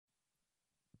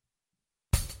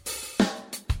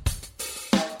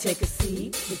Take a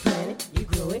seed, you plant it, you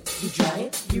grow it, you dry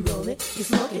it, you roll it, you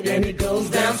smoke it, and it goes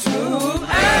down smooth.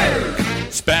 Hey!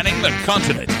 Spanning the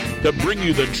continent to bring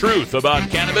you the truth about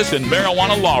cannabis and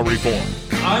marijuana law reform.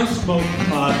 I smoke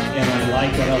pot and I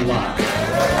like it a lot.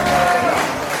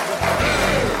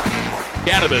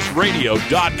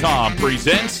 CannabisRadio.com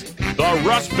presents The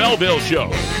Russ Belville Show,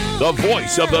 the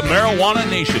voice of the marijuana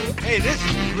nation. Hey, this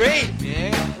is great,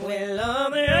 man. Well,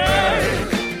 on the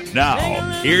earth.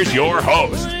 Now, here's your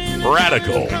host,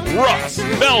 Radical Russ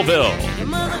Belville.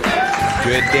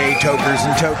 Good day, tokers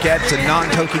and tokettes and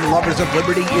non-toking lovers of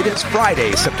liberty. It is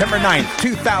Friday, September 9th,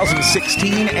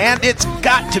 2016, and it's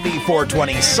got to be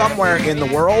 420 somewhere in the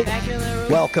world.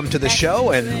 Welcome to the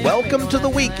show and welcome to the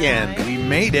weekend. We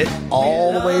made it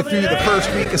all the way through the first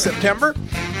week of September.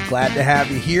 Glad to have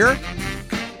you here.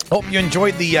 Hope you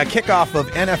enjoyed the kickoff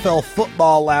of NFL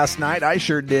football last night. I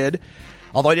sure did.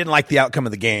 Although I didn't like the outcome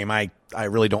of the game. I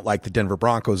really don't like the Denver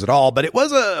Broncos at all. But it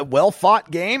was a well-fought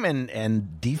game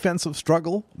and defensive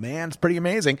struggle. Man, it's pretty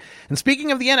amazing. And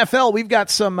speaking of the NFL, we've got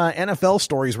some NFL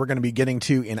stories we're going to be getting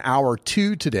to in hour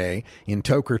 2 today in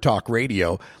Toker Talk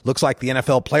Radio. Looks like the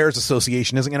NFL Players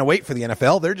Association isn't going to wait for the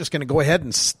NFL. They're just going to go ahead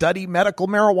and study medical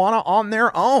marijuana on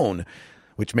their own,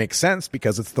 which makes sense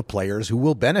because it's the players who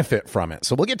will benefit from it.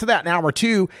 So we'll get to that in hour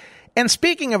 2. And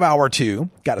speaking of hour 2,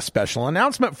 got a special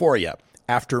announcement for you.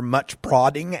 After much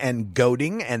prodding and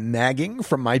goading and nagging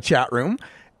from my chat room,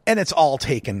 and it's all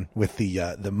taken with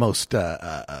the most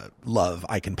love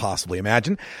I can possibly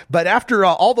imagine. But after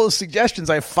all those suggestions,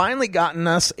 I've finally gotten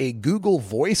us a Google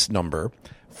Voice number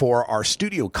for our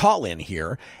studio call-in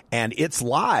here, and it's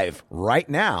live right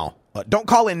now. Don't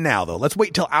call in now, though. Let's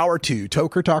wait till hour 2,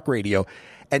 Toker Talk Radio,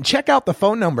 and check out the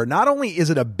phone number. Not only is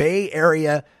it a Bay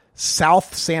Area,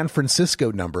 South San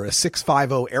Francisco number, a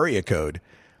 650 area code,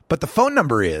 but the phone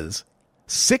number is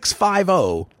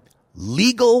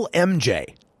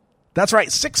 650-LEGAL-MJ. That's right,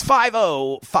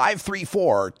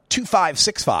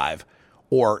 650-534-2565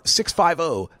 or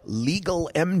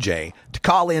 650-LEGAL-MJ to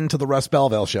call in to the Russ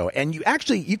Belville Show. And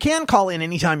you can call in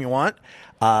anytime you want,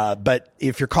 but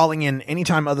if you're calling in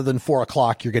anytime other than 4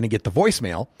 o'clock, you're going to get the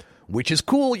voicemail, which is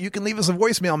cool. You can leave us a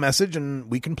voicemail message,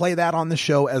 and we can play that on the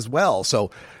show as well.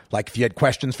 So, like if you had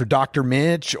questions for Dr.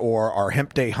 Mitch or our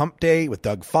Hemp Day Hump Day with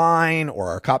Doug Fine or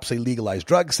our Cops Say Legalized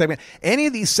Drugs segment, any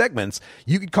of these segments,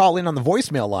 you could call in on the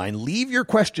voicemail line, leave your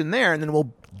question there, and then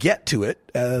we'll get to it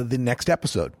the next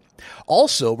episode.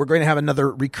 Also, we're going to have another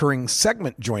recurring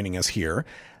segment joining us here.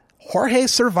 Jorge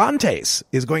Cervantes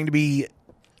is going to be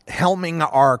helming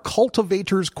our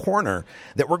Cultivator's Corner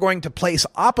that we're going to place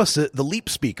opposite the Leap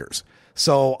speakers.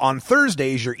 So on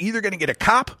Thursdays, you're either going to get a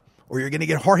cop or you're going to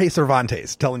get Jorge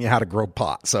Cervantes telling you how to grow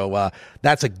pot. So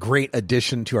that's a great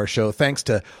addition to our show. Thanks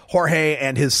to Jorge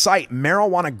and his site,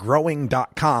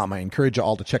 marijuanagrowing.com. I encourage you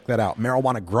all to check that out,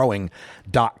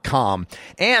 marijuanagrowing.com.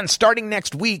 And starting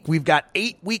next week, we've got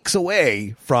 8 weeks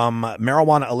away from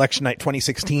Marijuana Election Night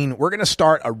 2016. We're going to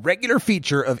start a regular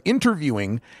feature of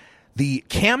interviewing the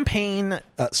campaign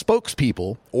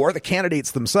spokespeople or the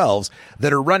candidates themselves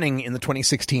that are running in the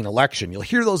 2016 election. You'll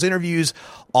hear those interviews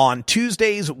on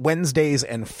Tuesdays, Wednesdays,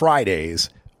 and Fridays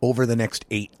over the next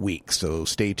 8 weeks. So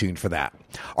stay tuned for that.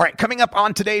 All right, coming up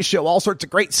on today's show, all sorts of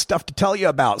great stuff to tell you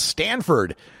about.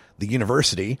 Stanford, the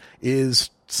university, is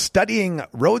studying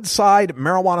roadside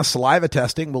marijuana saliva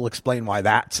testing. We'll explain why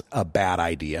that's a bad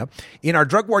idea. In our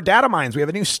drug war data mines, we have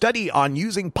a new study on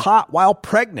using pot while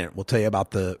pregnant. We'll tell you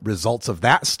about the results of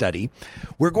that study.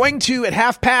 We're going to, at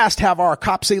 5:30, have our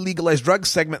Cops Say Legalized Drugs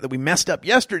segment that we messed up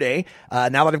yesterday.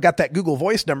 Now that I've got that Google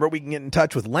Voice number, we can get in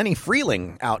touch with Lenny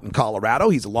Freeling out in Colorado.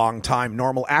 He's a longtime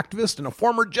normal activist and a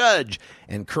former judge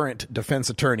and current defense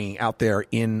attorney out there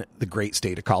in the great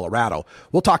state of Colorado.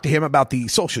 We'll talk to him about the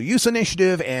social use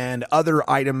initiative and other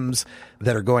items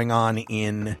that are going on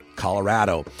in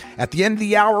Colorado. At the end of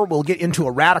the hour, we'll get into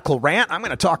a radical rant. I'm going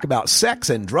to talk about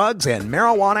sex and drugs and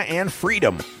marijuana and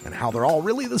freedom and how they're all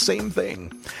really the same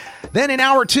thing. Then in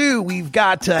hour 2, we've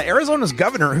got Arizona's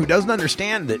governor who doesn't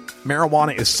understand that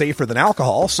marijuana is safer than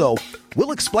alcohol, so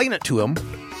we'll explain it to him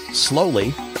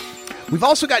slowly. We've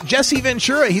also got Jesse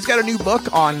Ventura. He's got a new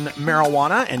book on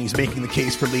marijuana, and he's making the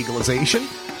case for legalization.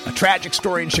 A tragic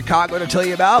story in Chicago to tell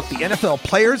you about, the NFL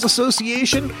Players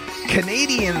Association,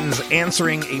 Canadians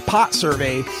answering a pot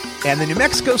survey, and the New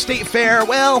Mexico State Fair.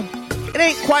 Well, it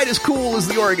ain't quite as cool as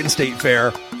the Oregon State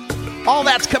Fair. All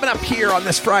that's coming up here on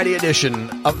this Friday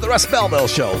edition of the Russ Belville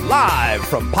Show, live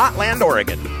from Potland,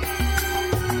 Oregon.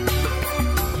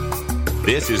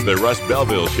 This is the Russ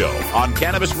Belville Show on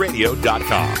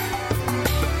CannabisRadio.com.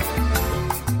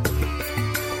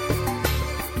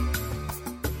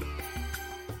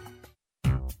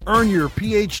 Earn your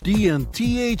PhD in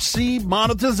THC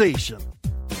monetization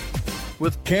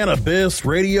with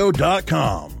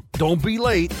CannabisRadio.com. Don't be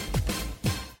late.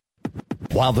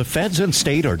 While the feds and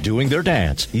state are doing their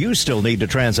dance, you still need to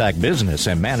transact business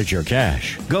and manage your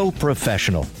cash. Go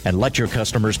professional and let your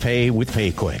customers pay with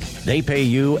PayQuick. They pay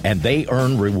you and they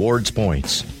earn rewards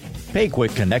points.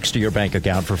 PayQuick connects to your bank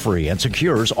account for free and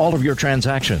secures all of your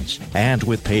transactions. And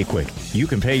with PayQuick, you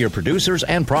can pay your producers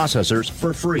and processors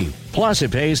for free. Plus,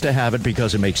 it pays to have it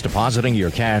because it makes depositing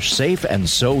your cash safe and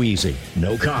so easy.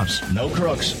 No cops, no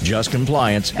crooks, just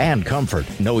compliance and comfort,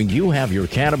 knowing you have your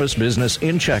cannabis business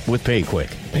in check with PayQuick.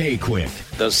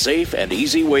 PayQuick, the safe and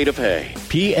easy way to pay.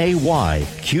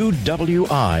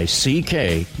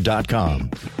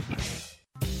 PayQuick.com.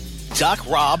 Doc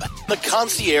Rob, the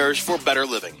concierge for better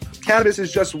living. Cannabis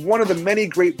is just one of the many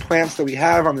great plants that we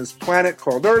have on this planet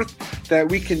called Earth that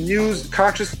we can use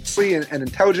consciously and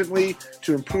intelligently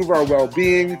to improve our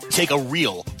well-being. Take a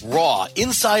real, raw,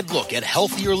 inside look at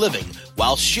healthier living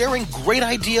while sharing great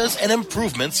ideas and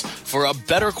improvements for a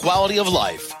better quality of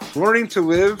life. Learning to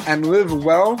live and live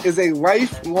well is a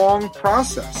lifelong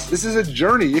process. This is a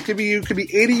journey. You could be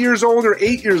 80 years old or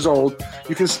 8 years old.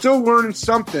 You can still learn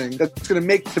something that's going to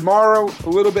make tomorrow a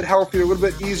little bit healthier, a little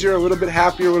bit easier, a little bit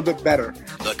happier, a little bit better.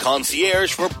 The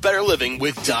concierge for better living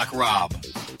with Doc Rob.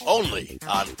 Only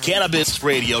on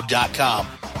CannabisRadio.com.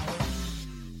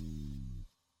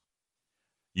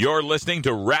 You're listening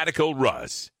to Radical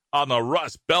Russ on the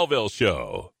Russ Belville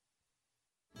Show.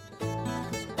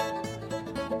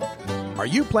 Are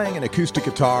you playing an acoustic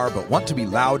guitar but want to be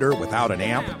louder without an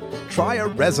amp? Try a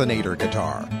resonator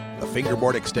guitar. The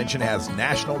fingerboard extension has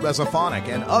National Resophonic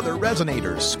and other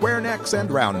resonators, square necks and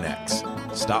round necks.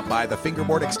 Stop by the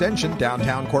Fingerboard Extension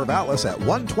downtown Corvallis at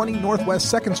 120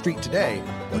 Northwest 2nd Street today,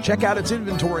 or check out its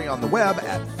inventory on the web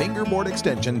at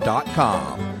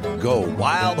fingerboardextension.com. Go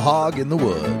wild hog in the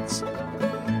woods.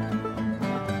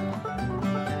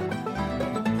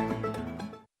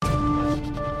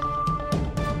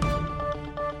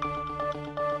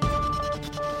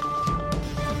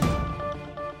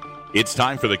 It's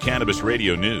time for the Cannabis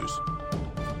Radio News,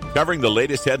 covering the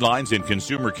latest headlines in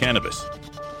consumer cannabis,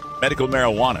 medical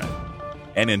marijuana,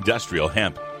 and industrial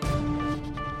hemp.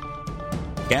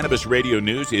 Cannabis Radio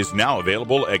News is now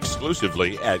available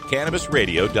exclusively at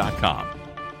CannabisRadio.com.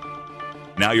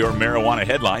 Now your marijuana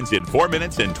headlines in 4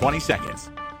 minutes and 20 seconds.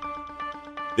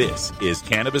 This is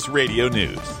Cannabis Radio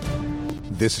News.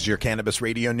 This is your Cannabis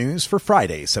Radio News for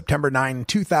Friday, September 9,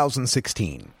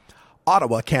 2016.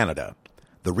 Ottawa, Canada.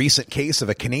 The recent case of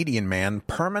a Canadian man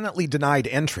permanently denied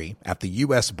entry at the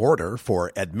U.S. border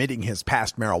for admitting his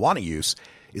past marijuana use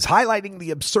is highlighting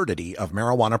the absurdity of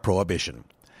marijuana prohibition.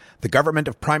 The government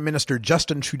of Prime Minister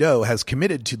Justin Trudeau has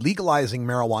committed to legalizing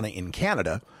marijuana in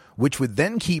Canada, which would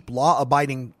then keep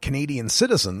law-abiding Canadian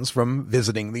citizens from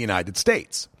visiting the United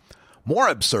States. More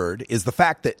absurd is the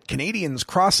fact that Canadians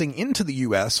crossing into the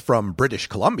U.S. from British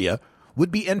Columbia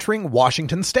would be entering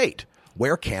Washington State,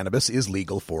 where cannabis is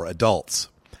legal for adults.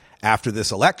 After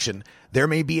this election, there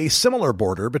may be a similar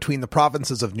border between the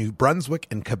provinces of New Brunswick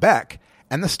and Quebec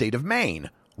and the state of Maine,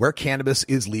 where cannabis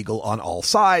is legal on all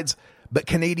sides, but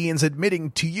Canadians admitting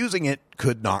to using it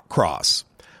could not cross.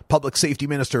 Public Safety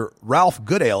Minister Ralph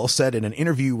Goodale said in an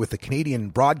interview with the Canadian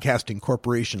Broadcasting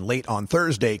Corporation late on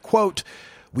Thursday, quote,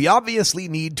 "We obviously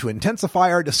need to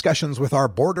intensify our discussions with our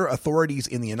border authorities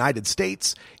in the United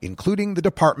States, including the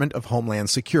Department of Homeland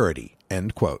Security,"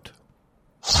 end quote.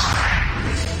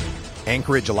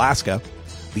 Anchorage, Alaska.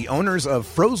 The owners of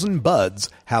Frozen Buds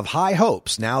have high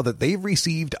hopes now that they've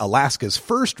received Alaska's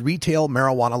first retail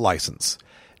marijuana license.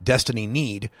 Destiny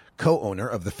Need, co-owner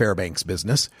of the Fairbanks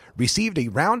business, received a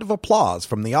round of applause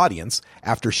from the audience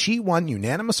after she won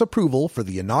unanimous approval for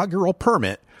the inaugural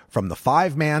permit from the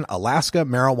 5-man Alaska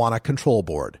Marijuana Control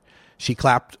Board. She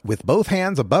clapped with both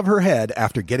hands above her head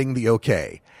after getting the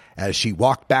okay. As she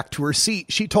walked back to her seat,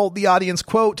 she told the audience,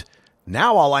 quote,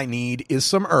 "Now all I need is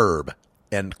some herb,"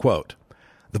 end quote.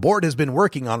 The board has been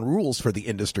working on rules for the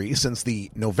industry since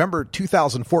the November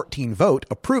 2014 vote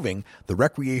approving the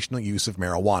recreational use of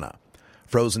marijuana.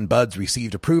 Frozen Buds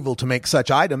received approval to make such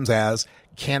items as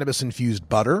cannabis-infused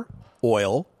butter,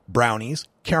 oil, brownies,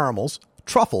 caramels,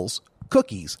 truffles,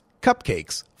 cookies,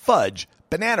 cupcakes, fudge,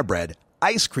 banana bread,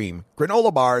 ice cream,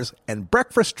 granola bars, and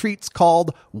breakfast treats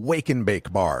called Wake and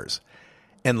Bake bars.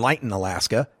 Enlighten,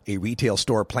 Alaska, a retail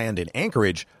store planned in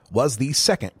Anchorage, was the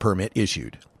second permit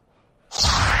issued.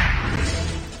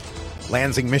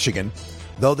 Lansing, Michigan.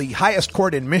 Though the highest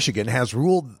court in Michigan has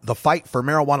ruled the fight for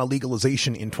marijuana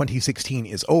legalization in 2016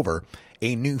 is over,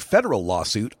 a new federal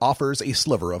lawsuit offers a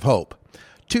sliver of hope.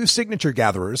 Two signature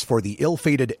gatherers for the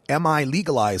ill-fated "Am I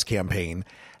Legalized" campaign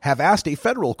have asked a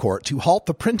federal court to halt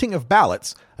the printing of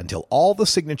ballots until all the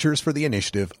signatures for the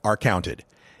initiative are counted.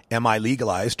 Am I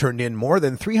Legalized turned in more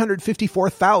than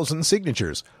 354,000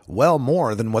 signatures, well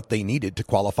more than what they needed to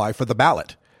qualify for the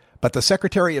ballot. But the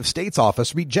Secretary of State's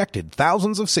office rejected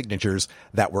thousands of signatures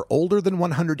that were older than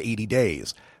 180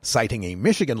 days, citing a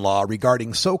Michigan law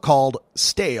regarding so-called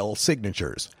stale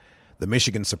signatures. The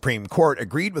Michigan Supreme Court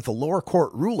agreed with the lower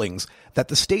court rulings that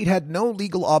the state had no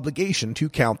legal obligation to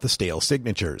count the stale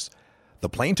signatures. The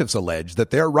plaintiffs allege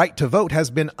that their right to vote has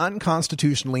been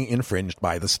unconstitutionally infringed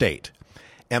by the state.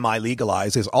 Am I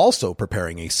Legalized is also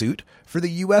preparing a suit for the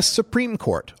U.S. Supreme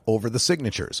Court over the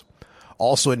signatures.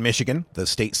 Also in Michigan, the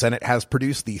state Senate has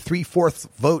produced the 3/4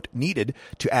 vote needed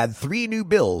to add 3 new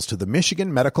bills to the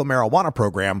Michigan medical marijuana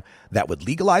program that would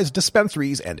legalize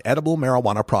dispensaries and edible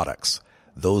marijuana products.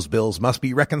 Those bills must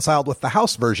be reconciled with the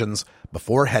House versions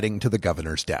before heading to the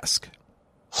governor's desk.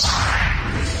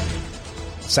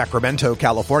 Sacramento,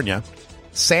 California.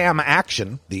 SAM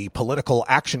Action, the political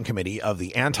action committee of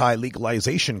the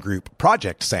anti-legalization group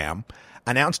Project SAM,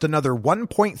 announced another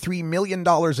 $1.3 million in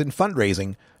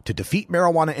fundraising to defeat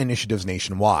marijuana initiatives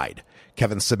nationwide.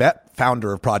 Kevin Sabet,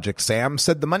 founder of Project SAM,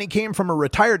 said the money came from a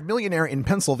retired millionaire in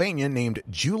Pennsylvania named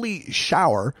Julie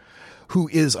Schauer, who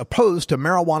is opposed to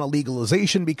marijuana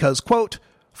legalization because, quote,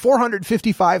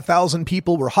 455,000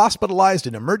 people were hospitalized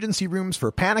in emergency rooms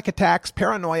for panic attacks,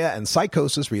 paranoia, and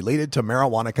psychosis related to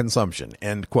marijuana consumption,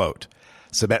 end quote.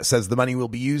 Sabet says the money will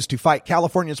be used to fight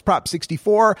California's Prop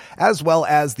 64, as well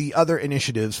as the other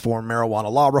initiatives for marijuana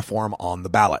law reform on the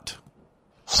ballot.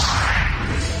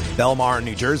 Belmar,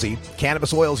 New Jersey.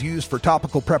 Cannabis oils used for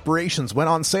topical preparations went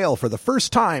on sale for the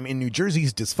first time in New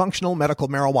Jersey's dysfunctional medical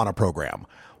marijuana program.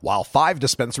 While 5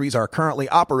 dispensaries are currently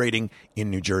operating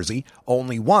in New Jersey,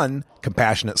 only one,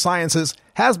 Compassionate Sciences,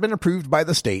 has been approved by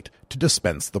the state to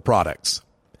dispense the products.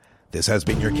 This has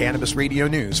been your Cannabis Radio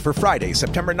News for Friday,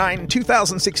 September 9,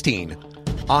 2016.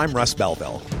 I'm Russ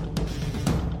Belville.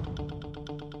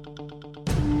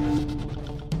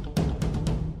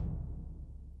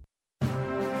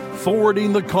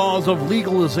 Forwarding the cause of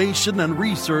legalization and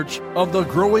research of the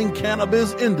growing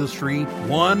cannabis industry,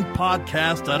 one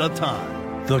podcast at a time.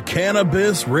 The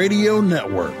Cannabis Radio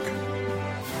Network.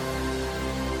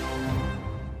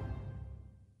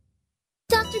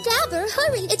 Dr. Dabber,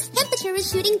 hurry! Its temperature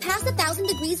is shooting past 1,000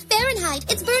 degrees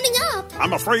Fahrenheit. It's burning up.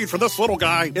 I'm afraid for this little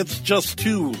guy, it's just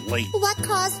too late. What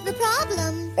caused the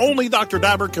problem? Only Dr.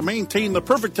 Dabber can maintain the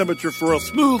perfect temperature for a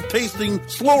smooth-tasting,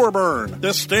 slower burn.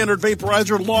 This standard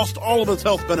vaporizer lost all of its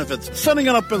health benefits, sending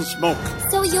it up in smoke.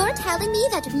 So you're telling me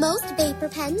that most vapor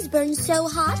pens burn so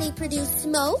hot they produce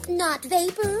smoke, not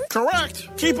vapor? Correct.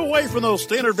 Keep away from those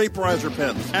standard vaporizer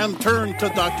pens and turn to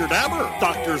Dr. Dabber.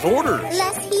 Doctor's orders.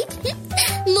 Less heat,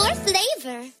 more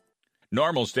flavor.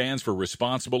 NORMAL stands for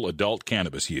Responsible Adult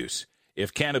Cannabis Use.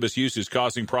 If cannabis use is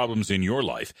causing problems in your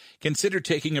life, consider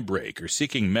taking a break or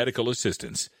seeking medical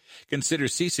assistance. Consider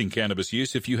ceasing cannabis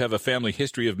use if you have a family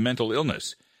history of mental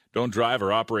illness. Don't drive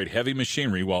or operate heavy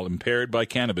machinery while impaired by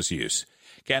cannabis use.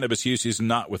 Cannabis use is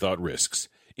not without risks,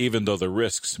 even though the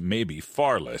risks may be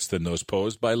far less than those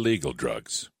posed by legal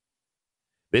drugs.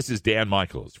 This is Dan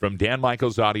Michaels from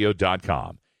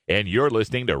DanMichaelsAudio.com, and you're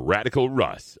listening to Radical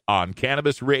Russ on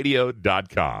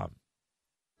CannabisRadio.com.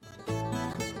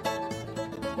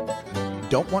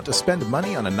 Don't want to spend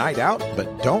money on a night out,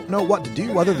 but don't know what to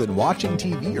do other than watching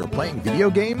TV or playing video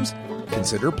games?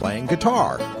 Consider playing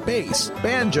guitar, bass,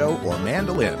 banjo, or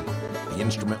mandolin. The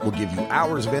instrument will give you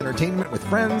hours of entertainment with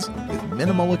friends with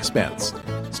minimal expense.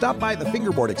 Stop by the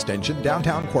Fingerboard Extension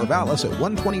downtown Corvallis at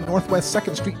 120 Northwest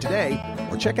 2nd Street today,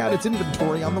 or check out its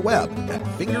inventory on the web at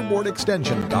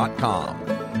fingerboardextension.com.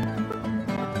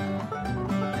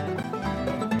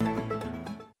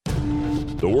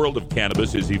 The world of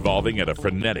cannabis is evolving at a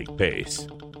frenetic pace.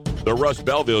 The Russ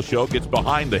Belville Show gets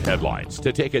behind the headlines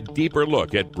to take a deeper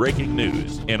look at breaking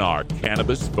news in our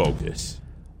Cannabis Focus.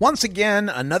 Once again,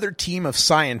 another team of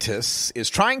scientists is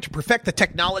trying to perfect the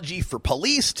technology for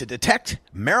police to detect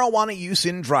marijuana use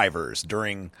in drivers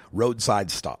during roadside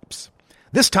stops.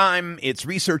 This time, it's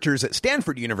researchers at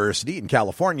Stanford University in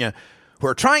California who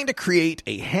are trying to create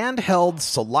a handheld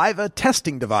saliva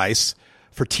testing device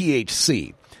for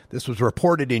THC. This was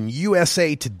reported in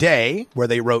USA Today, where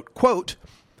they wrote, quote,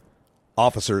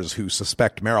 officers who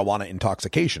suspect marijuana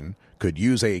intoxication could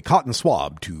use a cotton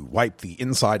swab to wipe the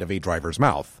inside of a driver's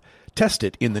mouth, test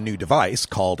it in the new device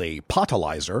called a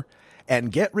potalizer,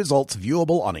 and get results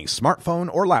viewable on a smartphone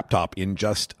or laptop in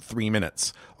just 3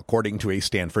 minutes, according to a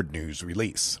Stanford News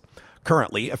release.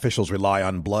 Currently, officials rely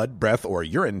on blood, breath, or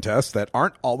urine tests that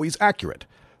aren't always accurate.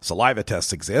 Saliva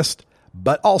tests exist,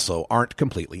 but also aren't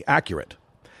completely accurate.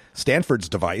 Stanford's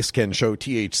device can show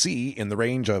THC in the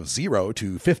range of 0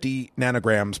 to 50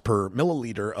 nanograms per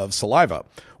milliliter of saliva,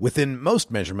 within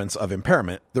most measurements of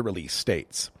impairment, the release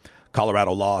states.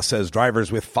 Colorado law says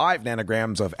drivers with 5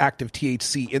 nanograms of active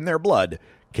THC in their blood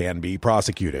can be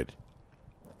prosecuted.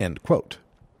 End quote.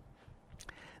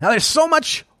 Now, there's so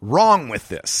much wrong with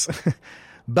this,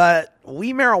 but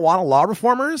we marijuana law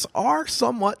reformers are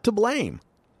somewhat to blame.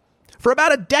 For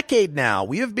about a decade now,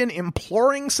 we have been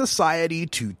imploring society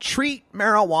to treat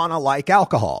marijuana like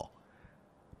alcohol.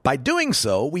 By doing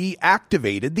so, we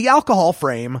activated the alcohol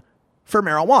frame for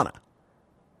marijuana.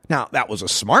 Now, that was a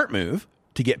smart move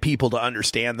to get people to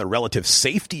understand the relative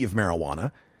safety of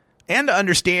marijuana and to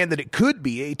understand that it could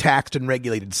be a taxed and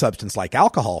regulated substance like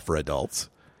alcohol for adults.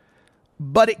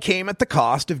 But it came at the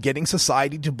cost of getting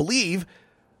society to believe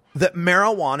that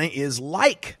marijuana is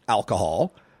like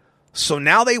alcohol. So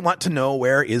now they want to know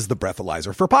where is the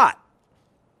breathalyzer for pot,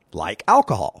 like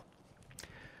alcohol.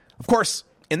 Of course,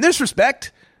 in this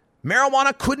respect,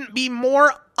 marijuana couldn't be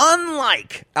more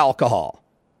unlike alcohol.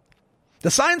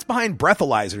 The science behind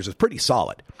breathalyzers is pretty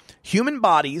solid. Human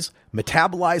bodies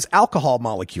metabolize alcohol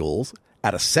molecules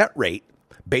at a set rate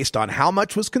based on how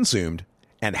much was consumed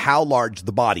and how large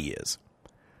the body is.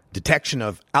 Detection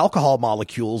of alcohol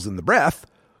molecules in the breath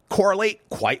correlate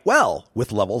quite well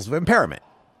with levels of impairment.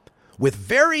 With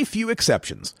very few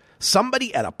exceptions,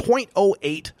 somebody at a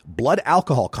 0.08 blood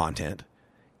alcohol content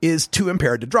is too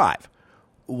impaired to drive,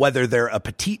 whether they're a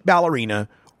petite ballerina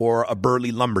or a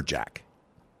burly lumberjack.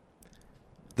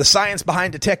 The science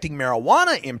behind detecting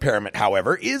marijuana impairment,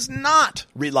 however, is not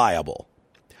reliable.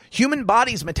 Human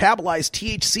bodies metabolize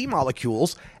THC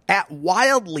molecules at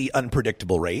wildly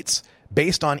unpredictable rates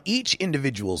based on each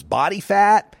individual's body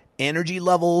fat, energy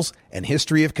levels, and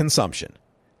history of consumption.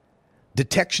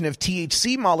 Detection of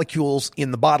THC molecules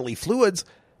in the bodily fluids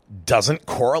doesn't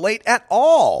correlate at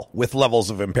all with levels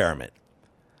of impairment.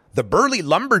 The burly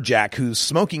lumberjack who's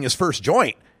smoking his first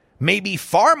joint may be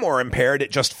far more impaired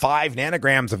at just 5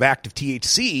 nanograms of active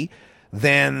THC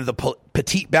than the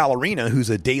petite ballerina who's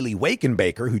a daily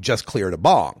wake-and-baker who just cleared a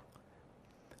bong.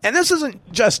 And this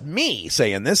isn't just me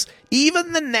saying this.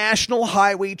 Even the National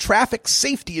Highway Traffic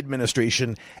Safety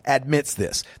Administration admits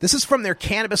this. This is from their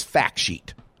cannabis fact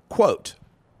sheet. Quote,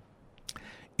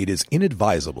 "It is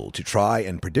inadvisable to try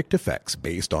and predict effects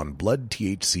based on blood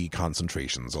THC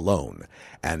concentrations alone,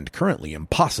 and currently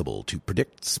impossible to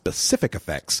predict specific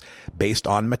effects based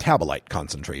on metabolite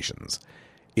concentrations.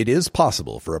 It is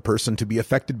possible for a person to be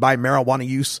affected by marijuana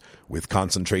use with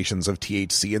concentrations of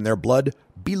THC in their blood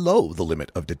below the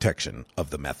limit of detection of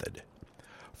the method.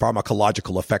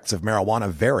 Pharmacological effects of marijuana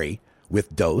vary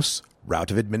with dose,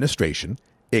 route of administration,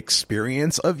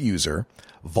 experience of user,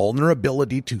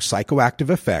 vulnerability to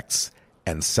psychoactive effects,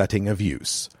 and setting of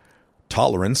use.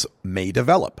 Tolerance may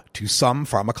develop to some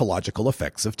pharmacological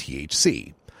effects of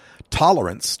THC.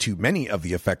 Tolerance to many of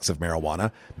the effects of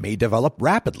marijuana may develop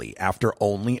rapidly after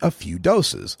only a few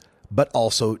doses, but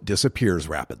also disappears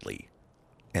rapidly."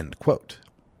 End quote.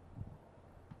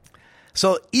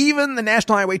 So even the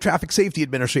National Highway Traffic Safety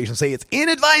Administration say it's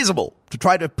inadvisable to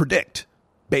try to predict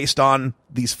based on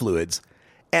these fluids,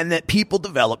 and that people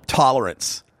develop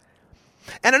tolerance.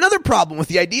 And another problem with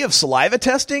the idea of saliva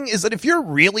testing is that if you're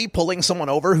really pulling someone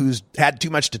over who's had too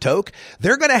much to toke,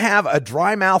 they're going to have a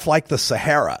dry mouth like the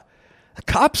Sahara.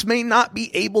 Cops may not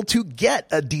be able to get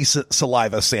a decent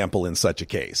saliva sample in such a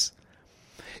case.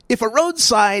 If a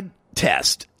roadside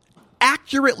test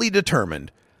accurately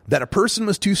determined that a person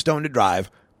was too stoned to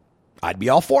drive, I'd be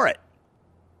all for it.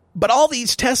 But all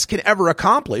these tests can ever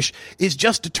accomplish is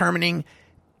just determining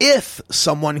if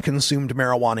someone consumed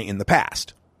marijuana in the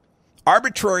past.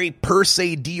 Arbitrary per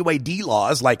se DOAD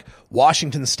laws like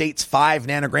Washington State's 5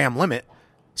 nanogram limit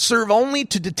serve only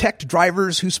to detect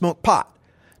drivers who smoke pot,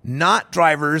 not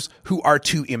drivers who are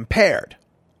too impaired.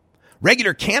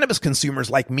 Regular cannabis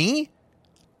consumers like me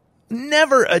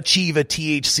never achieve a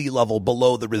THC level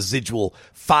below the residual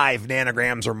 5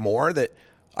 nanograms or more that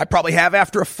I probably have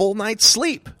after a full night's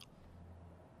sleep.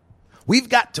 We've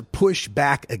got to push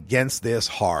back against this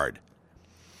hard.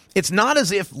 It's not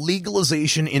as if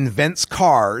legalization invents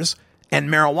cars and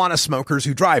marijuana smokers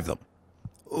who drive them.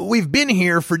 We've been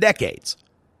here for decades.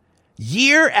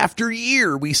 Year after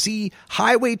year, we see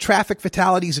highway traffic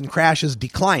fatalities and crashes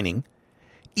declining,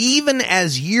 even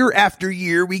as year after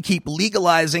year we keep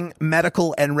legalizing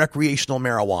medical and recreational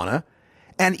marijuana,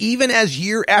 and even as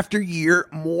year after year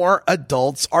more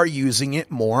adults are using it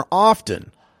more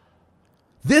often.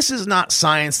 This is not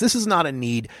science. This is not a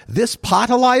need. This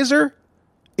potalizer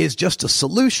is just a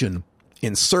solution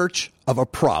in search of a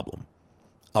problem.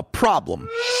 a problem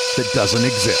that doesn't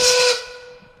exist.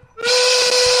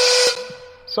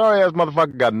 Sorry ass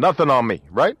motherfucker got nothing on me,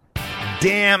 right?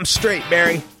 Damn straight,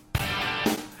 Barry.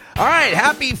 All right,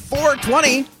 happy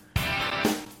 420.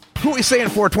 Who are we saying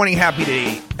 420 happy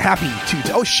to?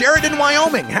 Oh, Sheridan,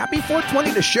 Wyoming. Happy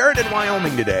 420 to Sheridan,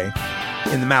 Wyoming today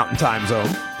in the Mountain Time Zone.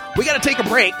 We got to take a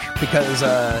break because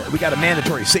we got a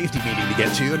mandatory safety meeting to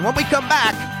get to. And when we come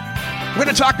back, we're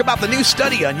going to talk about the new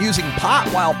study on using pot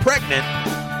while pregnant.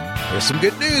 There's some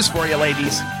good news for you,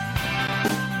 ladies.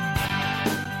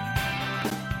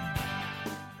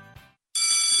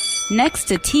 Next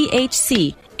to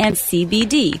THC and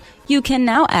CBD, you can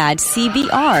now add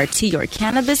CBR to your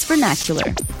cannabis vernacular.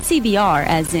 CBR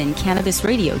as in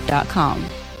CannabisRadio.com.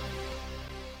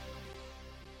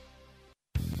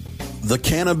 The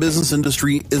cannabis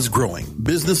industry is growing.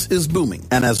 Business is booming.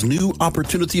 And as new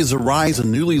opportunities arise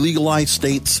in newly legalized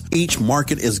states, each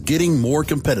market is getting more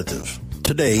competitive.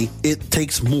 Today, it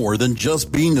takes more than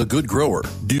just being a good grower.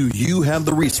 Do you have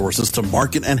the resources to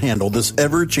market and handle this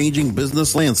ever-changing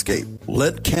business landscape?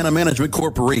 Let Canna Management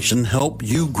Corporation help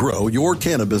you grow your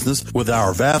canna business with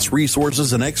our vast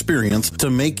resources and experience to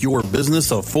make your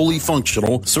business a fully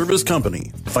functional service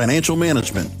company. Financial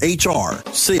management, HR,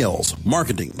 sales,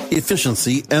 marketing,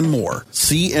 efficiency, and more.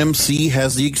 CMC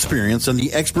has the experience and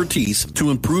the expertise to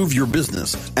improve your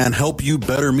business and help you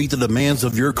better meet the demands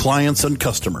of your clients and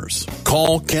customers.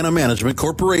 Call Canna Management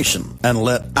Corporation and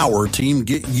let our team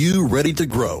get you ready to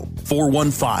grow.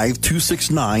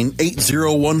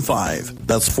 415-269-8015.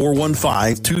 That's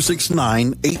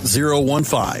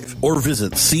 415-269-8015. Or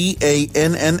visit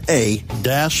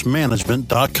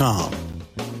canna-management.com.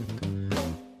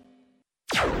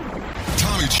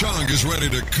 Tommy Chong is ready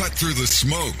to cut through the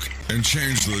smoke and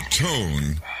change the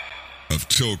tone of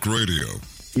Tilk Radio.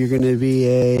 You're going to be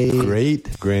a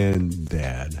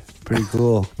great-granddad. Pretty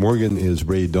cool. Morgan is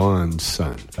Ray Dawn's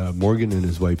son. Morgan and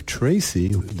his wife Tracy,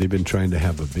 they've been trying to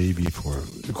have a baby for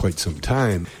quite some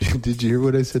time. Did you hear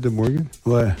what I said to Morgan?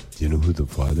 What? Do you know who the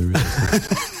father is?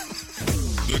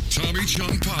 The Tommy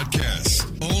Chong Podcast,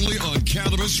 only on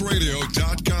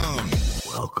CannabisRadio.com.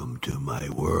 Welcome to my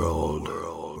world.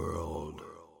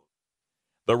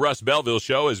 The Russ Belville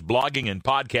Show is blogging and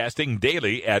podcasting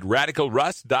daily at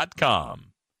RadicalRuss.com.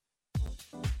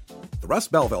 The Russ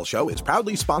Belville Show is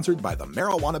proudly sponsored by the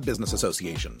Marijuana Business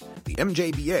Association. The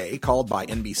MJBA, called by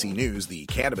NBC News the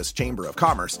Cannabis Chamber of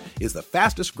Commerce, is the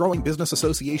fastest growing business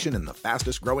association in the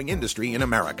fastest growing industry in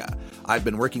America. I've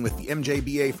been working with the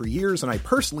MJBA for years, and I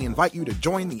personally invite you to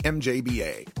join the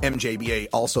MJBA. MJBA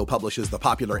also publishes the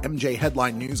popular MJ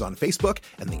Headline News on Facebook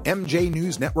and the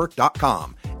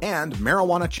MJNewsNetwork.com and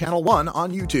Marijuana Channel 1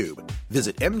 on YouTube.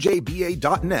 Visit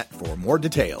mjba.net for more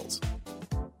details.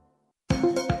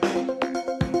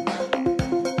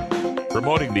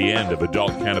 Promoting the end of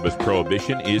adult cannabis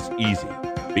prohibition is easy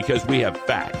because we have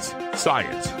facts,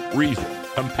 science, reason,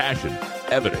 compassion,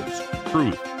 evidence,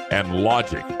 truth, and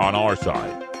logic on our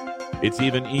side. It's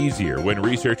even easier when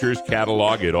researchers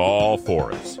catalog it all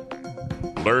for us.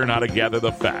 Learn how to gather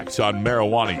the facts on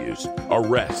marijuana use,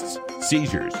 arrests,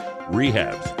 seizures,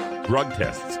 rehabs, drug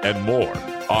tests, and more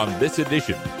on this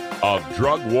edition of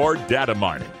Drug War Data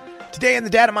Mining. Today in the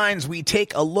Data Mines, we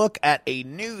take a look at a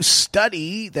new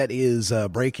study that is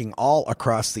breaking all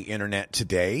across the internet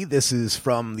today. This is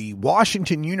from the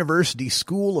Washington University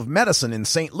School of Medicine in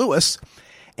St. Louis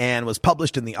and was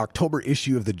published in the October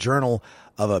issue of the Journal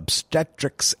of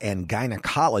Obstetrics and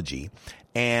Gynecology.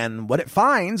 And what it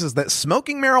finds is that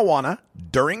smoking marijuana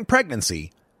during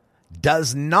pregnancy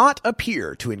does not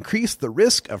appear to increase the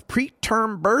risk of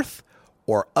preterm birth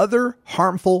or other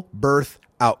harmful birth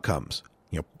outcomes.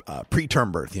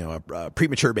 Preterm birth,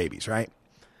 premature babies, right?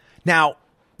 Now,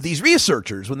 these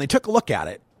researchers, when they took a look at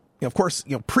it, of course,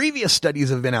 previous studies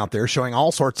have been out there showing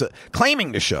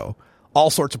claiming to show all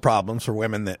sorts of problems for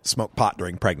women that smoke pot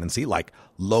during pregnancy, like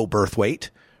low birth weight,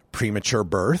 premature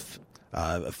birth,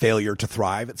 failure to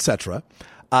thrive, etc.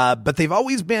 But they've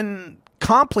always been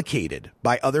complicated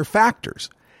by other factors.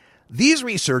 These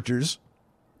researchers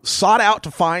sought out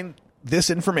to find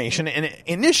this information, and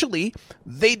initially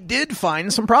they did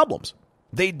find some problems.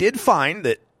 They did find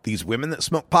that these women that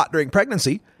smoke pot during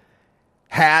pregnancy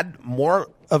had more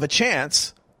of a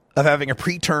chance of having a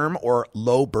preterm or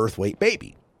low birth weight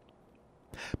baby.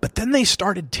 But then they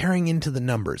started tearing into the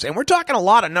numbers, and we're talking a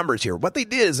lot of numbers here. What they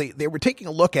did is they were taking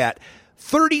a look at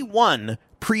 31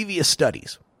 previous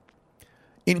studies,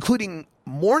 including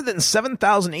more than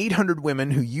 7,800 women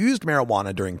who used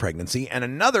marijuana during pregnancy and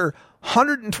another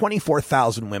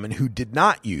 124,000 women who did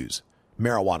not use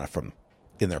marijuana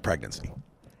in their pregnancy.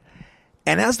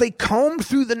 And as they combed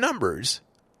through the numbers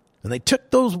and they took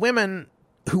those women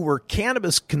who were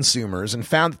cannabis consumers and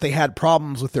found that they had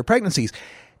problems with their pregnancies,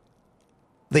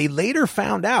 they later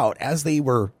found out, as they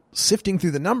were sifting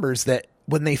through the numbers, that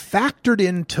when they factored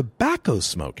in tobacco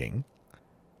smoking,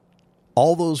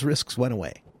 all those risks went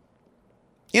away.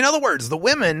 In other words, the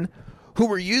women who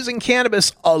were using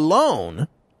cannabis alone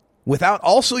without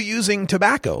also using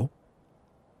tobacco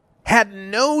had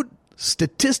no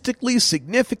statistically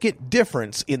significant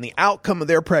difference in the outcome of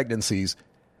their pregnancies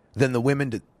than the women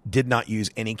that did not use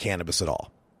any cannabis at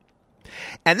all.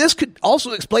 And this could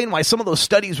also explain why some of those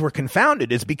studies were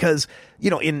confounded, is because,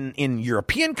 in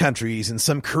European countries and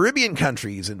some Caribbean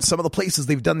countries and some of the places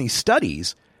they've done these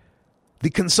studies, the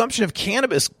consumption of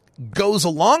cannabis goes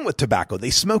along with tobacco. They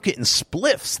smoke it in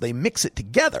spliffs. They mix it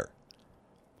together.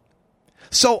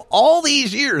 So all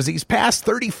these years, these past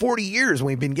 30, 40 years,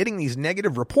 when we've been getting these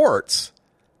negative reports,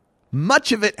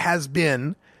 much of it has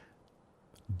been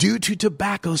due to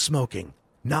tobacco smoking,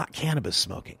 not cannabis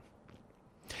smoking.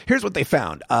 Here's what they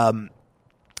found.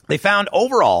 They found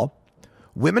overall,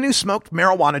 women who smoked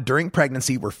marijuana during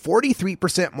pregnancy were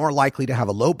 43% more likely to have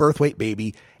a low birth weight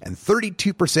baby and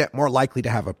 32% more likely to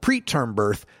have a preterm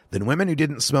birth than women who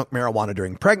didn't smoke marijuana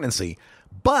during pregnancy.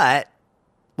 But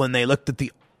when they looked at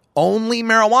the only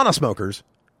marijuana smokers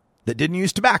that didn't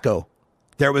use tobacco,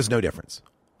 there was no difference.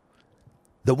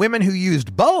 The women who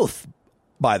used both,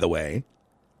 by the way,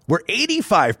 were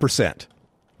 85%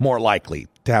 more likely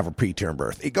to have a preterm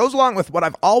birth. It goes along with what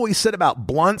I've always said about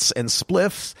blunts and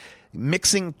spliffs,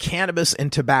 mixing cannabis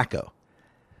and tobacco.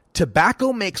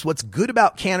 Tobacco makes what's good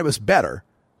about cannabis better,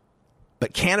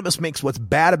 but cannabis makes what's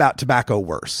bad about tobacco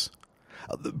worse.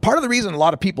 Part of the reason a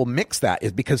lot of people mix that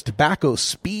is because tobacco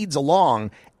speeds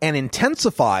along and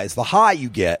intensifies the high you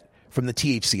get from the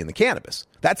THC in the cannabis.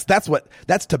 That's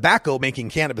tobacco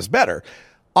making cannabis better.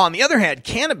 On the other hand,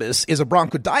 cannabis is a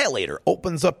bronchodilator,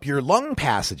 opens up your lung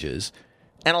passages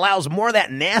and allows more of that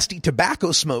nasty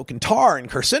tobacco smoke and tar and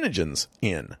carcinogens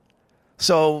in.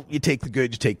 So you take the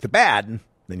good, you take the bad, and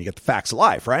then you get the facts of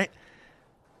life, right?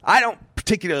 I don't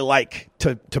particularly like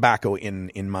tobacco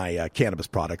in my cannabis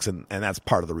products, and that's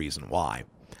part of the reason why.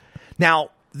 Now,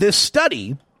 this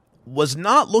study was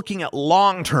not looking at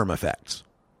long-term effects.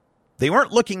 They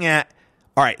weren't looking at,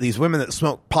 all right, these women that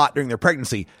smoked pot during their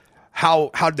pregnancy, how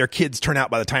did their kids turn out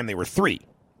by the time they were 3,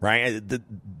 right?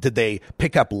 Did they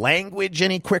pick up language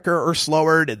any quicker or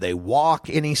slower? Did they walk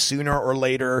any sooner or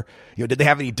later? Did they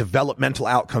have any developmental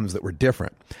outcomes that were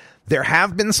different? There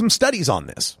have been some studies on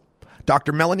this.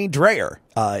 Dr. Melanie Dreyer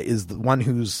is the one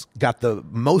who's got the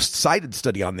most cited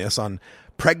study on this, on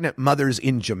pregnant mothers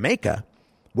in Jamaica,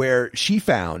 where she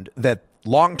found that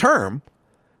long-term,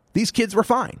 these kids were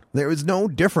fine. There was no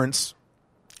difference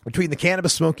between the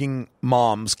cannabis smoking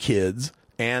mom's kids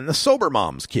and the sober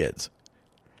mom's kids.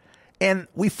 And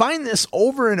we find this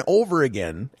over and over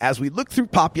again as we look through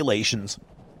populations,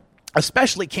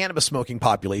 especially cannabis smoking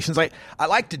populations. I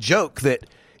like to joke that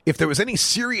if there was any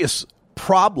serious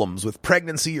problems with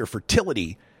pregnancy or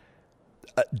fertility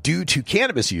due to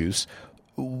cannabis use,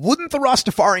 wouldn't the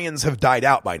Rastafarians have died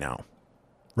out by now?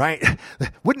 Right?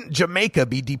 Wouldn't Jamaica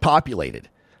be depopulated?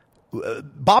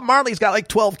 Bob Marley's got like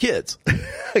 12 kids.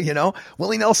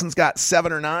 Willie Nelson's got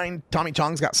 7 or 9. Tommy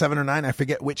Chong's got 7 or 9. I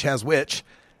forget which has which.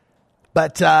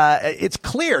 But it's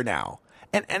clear now.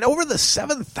 And over the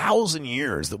 7,000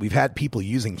 years that we've had people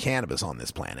using cannabis on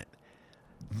this planet,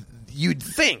 you'd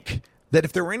think that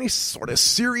if there were any sort of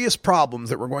serious problems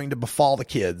that were going to befall the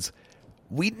kids,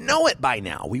 we'd know it by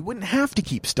now. We wouldn't have to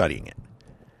keep studying it.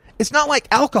 It's not like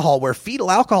alcohol, where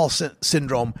fetal alcohol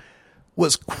syndrome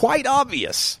was quite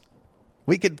obvious.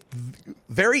 We could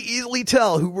very easily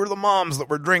tell who were the moms that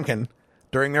were drinking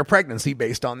during their pregnancy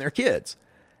based on their kids.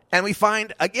 And we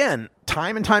find, again,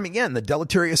 time and time again, the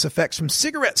deleterious effects from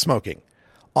cigarette smoking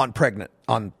on pregnant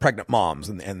moms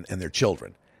and their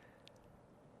children.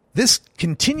 This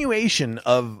continuation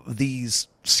of these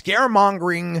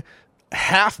scaremongering,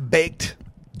 half-baked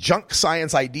junk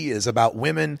science ideas about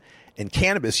women and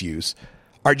cannabis use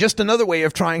are just another way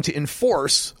of trying to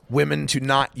enforce women to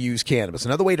not use cannabis,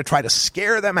 another way to try to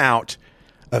scare them out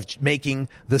of making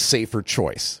the safer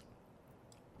choice.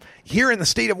 Here in the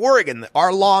state of Oregon,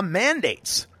 our law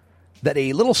mandates that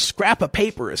a little scrap of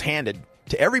paper is handed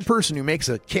to every person who makes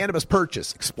a cannabis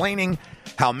purchase explaining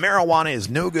how marijuana is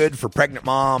no good for pregnant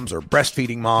moms or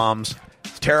breastfeeding moms.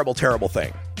 It's a terrible, terrible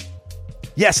thing.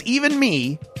 Yes, even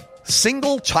me,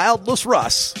 single, childless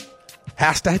Russ,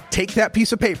 has to take that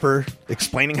piece of paper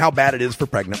explaining how bad it is for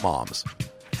pregnant moms.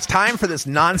 It's time for this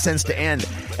nonsense to end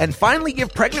and finally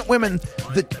give pregnant women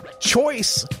the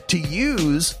choice to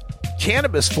use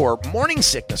cannabis for morning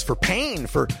sickness, for pain,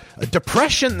 for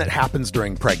depression that happens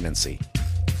during pregnancy.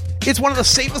 It's one of the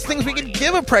safest things we can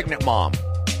give a pregnant mom.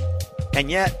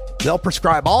 And yet, they'll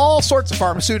prescribe all sorts of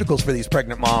pharmaceuticals for these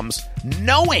pregnant moms,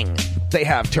 knowing they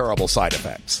have terrible side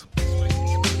effects.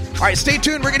 All right, stay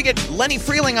tuned. We're going to get Lenny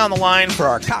Freeling on the line for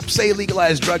our Cops Say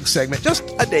Legalized Drugs segment, just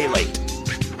a day late.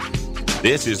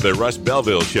 This is the Russ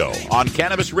Belville Show on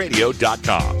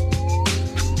CannabisRadio.com.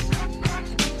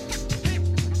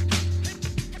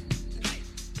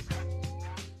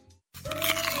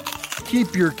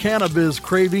 Keep your cannabis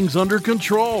cravings under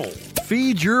control.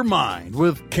 Feed your mind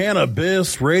with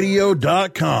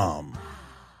CannabisRadio.com.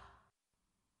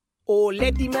 Oh,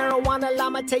 let the marijuana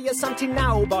llama tell you something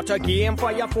now about a game for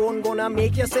your phone gonna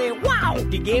make you say, wow!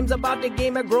 The game's about the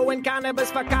game of growing cannabis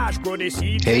for cash. Grow the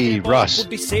seed. Hey, Russ.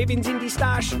 Put the savings in the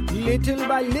stash. Little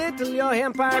by little, your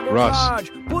empire grows Russ. large.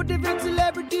 Put different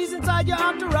celebrities inside your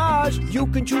entourage. You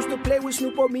can choose to play with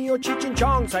Snoop or me or Cheech and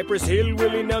Chong. Cypress Hill,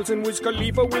 Willie Nelson, Wiz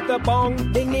Khalifa with a bong.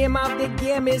 The name of the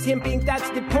game is Him Pink, that's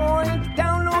the point.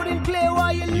 Download and play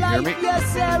while you light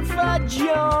yourself a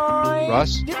joint.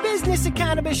 Russ? The business of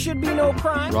cannabis should be no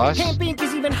crime. Russ? Hemp Inc.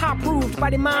 is even hot-proofed by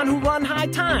the man who run High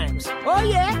Times. Oh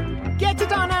yeah? Get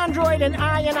it on Android and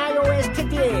iOS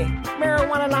today.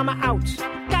 Marijuana Llama out.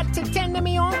 Got to tend to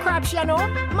me own crops, you know.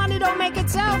 Money don't make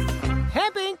itself.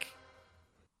 Hemp Inc.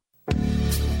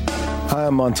 Hi,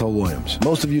 I'm Montel Williams.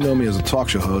 Most of you know me as a talk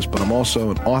show host, but I'm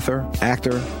also an author,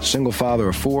 actor, single father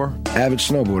of 4, avid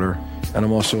snowboarder, and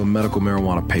I'm also a medical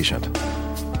marijuana patient.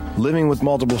 Living with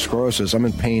multiple sclerosis, I'm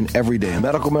in pain every day.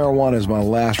 Medical marijuana is my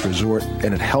last resort,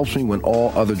 and it helps me when all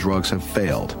other drugs have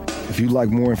failed. If you'd like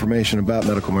more information about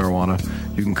medical marijuana,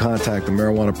 you can contact the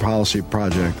Marijuana Policy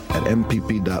Project at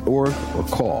mpp.org or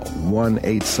call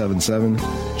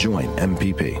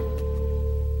 1-877-JOIN-MPP.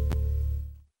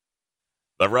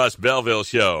 The Russ Belville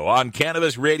Show on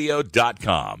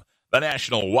CannabisRadio.com, the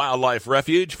National Wildlife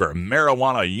Refuge for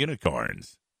Marijuana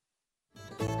Unicorns.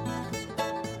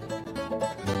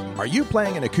 Are you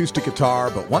playing an acoustic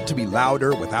guitar but want to be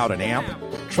louder without an amp?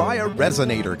 Try a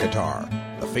resonator guitar.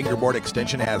 The fingerboard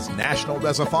extension has National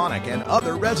Resophonic and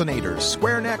other resonators,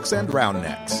 square necks and round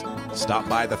necks. Stop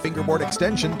by the Fingerboard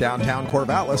Extension downtown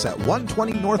Corvallis at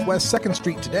 120 Northwest 2nd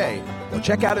Street today, or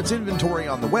check out its inventory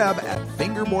on the web at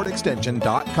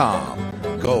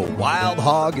fingerboardextension.com. Go wild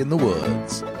hog in the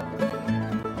woods.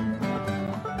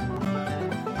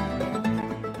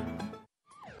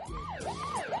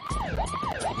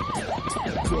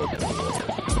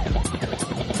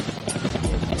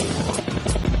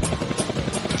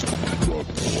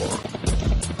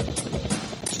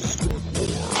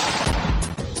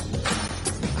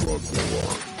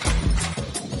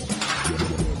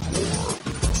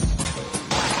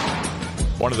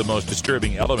 One of the most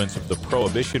disturbing elements of the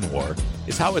Prohibition War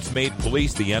is how it's made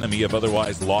police the enemy of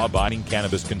otherwise law-abiding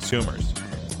cannabis consumers.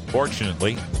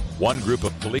 Fortunately, one group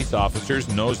of police officers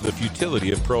knows the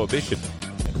futility of prohibition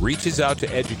and reaches out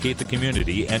to educate the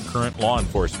community and current law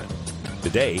enforcement.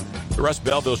 Today, the Russ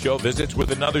Belville Show visits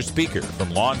with another speaker from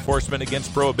Law Enforcement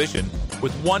Against Prohibition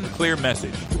with one clear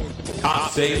message: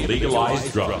 Cops say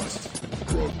legalize drugs.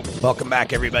 Welcome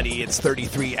back, everybody. It's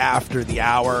 33 after the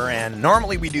hour, and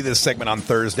normally we do this segment on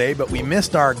Thursday, but we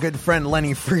missed our good friend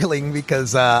Lenny Freeling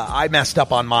because I messed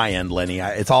up on my end, Lenny.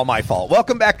 It's all my fault.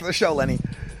 Welcome back to the show, Lenny.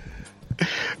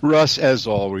 Russ, as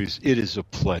always, it is a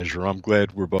pleasure. I'm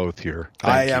glad we're both here.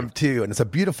 I am too, and it's a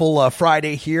beautiful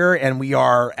Friday here, and we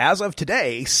are, as of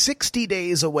today, 60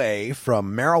 days away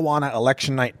from Marijuana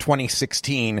Election Night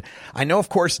 2016. I know, of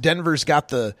course, Denver's got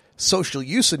the social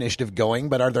use initiative going,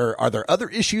 but are there other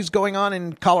issues going on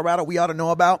in Colorado we ought to know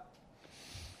about?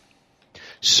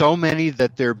 So many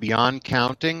that they're beyond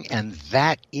counting, and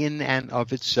that in and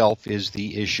of itself is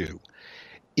the issue.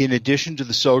 In addition to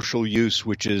the social use,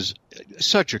 which is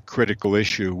such a critical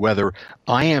issue, whether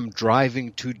I am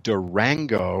driving to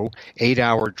Durango,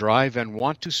 8-hour drive, and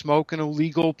want to smoke in a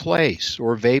legal place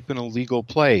or vape in a legal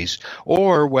place,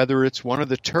 or whether it's one of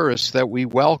the tourists that we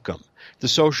welcome. The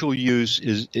social use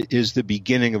is the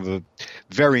beginning of a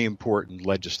very important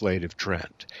legislative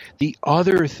trend. The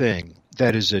other thing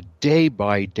that is a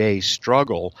day-by-day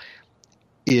struggle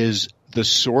is the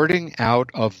sorting out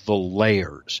of the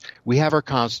layers. We have our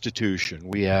Constitution.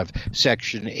 We have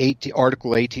Section 18,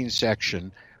 Article 18,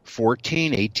 Section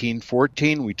 14,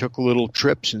 1814. We took a little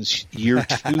trip since year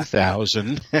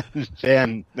 2000.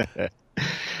 And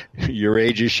your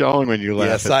age is showing when you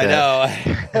laugh at that.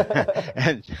 Yes,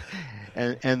 I know.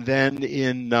 And then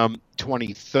in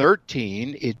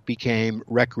 2013, it became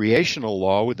recreational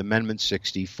law with Amendment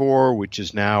 64, which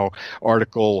is now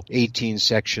Article 18,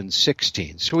 Section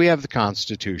 16. So we have the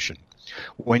Constitution.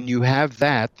 When you have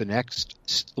that, the next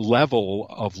level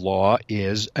of law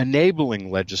is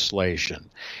enabling legislation.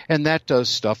 And that does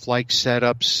stuff like set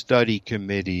up study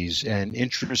committees and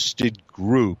interested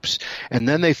groups. And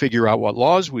then they figure out what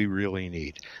laws we really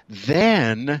need.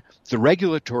 Then the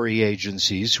regulatory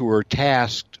agencies who are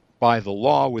tasked by the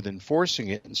law with enforcing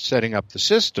it and setting up the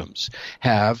systems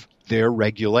have their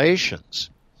regulations.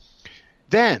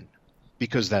 Then,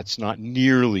 because that's not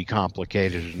nearly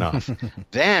complicated enough,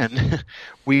 then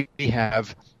we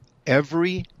have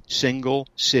every single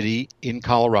city in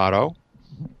Colorado,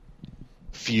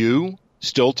 few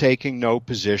still taking no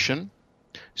position,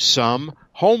 some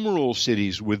home rule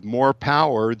cities with more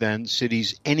power than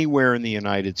cities anywhere in the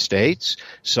United States,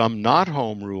 some not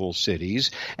home rule cities,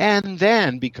 and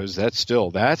then, because that's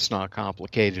not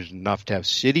complicated enough to have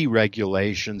city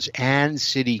regulations and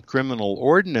city criminal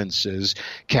ordinances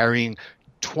carrying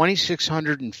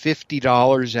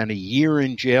 $2,650 and a year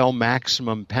in jail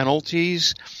maximum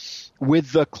penalties,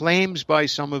 with the claims by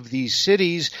some of these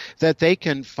cities that they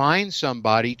can fine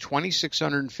somebody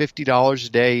 $2,650 a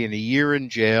day and a year in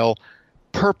jail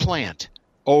per plant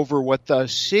over what the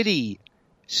city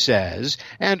says.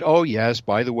 And, oh, yes,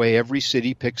 by the way, every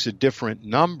city picks a different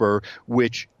number,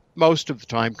 which most of the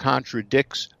time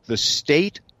contradicts the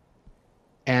state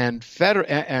and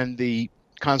the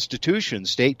Constitution,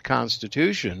 state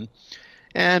constitution.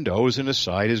 And, as an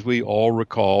aside, as we all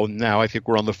recall, now I think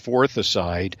we're on the fourth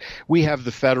aside, we have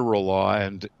the federal law,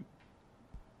 and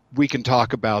we can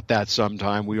talk about that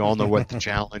sometime. We all know what the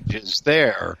challenge is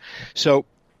there. So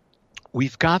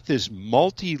we've got this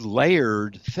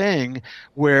multi-layered thing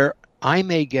where I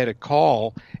may get a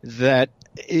call that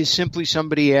is simply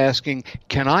somebody asking,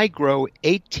 can I grow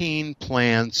 18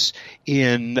 plants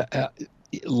in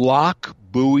Lock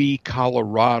Buoy,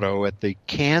 Colorado, at the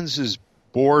Kansas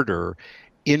border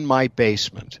in my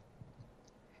basement?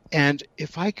 And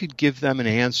if I could give them an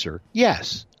answer,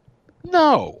 yes,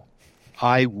 no,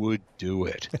 I would do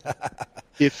it.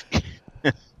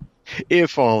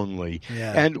 If only.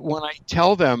 Yeah. And when I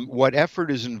tell them what effort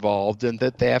is involved and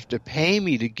that they have to pay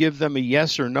me to give them a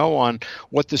yes or no on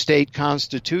what the state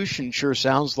constitution sure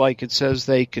sounds like it says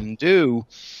they can do,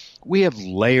 we have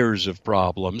layers of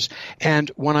problems. And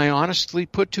when I honestly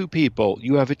put to people,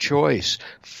 you have a choice.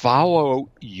 Follow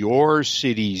your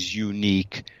city's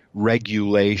unique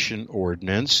regulation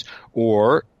ordinance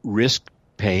or risk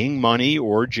paying money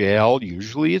or jail.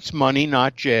 Usually it's money,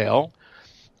 not jail.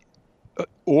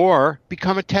 Or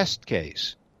become a test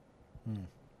case.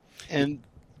 And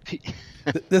this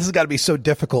has got to be so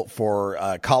difficult for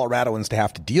Coloradoans to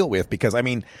have to deal with, because, I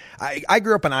mean, I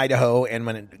grew up in Idaho, and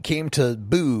when it came to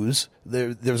booze,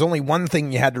 there was only one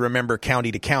thing you had to remember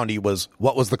county to county was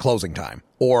what was the closing time,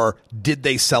 or did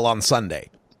they sell on Sunday?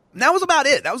 And that was about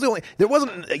it. That was the only, there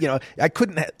wasn't, I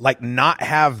couldn't not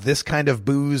have this kind of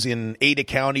booze in Ada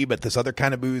County, but this other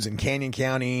kind of booze in Canyon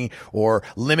County, or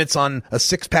limits on a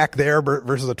 6-pack there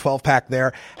versus a 12-pack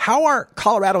there. How are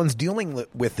Coloradoans dealing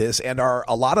with this, and are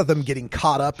a lot of them getting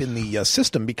caught up in the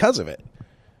system because of it?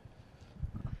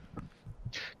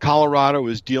 Colorado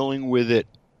is dealing with it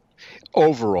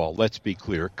overall. Let's be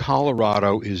clear.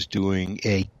 Colorado is doing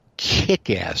a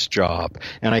kick-ass job,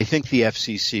 and I think the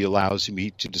FCC allows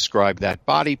me to describe that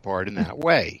body part in that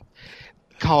way.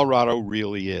 Colorado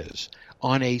really is.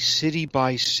 On a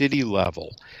city-by-city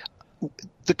level,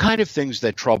 the kind of things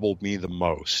that troubled me the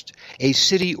most, a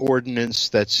city ordinance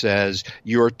that says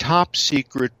your top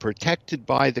secret, protected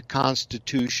by the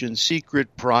Constitution,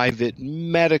 secret, private,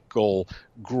 medical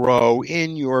grow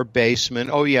in your basement.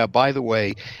 Oh, yeah, by the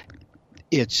way,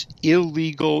 it's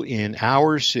illegal in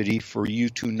our city for you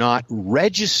to not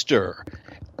register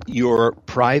your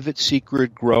private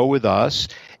secret grow with us.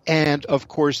 And, of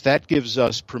course, that gives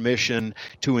us permission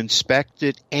to inspect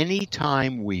it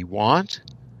anytime we want,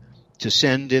 to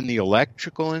send in the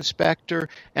electrical inspector.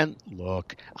 And,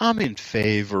 look, I'm in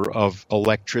favor of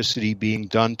electricity being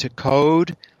done to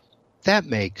code. That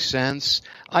makes sense.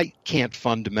 I can't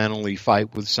fundamentally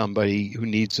fight with somebody who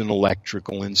needs an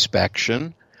electrical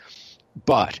inspection.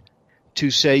 But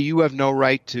to say you have no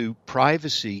right to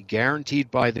privacy guaranteed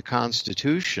by the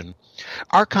Constitution,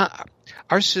 our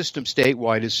system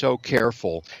statewide is so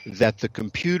careful that the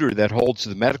computer that holds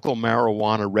the medical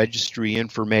marijuana registry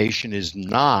information is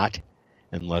not,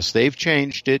 unless they've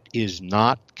changed it, is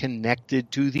not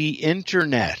connected to the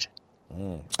internet.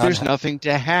 There's nothing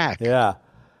to hack. Yeah.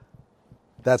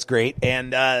 That's great.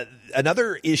 And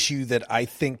another issue that I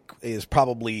think is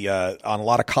probably on a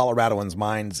lot of Coloradoans'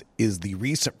 minds is the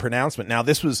recent pronouncement. Now,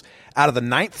 this was out of the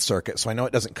Ninth Circuit, so I know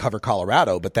it doesn't cover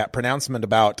Colorado, but that pronouncement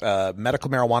about medical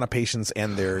marijuana patients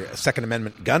and their Second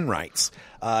Amendment gun rights.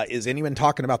 Is anyone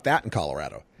talking about that in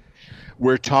Colorado?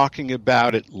 We're talking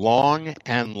about it long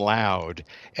and loud.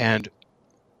 And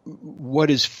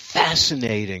what is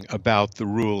fascinating about the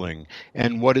ruling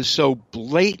and what is so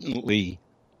blatantly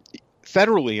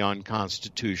federally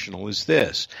unconstitutional is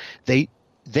this.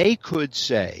 They could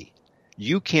say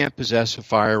you can't possess a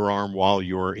firearm while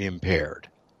you're impaired.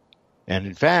 And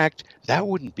in fact, that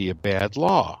wouldn't be a bad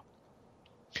law.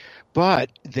 But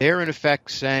they're in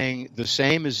effect saying the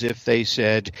same as if they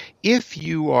said, if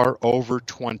you are over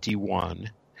 21,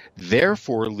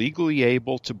 therefore legally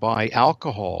able to buy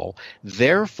alcohol,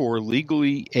 therefore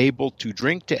legally able to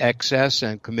drink to excess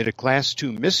and commit a Class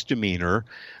 2 misdemeanor,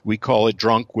 we call it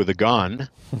drunk with a gun.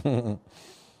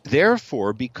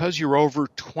 Therefore, because you're over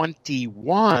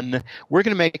 21, we're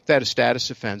going to make that a status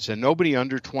offense, and nobody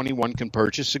under 21 can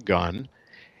purchase a gun.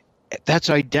 That's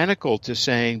identical to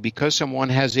saying because someone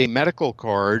has a medical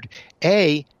card,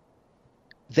 they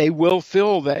will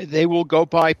go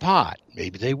buy pot.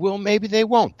 Maybe they will, maybe they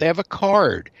won't. They have a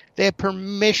card. They have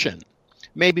permission.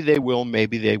 Maybe they will,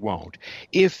 maybe they won't.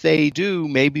 If they do,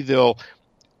 maybe they'll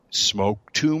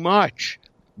smoke too much.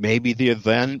 Maybe they'll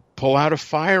then pull out a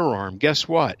firearm. Guess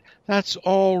what? That's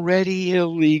already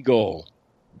illegal.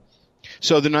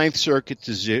 So the Ninth Circuit,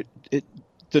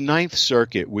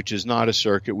 which is not a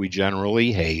circuit we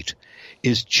generally hate,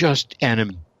 is just an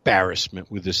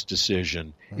embarrassment with this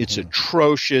decision. Mm-hmm. It's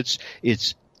atrocious.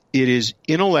 It is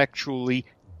intellectually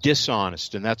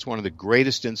dishonest, and that's one of the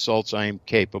greatest insults I am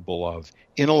capable of.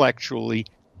 Intellectually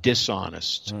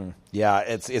dishonest. Yeah,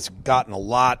 it's gotten a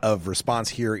lot of response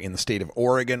here in the state of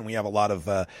Oregon. We have a lot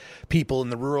of people in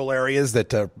the rural areas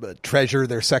that treasure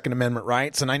their Second Amendment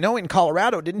rights. And I know in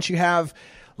Colorado, didn't you have,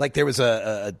 like, there was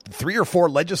a 3 or 4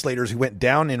 legislators who went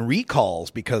down in recalls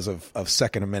because of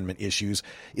Second Amendment issues.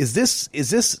 Is this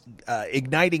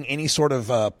igniting any sort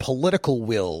of political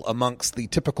will amongst the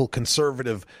typical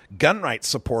conservative gun rights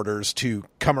supporters to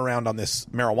come around on this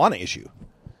marijuana issue?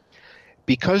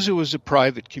 Because it was a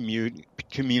private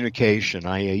communication,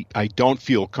 I don't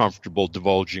feel comfortable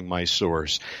divulging my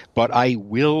source. But I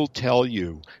will tell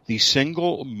you, the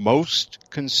single most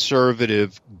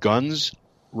conservative gun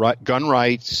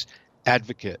rights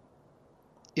advocate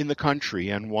in the country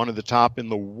and one of the top in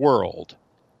the world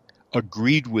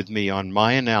agreed with me on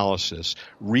my analysis,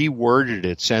 reworded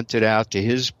it, sent it out to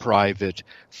his private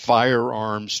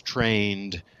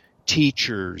firearms-trained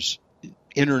teachers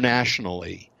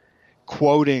internationally,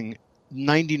 quoting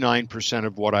 99%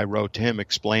 of what I wrote to him,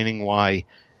 explaining why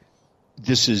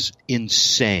this is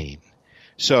insane.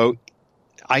 So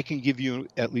I can give you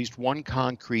at least one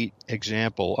concrete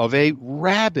example of a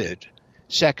rabid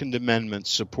Second Amendment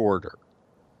supporter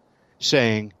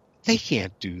saying, they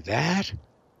can't do that.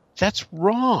 That's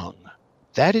wrong.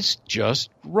 That is just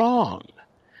wrong.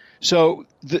 So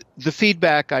the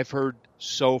feedback I've heard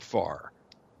so far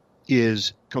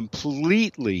is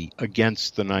completely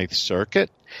against the Ninth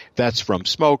Circuit. That's from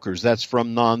smokers. That's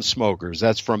from non-smokers.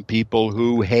 That's from people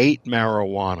who hate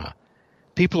marijuana.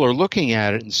 People are looking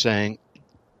at it and saying,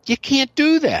 you can't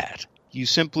do that. You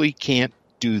simply can't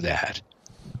do that.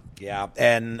 Yeah,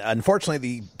 and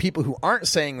unfortunately, the people who aren't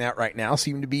saying that right now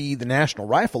seem to be the National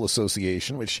Rifle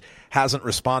Association, which hasn't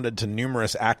responded to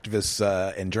numerous activists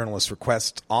and journalists'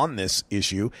 requests on this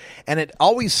issue. And it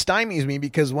always stymies me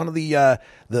because one of the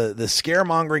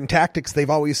scaremongering tactics they've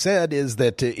always said is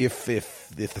that if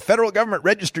the federal government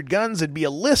registered guns, it'd be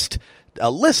a list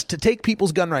to take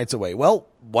people's gun rights away. Well,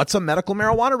 what's a medical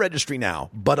marijuana registry now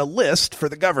but a list for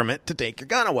the government to take your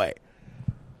gun away?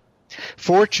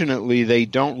 Fortunately, they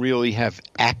don't really have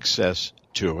access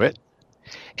to it.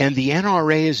 And the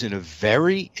NRA is in a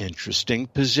very interesting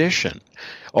position.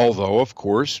 Although, of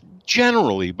course,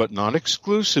 generally, but not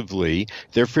exclusively,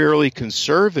 they're fairly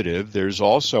conservative. There's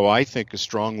also, I think, a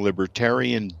strong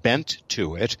libertarian bent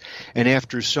to it. And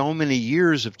after so many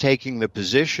years of taking the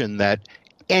position that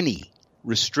any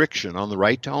restriction on the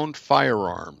right to own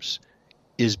firearms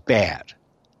is bad,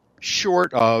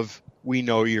 short of, we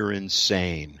know you're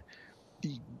insane,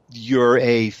 you're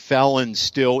a felon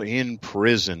still in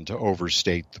prison, to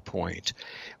overstate the point.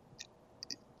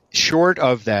 Short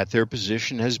of that, their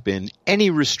position has been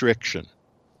any restriction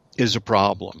is a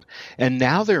problem. And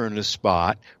now they're in a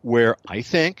spot where I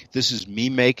think, this is me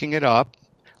making it up,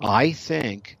 I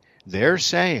think they're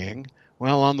saying,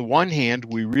 Well, on the one hand,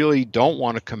 we really don't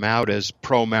want to come out as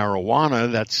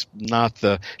pro-marijuana. That's not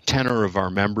the tenor of our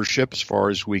membership as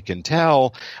far as we can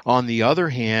tell. On the other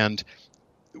hand,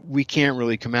 we can't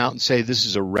really come out and say this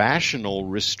is a rational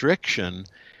restriction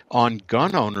on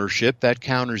gun ownership. That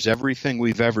counters everything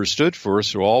we've ever stood for,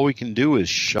 so all we can do is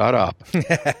shut up.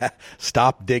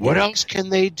 Stop digging. What else can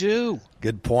they do?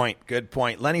 Good point.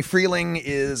 Lenny Freeling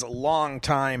is a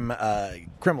longtime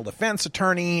criminal defense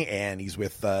attorney, and he's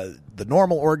with the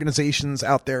normal organizations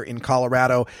out there in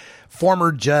Colorado.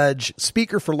 Former judge,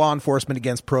 speaker for law enforcement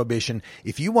against prohibition.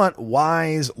 If you want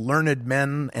wise, learned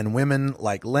men and women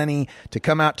like Lenny to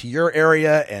come out to your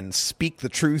area and speak the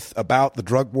truth about the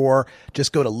drug war,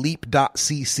 just go to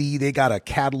leap.cc. They got a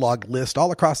catalog list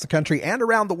all across the country and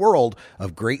around the world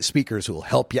of great speakers who will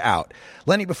help you out.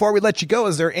 Lenny, before we let you go,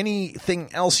 is there anything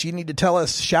else you need to tell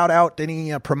us? Shout out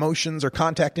any promotions or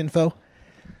contact info?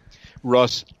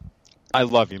 Russ, I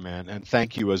love you, man, and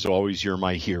thank you as always. You're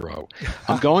my hero.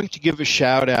 I'm going to give a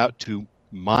shout out to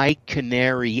My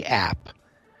Canary app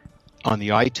on the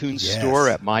iTunes store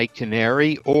at My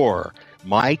Canary or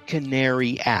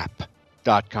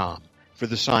mycanaryapp.com for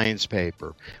the science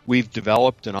paper. We've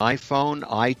developed an iPhone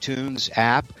iTunes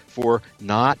app for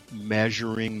not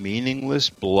measuring meaningless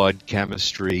blood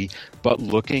chemistry, but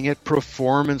looking at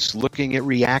performance, looking at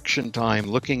reaction time,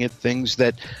 looking at things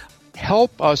that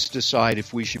help us decide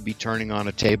if we should be turning on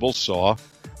a table saw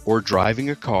or driving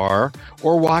a car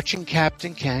or watching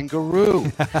Captain Kangaroo.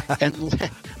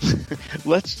 And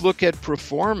let's look at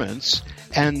performance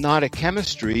and not a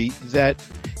chemistry that,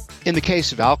 in the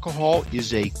case of alcohol,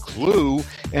 is a clue,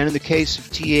 and in the case of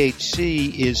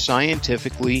THC is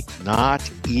scientifically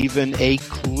not even a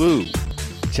clue.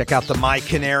 Check out the My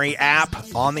Canary app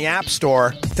on the App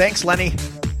Store. Thanks, Lenny.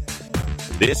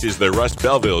 This is the Russ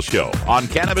Belville Show on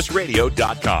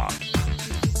CannabisRadio.com.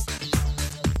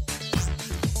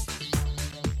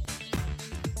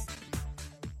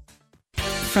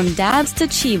 From dabs to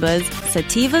chivas,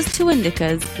 sativas to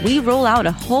indicas, we roll out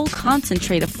a whole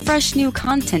concentrate of fresh new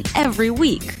content every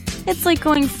week. It's like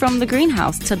going from the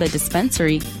greenhouse to the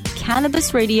dispensary.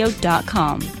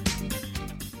 CannabisRadio.com.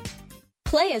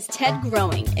 Play as Ted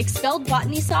Growing, expelled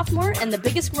botany sophomore and the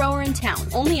biggest grower in town,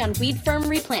 only on Weed Firm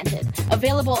Replanted.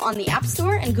 Available on the App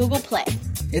Store and Google Play.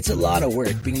 It's a lot of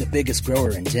work being the biggest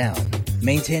grower in town.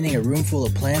 Maintaining a room full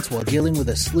of plants while dealing with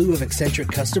a slew of eccentric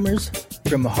customers?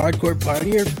 From a hardcore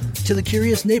partier to the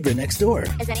curious neighbor next door.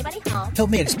 Is anybody home?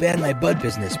 Help me expand my bud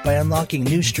business by unlocking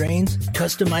new strains,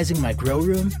 customizing my grow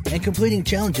room, and completing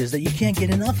challenges that you can't get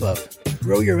enough of.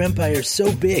 Grow your empire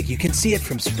so big you can see it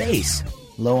from space.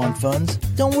 Low on funds?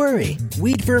 Don't worry.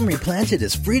 Weed Firm Replanted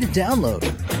is free to download.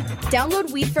 Download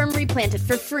Weed Firm Replanted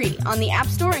for free on the App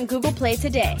Store and Google Play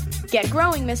today. Get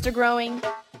growing, Mr. Growing.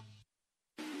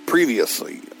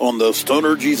 Previously on the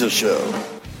Stoner Jesus Show.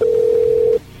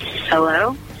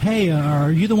 Hello? Hey,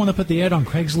 are you the one that put the ad on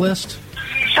Craigslist?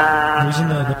 It was in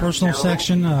the personal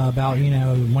section about,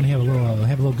 want to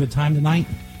have a little good time tonight?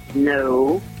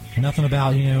 No. Nothing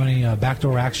about, any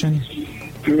backdoor action?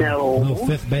 No. A little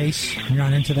fifth base? You're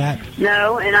not into that?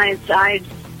 No, and I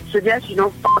suggest you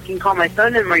don't fucking call my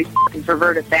phone number, you fucking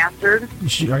perverted bastard.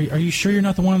 Are you sure you're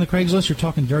not the one on the Craigslist? You're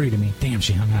talking dirty to me. Damn,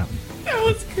 she hung up. That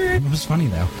was good. It was funny,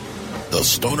 though. The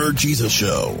Stoner Jesus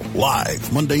Show,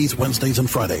 live Mondays, Wednesdays, and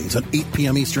Fridays at 8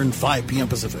 p.m. Eastern, 5 p.m.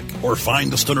 Pacific. Or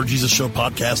find the Stoner Jesus Show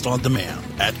podcast on demand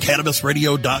at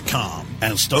CannabisRadio.com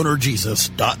and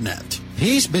StonerJesus.net.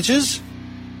 Peace, bitches.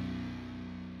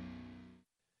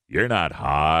 You're not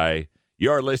high.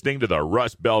 You're listening to the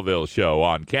Russ Belville Show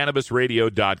on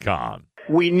CannabisRadio.com.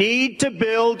 We need to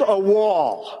build a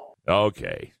wall.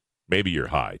 Okay. Maybe you're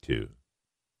high, too.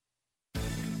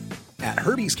 At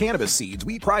Herbie's Cannabis Seeds,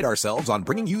 we pride ourselves on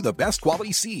bringing you the best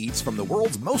quality seeds from the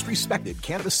world's most respected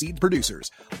cannabis seed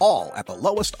producers, all at the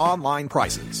lowest online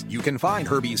prices. You can find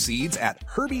Herbie's Seeds at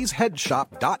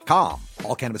herbiesheadshop.com.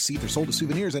 All cannabis seeds are sold as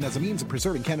souvenirs and as a means of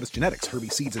preserving cannabis genetics.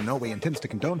 Herbie's Seeds in no way intends to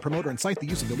condone, promote, or incite the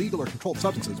use of illegal or controlled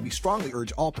substances. We strongly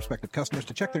urge all prospective customers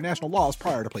to check their national laws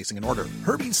prior to placing an order.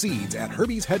 Herbie's Seeds at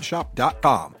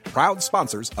herbiesheadshop.com. Proud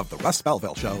sponsors of the Russ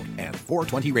Belville Show and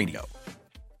 420 Radio.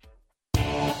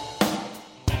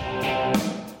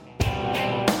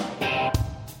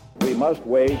 We must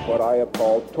wage what I have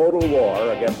called total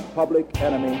war against public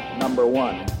enemy number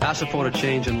one. I support a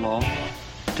change in law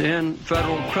to end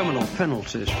federal criminal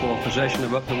penalties for possession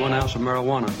of up to 1 ounce of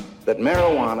marijuana. That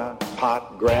marijuana,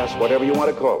 pot, grass, whatever you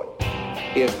want to call it,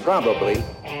 is probably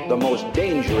the most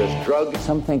dangerous drug.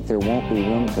 Some think there won't be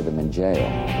room for them in jail.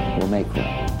 We'll make room.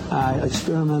 I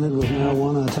experimented with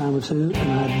marijuana a time or two,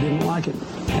 and I didn't like it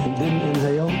and didn't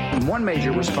inhale. One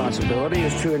major responsibility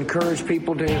is to encourage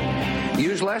people to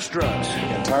use less drugs.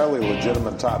 Entirely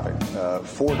legitimate topic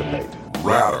for debate.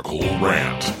 Radical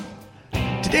Rant.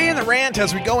 Today in the rant,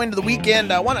 as we go into the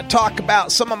weekend, I want to talk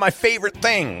about some of my favorite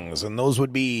things, and those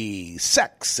would be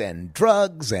sex and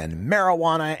drugs and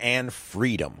marijuana and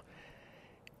freedom.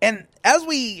 And as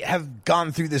we have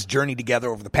gone through this journey together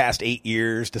over the past 8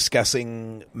 years,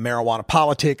 discussing marijuana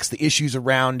politics, the issues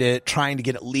around it, trying to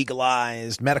get it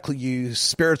legalized, medical use,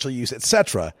 spiritual use,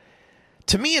 etc.,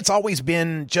 to me it's always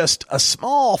been just a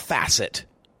small facet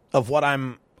of what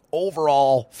I'm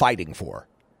overall fighting for,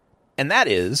 and that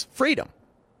is freedom.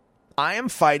 I am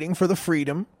fighting for the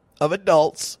freedom of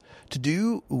adults to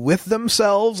do with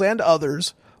themselves and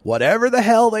others whatever the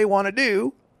hell they want to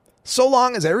do, so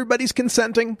long as everybody's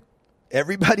consenting,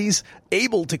 everybody's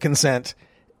able to consent,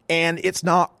 and it's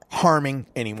not harming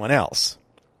anyone else.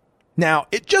 Now,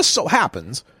 it just so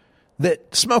happens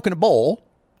that smoking a bowl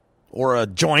or a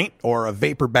joint or a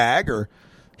vapor bag or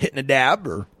hitting a dab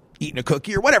or eating a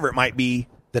cookie or whatever it might be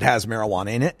that has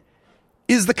marijuana in it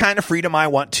is the kind of freedom I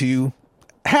want to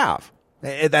have.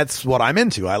 That's what I'm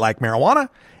into. I like marijuana,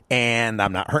 and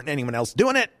I'm not hurting anyone else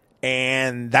doing it,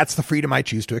 and that's the freedom I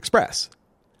choose to express.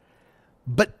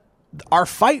 But our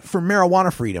fight for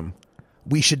marijuana freedom,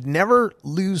 we should never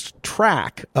lose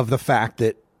track of the fact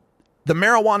that the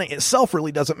marijuana itself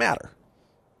really doesn't matter.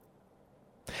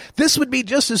 This would be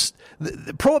just as,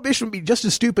 the prohibition would be just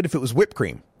as stupid if it was whipped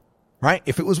cream, right?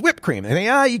 If it was whipped cream,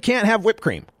 and you can't have whipped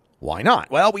cream. Why not?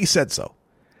 Well, we said so.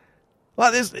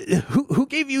 Well, who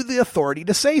gave you the authority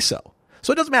to say so?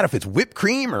 So it doesn't matter if it's whipped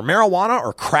cream or marijuana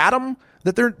or kratom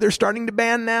that they're starting to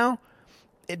ban now.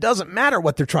 It doesn't matter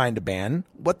what they're trying to ban.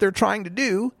 What they're trying to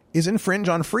do is infringe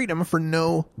on freedom for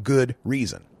no good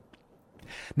reason.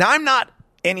 Now, I'm not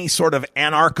any sort of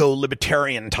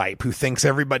anarcho-libertarian type who thinks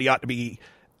everybody ought to be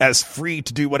as free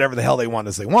to do whatever the hell they want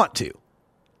as they want to.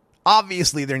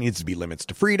 Obviously, there needs to be limits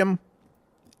to freedom,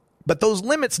 but those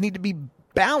limits need to be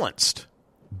balanced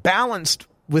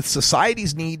with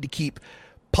society's need to keep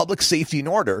public safety in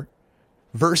order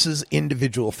versus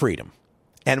individual freedom.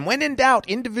 And when in doubt,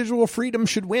 individual freedom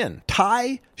should win.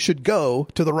 Tie should go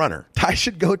to the runner. Tie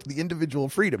should go to the individual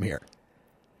freedom here.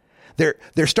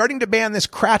 They're starting to ban this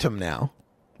kratom now,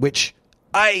 which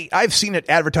I've seen it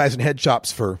advertised in head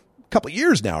shops for a couple of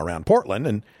years now around Portland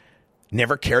and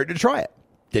never cared to try it.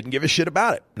 Didn't give a shit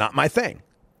about it. Not my thing.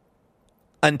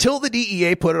 Until the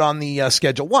DEA put it on the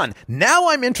Schedule 1. Now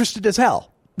I'm interested as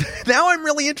hell. Now I'm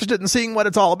really interested in seeing what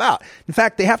it's all about. In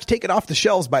fact, they have to take it off the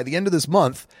shelves by the end of this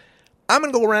month. I'm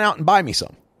going to go run out and buy me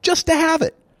some just to have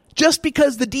it. Just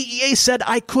because the DEA said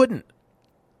I couldn't.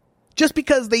 Just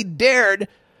because they dared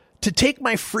to take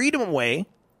my freedom away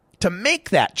to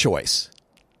make that choice.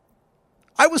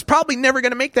 I was probably never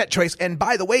going to make that choice. And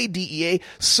by the way, DEA,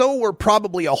 so were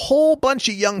probably a whole bunch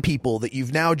of young people that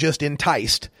you've now just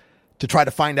enticed to try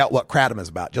to find out what kratom is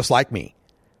about, just like me.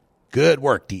 Good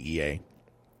work, DEA.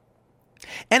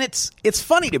 And it's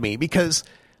funny to me because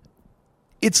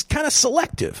it's kind of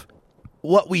selective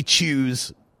what we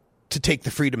choose to take the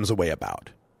freedoms away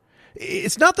about.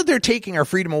 It's not that they're taking our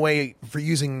freedom away for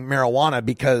using marijuana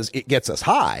because it gets us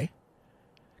high,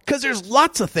 because there's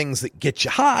lots of things that get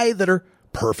you high that are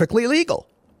perfectly legal.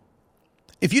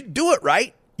 If you do it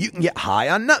right, you can get high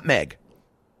on nutmeg.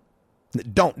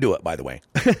 Don't do it, by the way.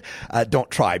 Don't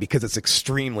try, because it's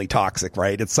extremely toxic,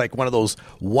 right? It's like one of those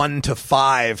 1 to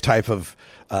 5 type of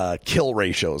kill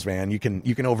ratios, man. You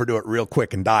can overdo it real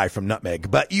quick and die from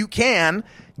nutmeg, but you can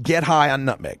get high on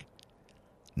nutmeg.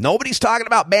 Nobody's talking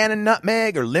about banning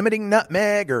nutmeg or limiting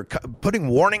nutmeg or putting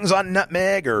warnings on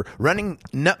nutmeg or running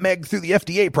nutmeg through the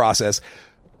FDA process,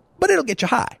 but it'll get you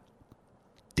high.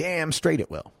 Damn straight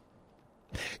it will.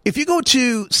 If you go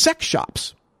to sex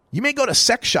shops, you may go to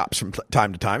sex shops from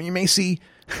time to time. You may see,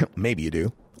 maybe you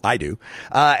do, I do,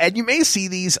 and you may see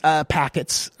these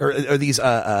packets or these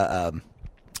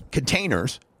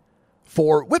containers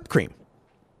for whipped cream,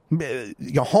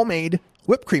 homemade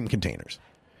whipped cream containers.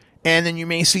 And then you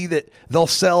may see that they'll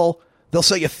sell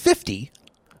you 50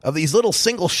 of these little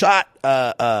single shot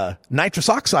nitrous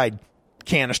oxide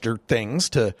canister things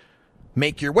to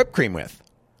make your whipped cream with.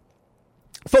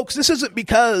 Folks, this isn't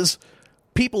because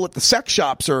people at the sex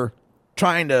shops are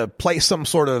trying to play some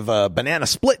sort of banana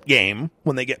split game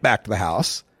when they get back to the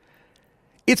house.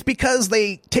 It's because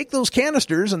they take those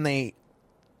canisters and they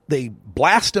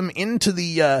blast them into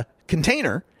the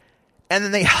container, and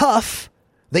then they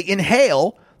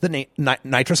inhale the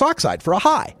nitrous oxide for a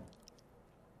high.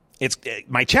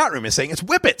 My chat room is saying it's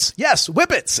whippets. Yes,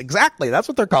 whippets. Exactly. That's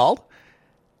what they're called.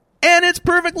 And it's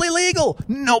perfectly legal.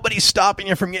 Nobody's stopping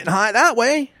you from getting high that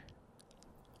way.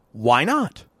 Why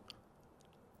not?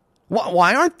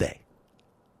 Why aren't they?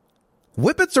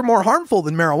 Whippets are more harmful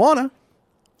than marijuana.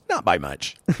 Not by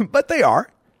much, but they are.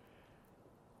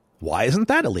 Why isn't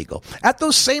that illegal? At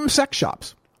those same sex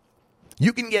shops,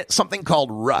 you can get something called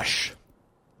Rush.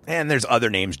 And there's other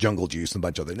names, Jungle Juice and a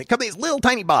bunch of other. They come in these little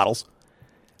tiny bottles.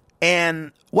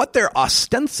 And what they're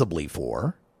ostensibly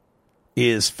for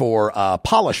is for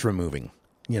polish removing.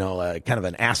 You know, kind of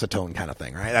an acetone kind of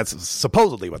thing, right? That's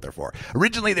supposedly what they're for.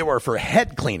 Originally, they were for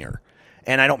head cleaner.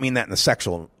 And I don't mean that in the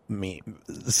sexual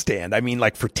stand. I mean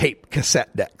like for tape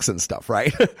cassette decks and stuff,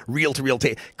 right? Reel-to-reel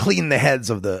tape. Clean the heads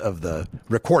of the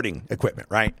recording equipment,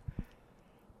 right?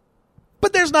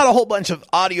 But there's not a whole bunch of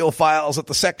audiophiles at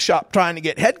the sex shop trying to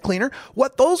get head cleaner.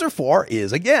 What those are for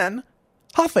is, again,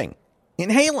 huffing,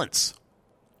 inhalants.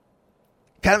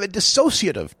 Kind of a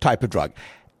dissociative type of drug.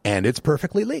 And it's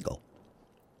perfectly legal.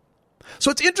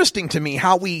 So it's interesting to me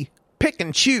how we pick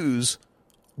and choose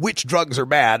which drugs are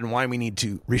bad and why we need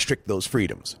to restrict those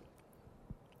freedoms.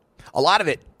 A lot of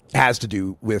it has to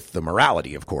do with the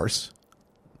morality, of course.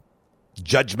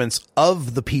 Judgments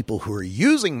of the people who are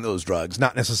using those drugs,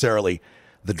 not necessarily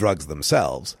the drugs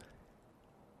themselves.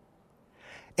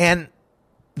 And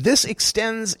this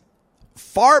extends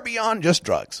far beyond just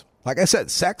drugs. Like I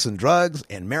said, sex and drugs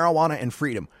and marijuana and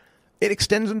freedom. It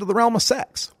extends into the realm of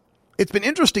sex. It's been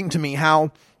interesting to me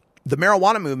how the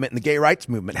marijuana movement and the gay rights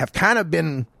movement have kind of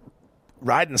been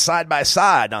riding side by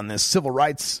side on this civil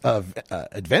rights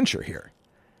adventure here.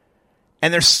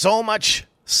 And there's so much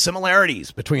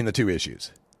similarities between the two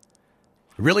issues.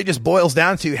 It really just boils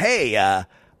down to, hey,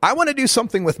 I want to do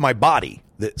something with my body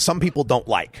that some people don't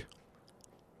like.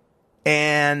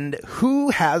 And who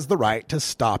has the right to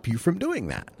stop you from doing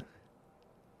that?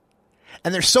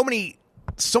 And there's so many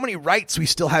rights we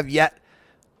still have yet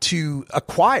to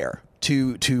acquire,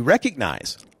 to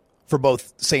recognize for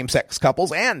both same-sex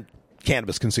couples and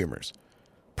cannabis consumers.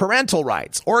 Parental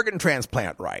rights, organ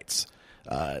transplant rights,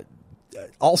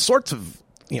 all sorts of,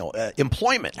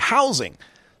 employment, housing,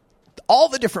 all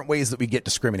the different ways that we get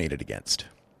discriminated against.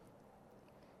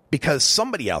 Because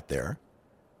somebody out there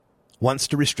wants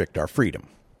to restrict our freedom.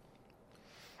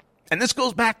 And this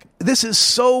goes back, this is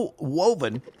so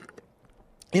woven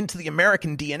into the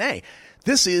American DNA.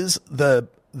 This is the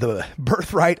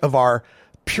birthright of our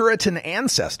Puritan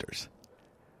ancestors.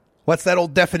 What's that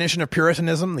old definition of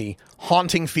Puritanism? The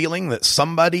haunting feeling that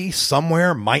somebody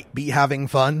somewhere might be having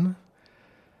fun.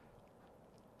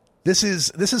 This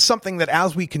is something that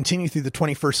as we continue through the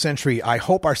 21st century, I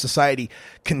hope our society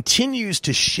continues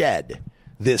to shed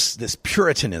this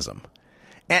Puritanism.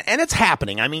 And it's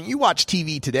happening. I mean, you watch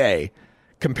TV today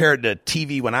compared to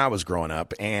TV when I was growing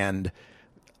up, and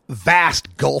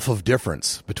vast gulf of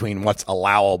difference between what's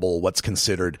allowable, what's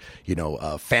considered,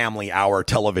 family hour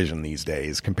television these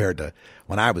days compared to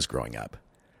when I was growing up.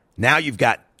 Now you've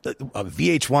got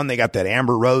VH1, they got that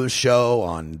Amber Rose show.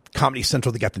 On Comedy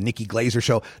Central, they got the Nikki Glaser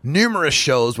show. Numerous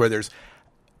shows where there's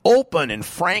open and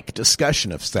frank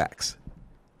discussion of sex.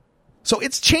 So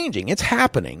it's changing. It's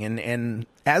happening. And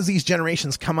as these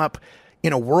generations come up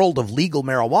in a world of legal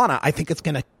marijuana, I think it's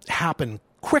going to happen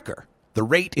quicker. The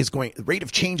rate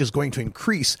of change is going to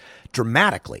increase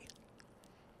dramatically.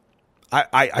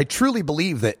 I truly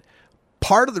believe that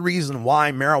part of the reason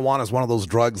why marijuana is one of those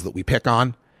drugs that we pick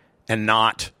on and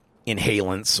not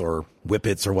inhalants or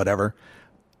whippets or whatever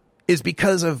is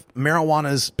because of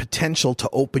marijuana's potential to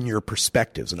open your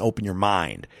perspectives and open your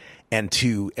mind and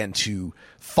to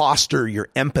foster your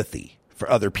empathy for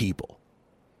other people.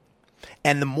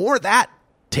 And the more that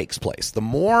takes place, the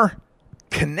more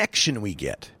connection we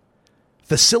get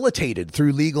facilitated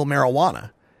through legal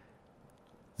marijuana,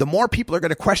 the more people are going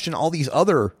to question all these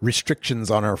other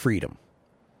restrictions on our freedom.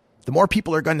 The more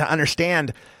people are going to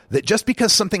understand that just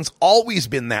because something's always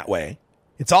been that way,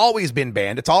 it's always been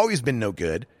banned, it's always been no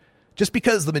good, just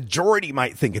because the majority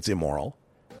might think it's immoral,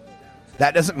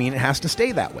 that doesn't mean it has to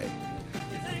stay that way.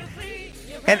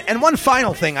 And one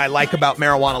final thing I like about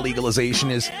marijuana legalization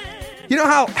is,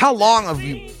 how long have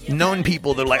you known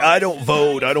people that are like, I don't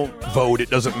vote, it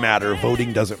doesn't matter,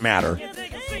 voting doesn't matter.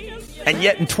 And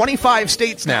yet in 25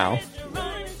 states now,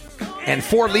 and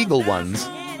 4 legal ones,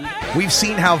 we've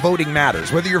seen how voting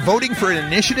matters. Whether you're voting for an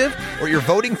initiative or you're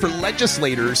voting for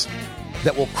legislators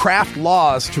that will craft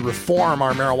laws to reform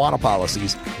our marijuana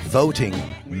policies, voting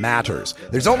matters.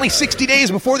 There's only 60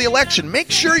 days before the election.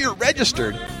 Make sure you're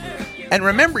registered. And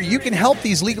remember, you can help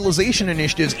these legalization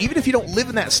initiatives even if you don't live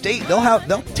in that state.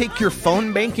 They'll take your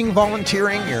phone banking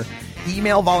volunteering, your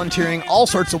email, volunteering, all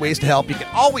sorts of ways to help. You can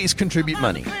always contribute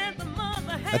money.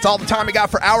 That's all the time we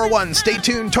got for Hour 1. Stay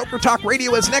tuned. Toker Talk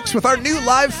Radio is next with our new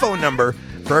live phone number.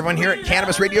 For everyone here at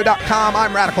CannabisRadio.com,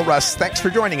 I'm Radical Russ. Thanks for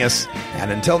joining us.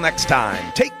 And until next time,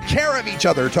 take care of each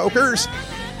other, Tokers.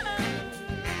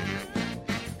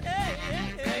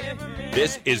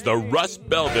 This is the Russ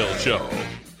Belville Show.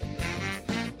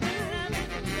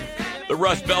 The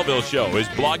Russ Belville Show is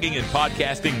blogging and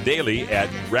podcasting daily at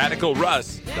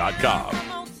RadicalRuss.com.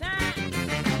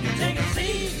 You take a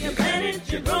seed, you plant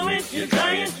it, you grow it, you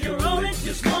dry it, you roll it,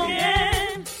 you smoke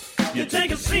it. You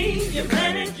take a seed, you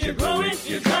plant it, you grow it,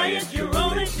 you dry it, you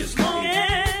roll it, you smoke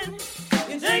it.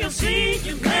 You take a seed,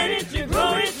 you plant it, you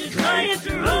grow it, you dry it,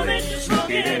 you roll it, you smoke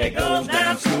it, and it goes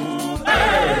down smooth.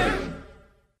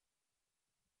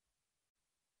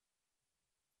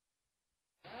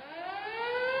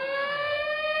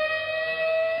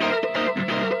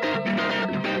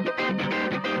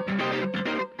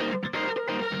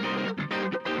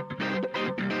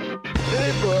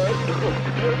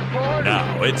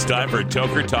 Now it's time for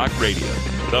Toker Talk Radio,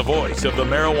 the voice of the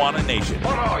marijuana nation.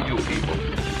 What are you people?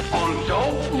 On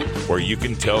dope? Where you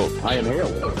can toke. I inhale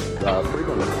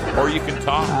frequently. Or you can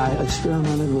talk. I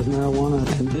experimented with marijuana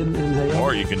and didn't inhale.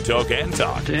 Or you can toke and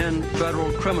talk. 10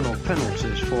 federal criminal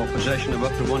penalties for possession of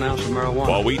up to 1 ounce of marijuana.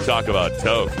 While we talk about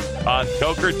toke on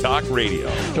Toker Talk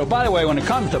Radio. So, by the way, when it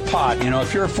comes to pot,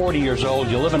 if you're 40 years old,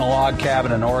 you live in a log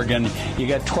cabin in Oregon, you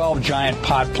got 12 giant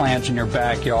pot plants in your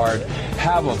backyard,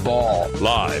 have a ball.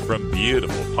 Live from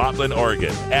beautiful Poplar,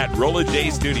 Oregon at Rolla J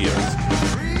Studios.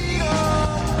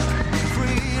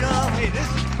 Hey, this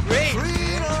is great.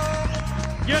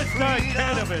 Yes,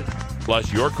 cannabis.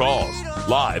 Plus your calls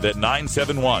live at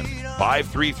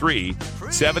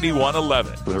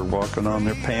 971-533-7111. They're walking on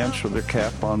their pants with their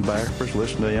cap on backwards,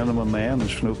 listening to Enema Man and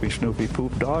Snoopy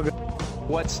Poop Dog.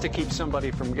 What's to keep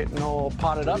somebody from getting all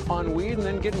potted up on weed and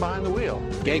then getting behind the wheel?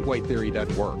 Gateway theory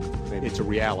doesn't work. It's a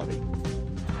reality.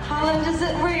 Holland, is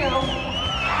it real?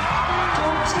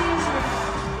 Don't tease me.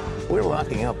 We're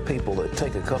locking up people that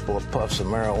take a couple of puffs of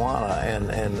marijuana,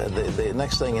 and the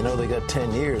next thing you know, they got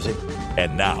 10 years.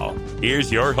 And now, here's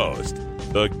your host,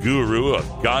 the guru of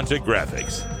ganja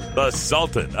graphics, the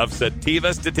sultan of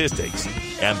sativa statistics,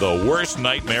 and the worst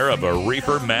nightmare of a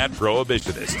reefer-mad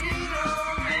prohibitionist.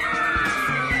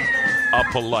 A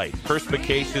polite,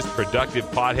 perspicacious, productive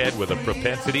pothead with a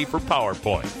propensity for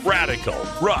PowerPoint. Radical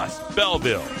Russ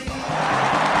Belville.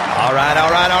 All right.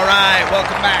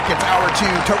 Welcome back. It's Hour 2,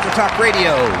 Toker Talk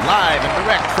Radio, live and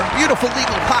direct from beautiful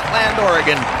legal Potland,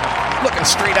 Oregon. Looking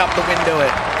straight out the window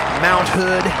at Mount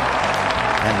Hood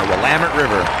and the Willamette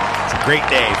River. It's a great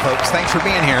day, folks. Thanks for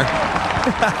being here.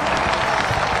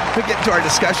 We get into our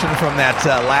discussion from that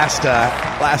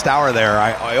last hour there.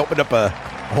 I opened up a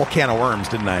whole can of worms,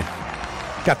 didn't I?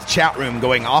 Got the chat room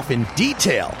going off in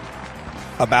detail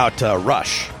about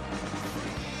Rush,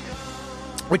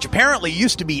 which apparently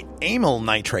used to be amyl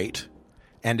nitrate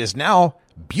and is now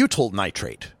butyl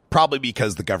nitrate, probably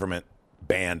because the government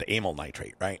banned amyl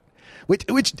nitrate, right?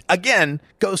 Which again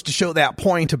goes to show that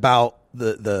point about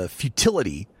the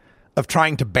futility of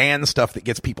trying to ban stuff that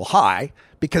gets people high,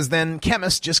 because then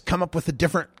chemists just come up with a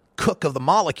different cook of the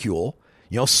molecule,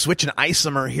 switch an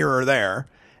isomer here or there,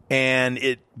 and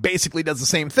it basically does the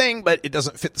same thing, but it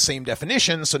doesn't fit the same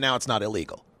definition, so now it's not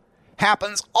illegal.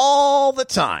 Happens all the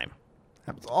time.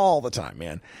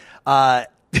 Man.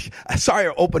 Sorry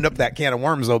I opened up that can of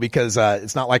worms, though, because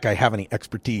it's not like I have any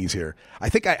expertise here. I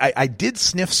think I did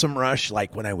sniff some Rush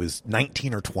like when I was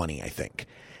 19 or 20, I think.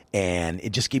 And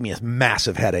it just gave me a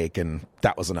massive headache, and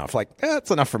that was enough.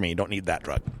 That's enough for me. Don't need that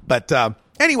drug. But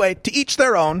anyway, to each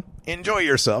their own. Enjoy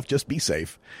yourself. Just be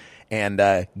safe.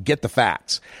 And get the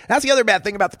facts. That's the other bad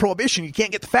thing about the prohibition. You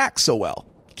can't get the facts so well.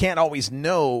 You can't always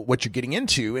know what you're getting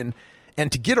into. And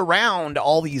to get around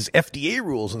all these FDA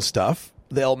rules and stuff,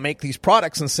 they'll make these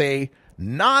products and say,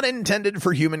 not intended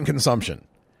for human consumption.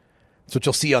 That's what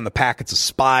you'll see on the packets of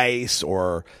spice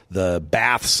or the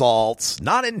bath salts.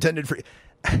 Not intended for...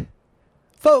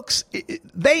 Folks,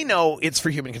 they know it's for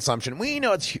human consumption. We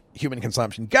know it's human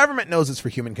consumption. Government knows it's for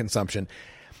human consumption.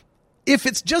 If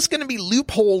it's just going to be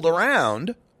loopholed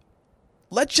around,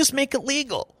 let's just make it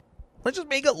legal. Let's just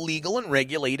make it legal and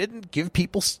regulated and give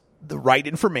people the right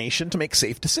information to make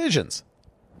safe decisions.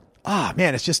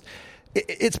 Man, it's just,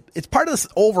 it's part of this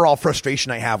overall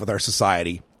frustration I have with our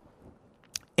society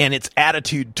and its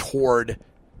attitude toward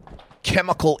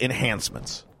chemical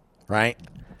enhancements, right?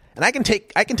 And I can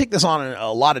take this on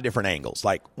a lot of different angles.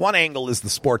 Like, one angle is the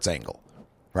sports angle,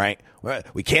 right?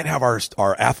 We can't have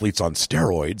our athletes on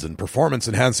steroids and performance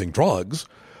enhancing drugs.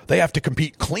 They have to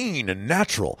compete clean and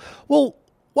natural. Well,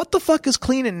 What the fuck is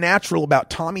clean and natural about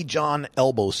Tommy John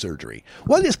elbow surgery?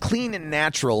 What is clean and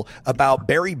natural about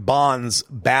Barry Bonds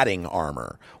batting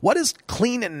armor? What is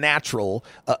clean and natural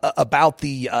about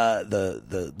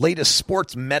the latest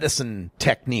sports medicine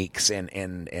techniques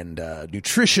and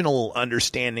nutritional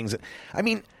understandings? I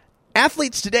mean,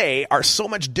 athletes today are so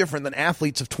much different than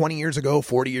athletes of 20 years ago,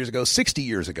 40 years ago, 60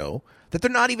 years ago that they're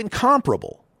not even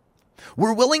comparable.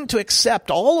 We're willing to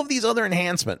accept all of these other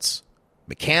enhancements.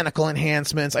 Mechanical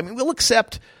enhancements. I mean, we'll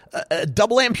accept a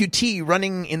double amputee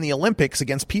running in the Olympics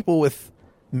against people with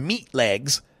meat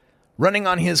legs running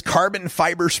on his carbon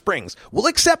fiber springs. We'll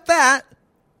accept that.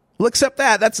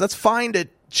 That's fine to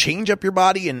change up your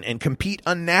body and compete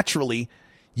unnaturally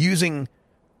using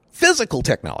physical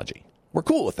technology. We're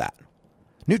cool with that.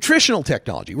 Nutritional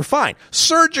technology. We're fine.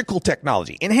 Surgical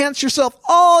technology. Enhance yourself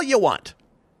all you want.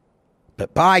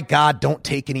 But by God, don't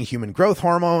take any human growth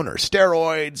hormone or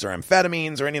steroids or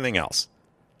amphetamines or anything else.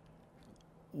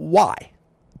 Why?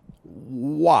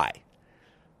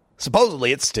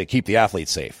 Supposedly it's to keep the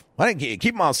athletes safe. Why don't you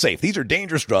keep them all safe? These are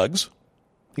dangerous drugs.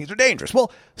 These are dangerous.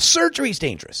 Well, surgery's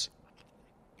dangerous.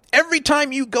 Every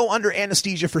time you go under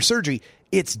anesthesia for surgery,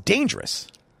 it's dangerous.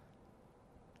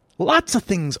 Lots of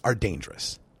things are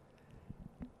dangerous.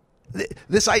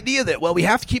 This idea that, well, we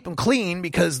have to keep them clean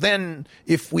because then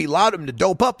if we allowed them to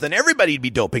dope up, then everybody'd be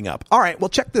doping up. All right, well,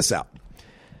 check this out.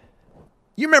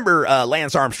 You remember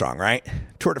Lance Armstrong, right?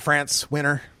 Tour de France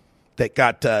winner that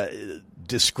got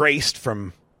disgraced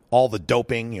from all the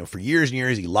doping. You know, for years and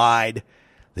years he lied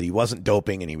that he wasn't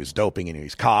doping and he was doping and he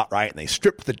was caught, right? And they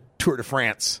stripped the Tour de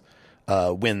France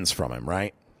wins from him,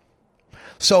 right?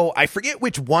 So I forget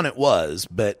which one it was,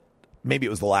 but maybe it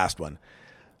was the last one.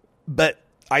 But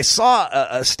I saw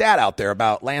a stat out there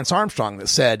about Lance Armstrong that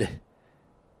said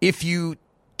if you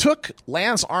took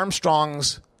Lance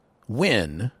Armstrong's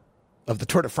win of the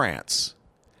Tour de France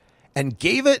and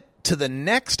gave it to the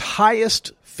next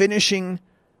highest finishing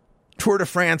Tour de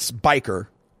France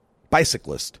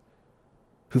bicyclist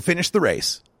who finished the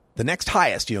race, the next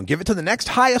highest, give it to the next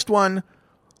highest one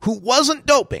who wasn't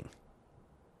doping,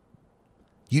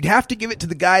 you'd have to give it to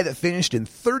the guy that finished in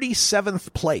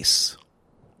 37th place.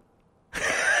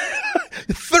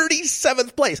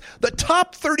 37th place. The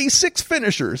top 36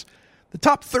 finishers, the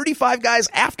top 35 guys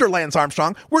after Lance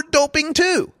Armstrong were doping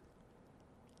too.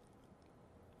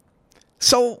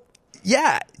 So,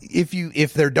 yeah,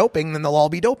 if they're doping, then they'll all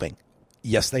be doping.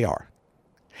 Yes, they are.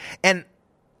 And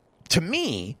to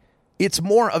me, it's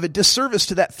more of a disservice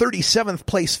to that 37th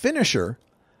place finisher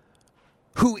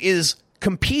who is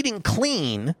competing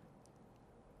clean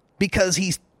because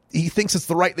he thinks it's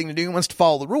the right thing to do and wants to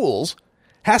follow the rules,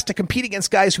 has to compete against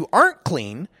guys who aren't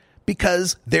clean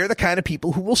because they're the kind of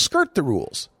people who will skirt the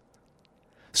rules.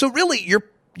 So really,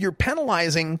 you're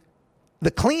penalizing the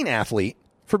clean athlete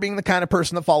for being the kind of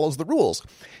person that follows the rules.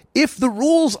 If the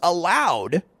rules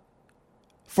allowed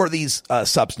for these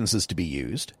substances to be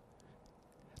used,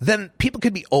 then people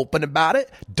could be open about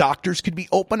it. Doctors could be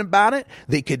open about it.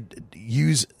 They could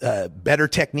use better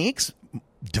techniques,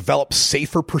 develop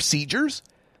safer procedures.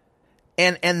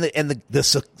 And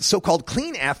the so-called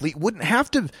clean athlete wouldn't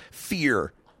have to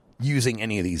fear using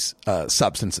any of these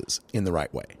substances in the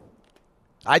right way.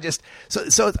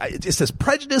 So it says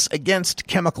prejudice against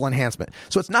chemical enhancement.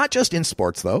 So it's not just in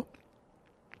sports though.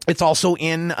 It's also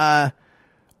in our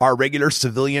regular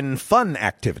civilian fun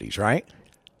activities, right?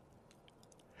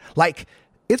 Like,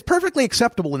 it's perfectly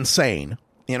acceptable and sane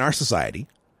in our society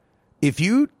if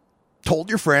you told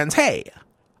your friends, hey,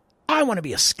 I want to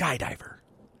be a skydiver.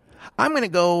 I'm going to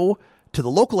go to the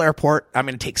local airport. I'm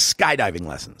going to take skydiving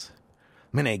lessons.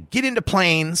 I'm going to get into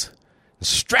planes,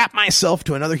 strap myself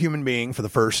to another human being for the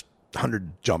first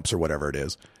 100 jumps or whatever it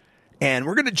is. And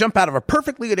we're going to jump out of a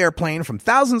perfectly good airplane from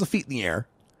thousands of feet in the air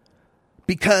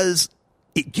because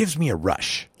it gives me a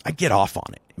rush. I get off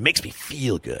on it. It makes me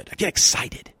feel good. I get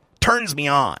excited. Turns me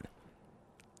on.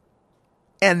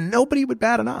 And nobody would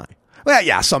bat an eye. Well,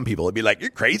 yeah, some people would be like,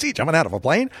 you're crazy jumping out of a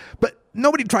plane. But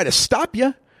nobody would try to stop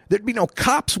you. There'd be no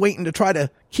cops waiting to try to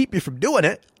keep you from doing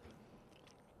it.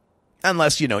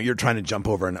 Unless, you're trying to jump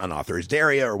over an unauthorized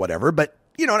area or whatever. But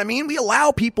you know what I mean? We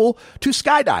allow people to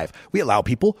skydive. We allow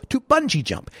people to bungee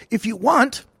jump. If you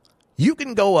want, you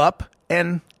can go up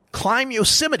and climb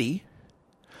Yosemite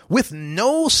with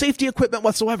no safety equipment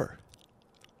whatsoever.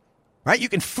 Right? You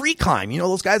can free climb.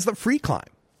 Those guys that free climb.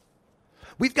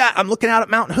 I'm looking out at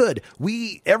Mount Hood.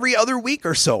 We, every other week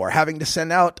or so, are having to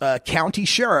send out county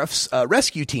sheriffs,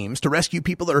 rescue teams to rescue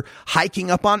people that are hiking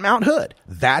up on Mount Hood.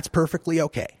 That's perfectly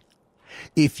okay.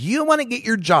 If you want to get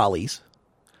your jollies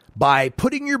by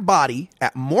putting your body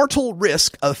at mortal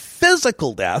risk of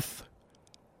physical death,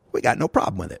 we got no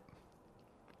problem with it.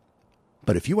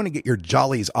 But if you want to get your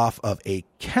jollies off of a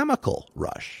chemical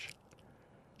rush,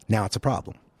 now it's a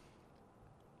problem.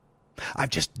 I've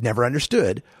just never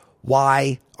understood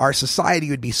why our society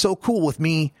would be so cool with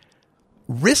me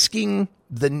risking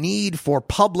the need for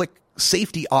public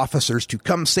safety officers to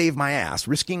come save my ass,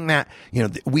 risking that,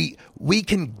 we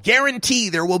can guarantee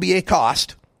there will be a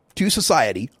cost to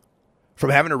society from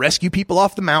having to rescue people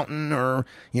off the mountain, or,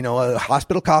 a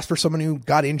hospital cost for someone who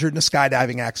got injured in a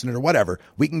skydiving accident or whatever.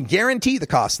 We can guarantee the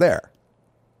cost there.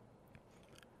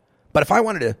 But if I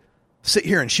wanted to sit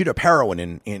here and shoot up heroin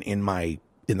in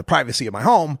the privacy of my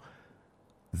home,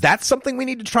 that's something we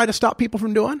need to try to stop people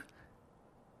from doing.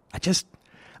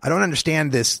 I don't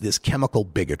understand this chemical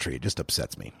bigotry. It just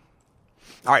upsets me.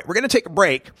 All right, we're going to take a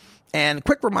break. And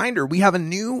quick reminder, we have a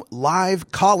new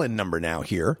live call-in number now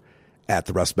here at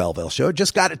the Russ Belville Show.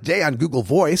 Just got it today on Google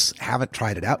Voice. Haven't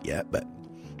tried it out yet, but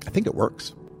I think it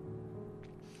works.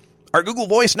 Our Google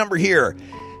Voice number here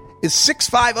is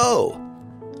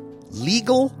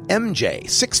 650-LEGAL-MJ,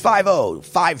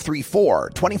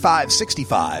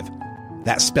 650-534-2565.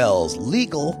 That spells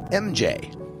Legal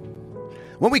MJ.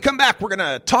 When we come back, we're going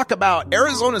to talk about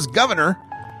Arizona's governor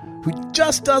who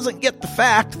just doesn't get the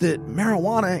fact that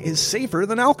marijuana is safer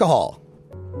than alcohol.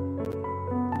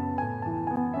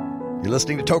 You're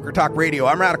listening to Toker Talk Radio.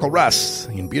 I'm Radical Russ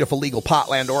in beautiful legal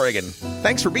Potland, Oregon.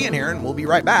 Thanks for being here, and we'll be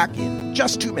right back in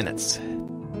just 2 minutes.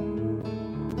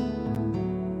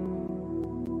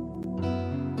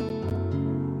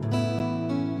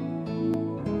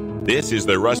 This is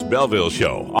the Russ Belville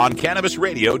Show on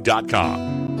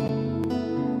CannabisRadio.com.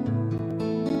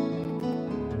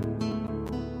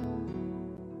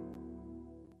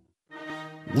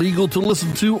 Legal to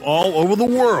listen to all over the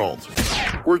world.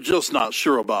 We're just not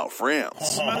sure about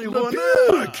France.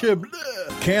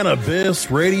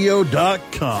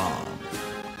 CannabisRadio.com.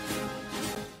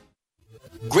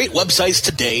 Great websites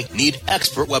today need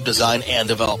expert web design and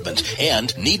development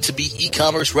and need to be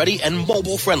e-commerce ready and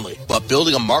mobile friendly. But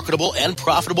building a marketable and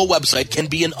profitable website can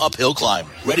be an uphill climb.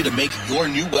 Ready to make your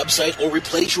new website or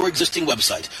replace your existing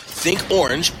website? Think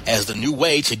Orange as the new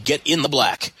way to get in the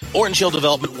black. Orange Hill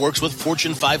Development works with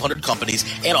Fortune 500 companies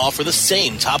and offer the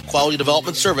same top quality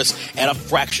development service at a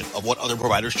fraction of what other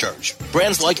providers charge.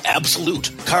 Brands like Absolute,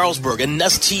 Carlsberg, and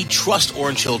Nestea trust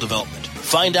Orange Hill Development.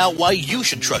 Find out why you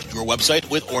should trust your website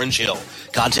with Orange Hill.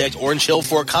 Contact Orange Hill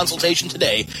for a consultation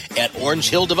today at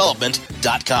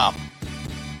orangehilldevelopment.com.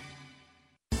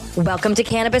 Welcome to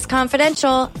Cannabis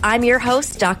Confidential. I'm your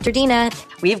host, Dr. Dina.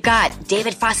 We've got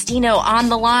David Faustino on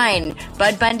the line,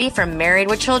 Bud Bundy from Married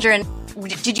with Children.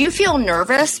 Did you feel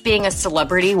nervous being a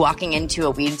celebrity walking into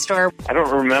a weed store? I don't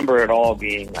remember at all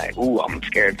being like, ooh, I'm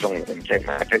scared someone's going to take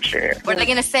my picture here. What are they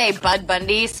going to say? Bud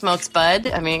Bundy smokes bud?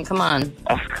 I mean, come on.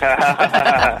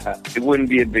 It wouldn't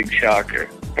be a big shocker.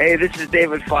 Hey, this is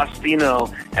David Faustino,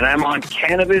 and I'm on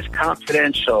Cannabis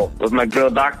Confidential with my girl,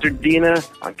 Dr. Dina,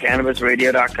 on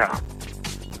CannabisRadio.com.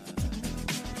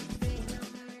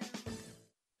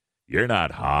 You're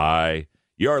not high.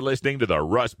 You're listening to the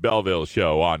Russ Belville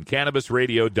Show on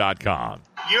CannabisRadio.com.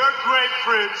 Your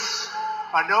grapefruits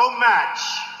are no match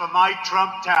for my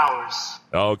Trump Towers.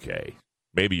 Okay.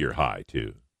 Maybe you're high,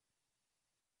 too.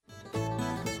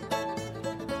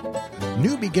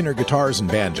 New beginner guitars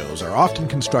and banjos are often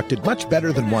constructed much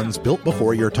better than ones built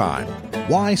before your time.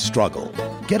 Why struggle?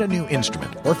 Get a new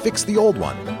instrument or fix the old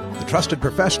one. The trusted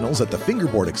professionals at the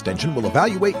Fingerboard Extension will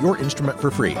evaluate your instrument for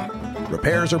free.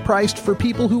 Repairs are priced for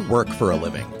people who work for a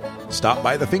living. Stop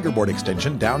by the Fingerboard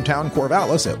Extension downtown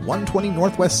Corvallis at 120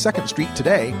 Northwest 2nd Street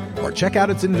today, or check out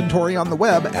its inventory on the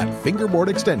web at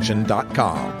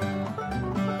fingerboardextension.com.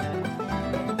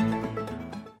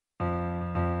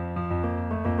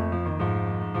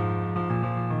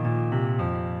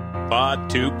 Pod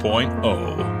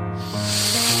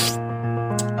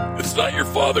 2.0. It's not your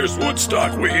father's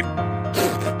Woodstock weed.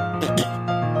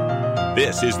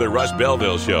 This is the Russ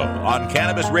Belville Show on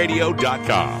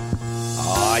CannabisRadio.com.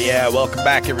 Oh, yeah. Welcome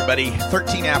back, everybody.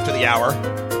 13 after the hour.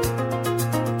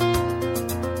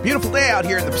 Beautiful day out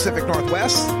here in the Pacific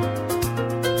Northwest.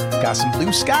 Got some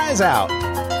blue skies out.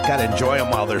 Got to enjoy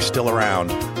them while they're still around.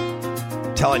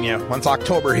 I'm telling you, once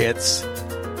October hits,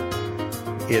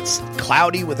 it's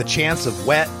cloudy with a chance of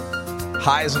wet.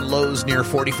 Highs and lows near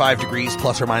 45 degrees,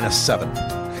 plus or minus 7.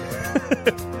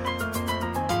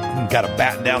 Got to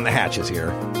batten down the hatches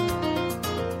here.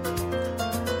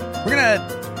 We're going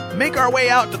to make our way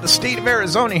out to the state of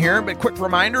Arizona here, but quick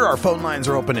reminder, our phone lines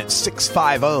are open at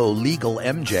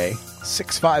 650-LEGAL-MJ.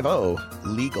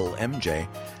 650-LEGAL-MJ.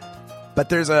 But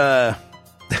there's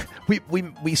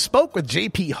We spoke with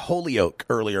J.P. Holyoke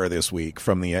earlier this week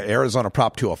from the Arizona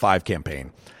Prop 205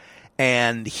 campaign,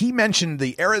 and he mentioned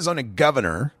the Arizona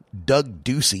governor, Doug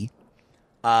Ducey,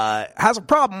 has a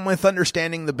problem with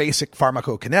understanding the basic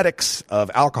pharmacokinetics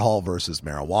of alcohol versus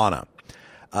marijuana.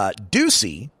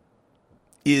 Ducey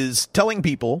is telling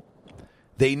people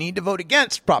they need to vote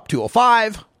against Prop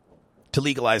 205 to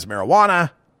legalize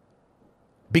marijuana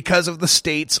because of the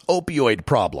state's opioid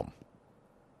problem.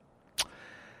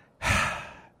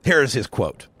 Here's his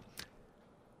quote.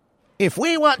 If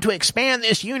we want to expand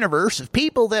this universe of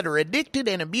people that are addicted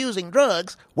and abusing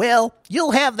drugs, well, you'll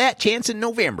have that chance in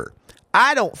November.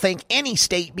 I don't think any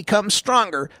state becomes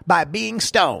stronger by being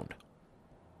stoned.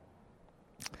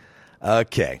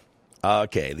 Okay.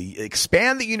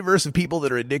 Expand the universe of people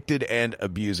that are addicted and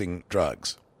abusing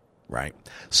drugs. Right.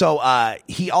 So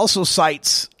he also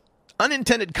cites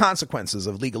unintended consequences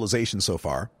of legalization so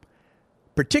far,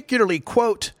 particularly,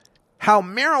 quote, how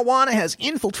marijuana has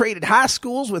infiltrated high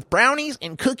schools with brownies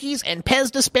and cookies and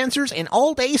Pez dispensers and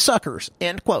all-day suckers,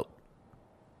 end quote.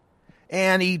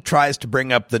 And he tries to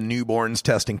bring up the newborns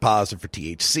testing positive for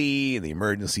THC, the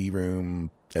emergency room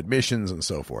admissions, and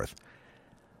so forth.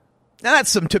 Now,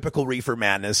 that's some typical reefer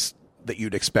madness that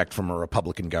you'd expect from a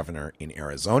Republican governor in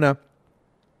Arizona.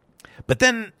 But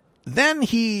then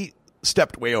he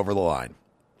stepped way over the line,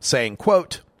 saying,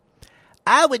 quote,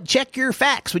 I would check your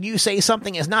facts when you say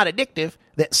something is not addictive,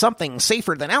 that something's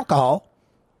safer than alcohol.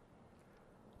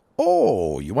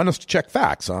 Oh, you want us to check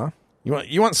facts, huh?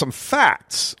 You want some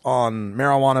facts on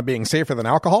marijuana being safer than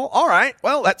alcohol? All right,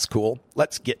 well, that's cool.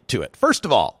 Let's get to it. First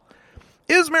of all,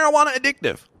 is marijuana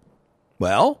addictive?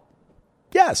 Well,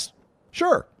 yes,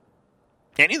 sure.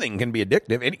 Anything can be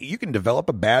addictive. You can develop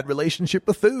a bad relationship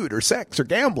with food or sex or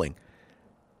gambling.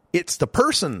 It's the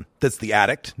person that's the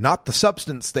addict, not the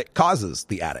substance that causes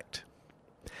the addict.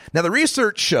 Now, the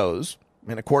research shows,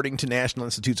 and according to National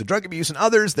Institutes of Drug Abuse and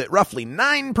others, that roughly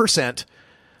 9%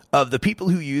 of the people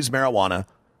who use marijuana,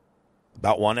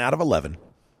 about 1 out of 11,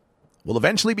 will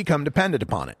eventually become dependent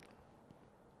upon it.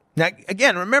 Now,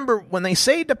 again, remember, when they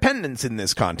say dependence in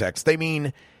this context, they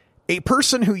mean a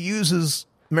person who uses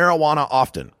marijuana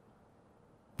often,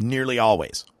 nearly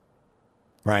always.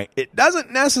 Right? It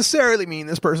doesn't necessarily mean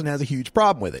this person has a huge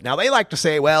problem with it. Now, they like to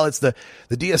say, well, it's the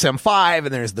DSM-5,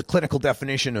 and there's the clinical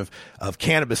definition of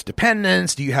cannabis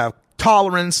dependence. Do you have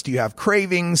tolerance? Do you have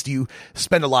cravings? Do you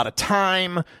spend a lot of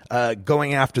time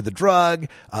going after the drug?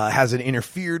 Has it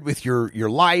interfered with your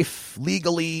life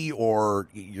legally or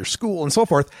your school and so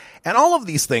forth? And all of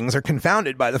these things are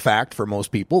confounded by the fact, for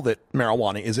most people, that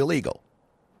marijuana is illegal.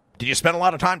 Did you spend a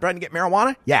lot of time trying to get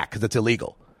marijuana? Yeah, because it's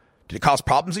illegal. Did it cause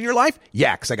problems in your life?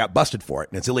 Yeah, because I got busted for it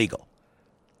and it's illegal.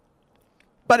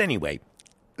 But anyway,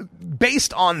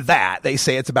 based on that, they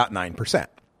say it's about 9%.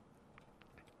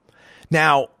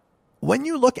 Now, when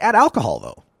you look at alcohol,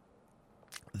 though,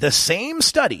 the same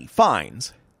study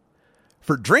finds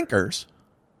for drinkers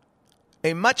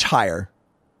a much higher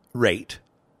rate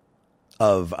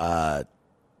of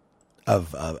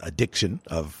addiction,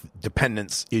 of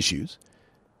dependence issues,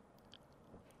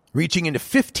 reaching into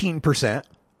 15%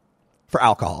 for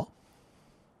alcohol,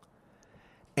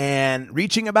 and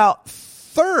reaching about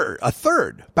a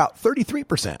third, about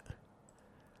 33%,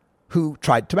 who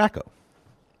tried tobacco.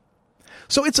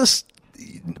 So it's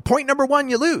point number one,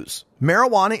 you lose.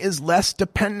 Marijuana is less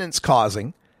dependence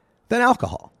causing than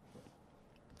alcohol.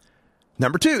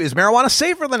 Number two, is marijuana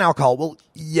safer than alcohol? Well,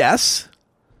 yes.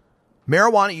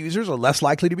 Marijuana users are less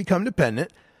likely to become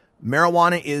dependent.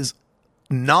 Marijuana is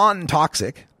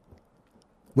non-toxic.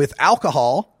 With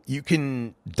alcohol, you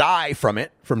can die from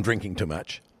it, from drinking too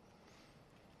much.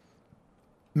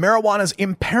 Marijuana's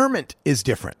impairment is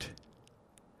different.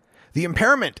 The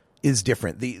impairment is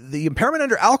different. The impairment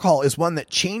under alcohol is one that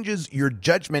changes your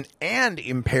judgment and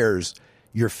impairs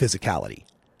your physicality.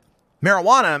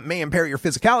 Marijuana may impair your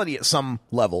physicality at some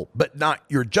level, but not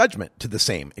your judgment to the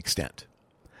same extent.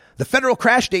 The federal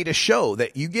crash data show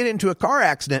that you get into a car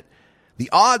accident, the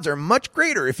odds are much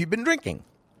greater if you've been drinking.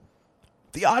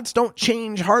 The odds don't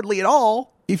change hardly at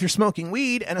all if you're smoking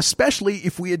weed, and especially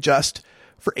if we adjust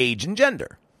for age and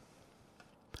gender.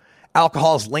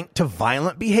 Alcohol is linked to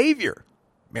violent behavior.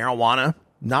 Marijuana,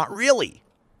 not really.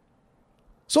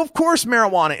 So, of course,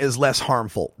 marijuana is less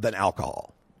harmful than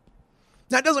alcohol.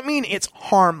 That doesn't mean it's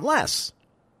harmless.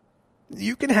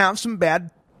 You can have some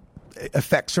bad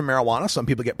effects from marijuana. Some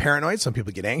people get paranoid. Some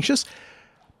people get anxious.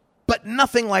 But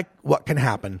nothing like what can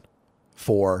happen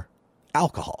for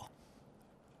alcohol.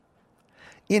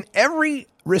 In every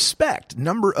respect,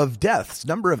 number of deaths,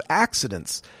 number of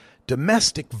accidents,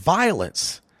 domestic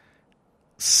violence,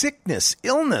 sickness,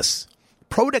 illness,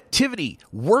 productivity,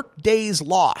 work days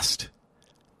lost,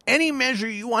 any measure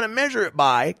you want to measure it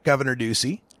by, Governor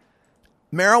Ducey,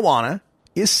 marijuana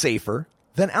is safer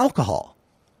than alcohol.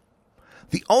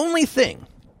 The only thing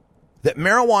that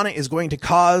marijuana is going to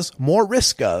cause more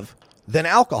risk of than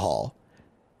alcohol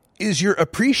is your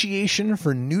appreciation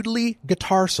for noodly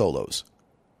guitar solos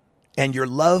and your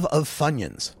love of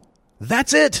Funyuns.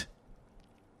 That's it.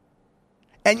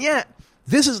 And yet,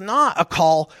 this is not a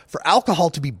call for alcohol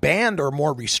to be banned or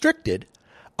more restricted.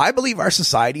 I believe our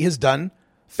society has done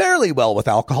fairly well with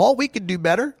alcohol. We could do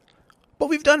better, but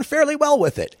we've done fairly well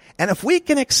with it. And if we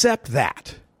can accept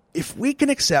that, if we can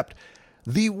accept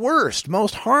the worst,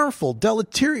 most harmful,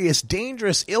 deleterious,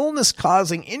 dangerous,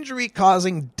 illness-causing,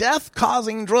 injury-causing,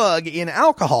 death-causing drug in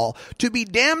alcohol to be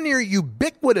damn near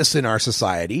ubiquitous in our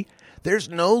society, there's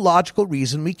no logical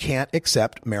reason we can't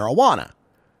accept marijuana.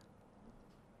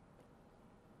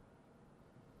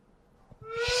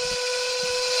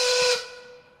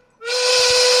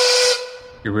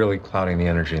 You're really clouding the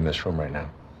energy in this room right now.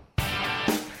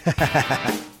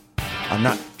 I'm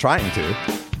not trying to.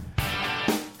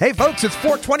 Hey, folks, it's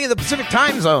 4:20 in the Pacific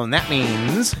Time Zone. That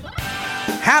means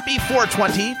happy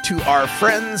 420 to our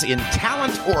friends in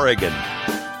Talent, Oregon.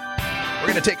 We're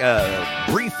going to take a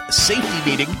brief safety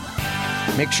meeting.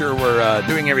 Make sure we're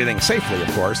doing everything safely,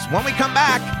 of course. When we come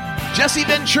back, Jesse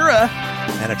Ventura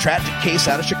and a tragic case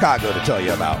out of Chicago to tell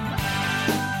you about.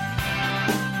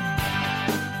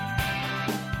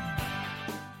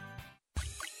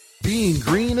 Being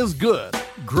green is good.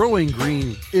 Growing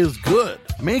green is good.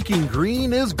 Making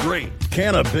green is great.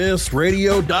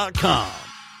 CannabisRadio.com.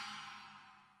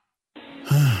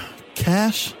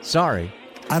 Cash? Sorry.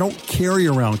 I don't carry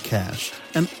around cash.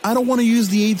 And I don't want to use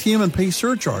the ATM and pay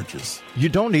surcharges. You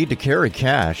don't need to carry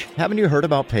cash. Haven't you heard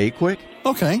about PayQuick?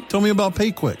 Okay, tell me about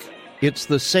PayQuick. It's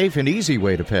the safe and easy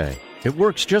way to pay. It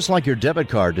works just like your debit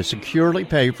card to securely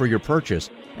pay for your purchase,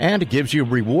 and it gives you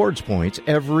rewards points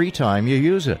every time you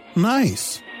use it.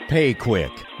 Nice.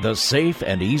 PayQuick, the safe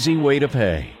and easy way to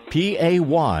pay.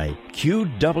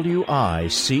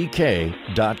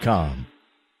 PayQuick.com.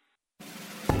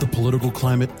 The political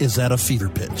climate is at a fever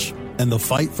pitch, and the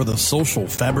fight for the social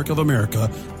fabric of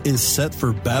America is set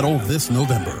for battle this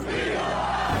November.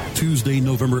 Tuesday,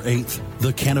 November 8th,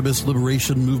 the cannabis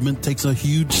liberation movement takes a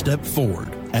huge step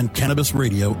forward, and Cannabis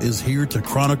Radio is here to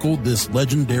chronicle this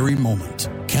legendary moment.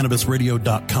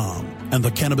 CannabisRadio.com and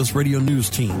the Cannabis Radio News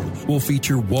team will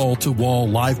feature wall-to-wall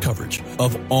live coverage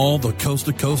of all the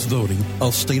coast-to-coast voting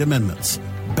of state amendments,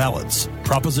 ballots,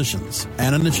 propositions,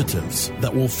 and initiatives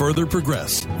that will further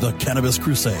progress the cannabis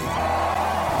crusade.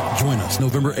 Join us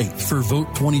November 8th for Vote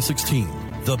 2016,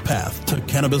 The Path to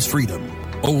Cannabis Freedom,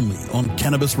 only on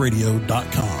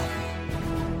CannabisRadio.com.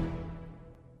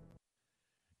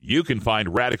 You can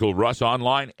find Radical Russ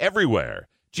online everywhere.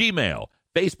 Gmail,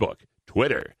 Facebook,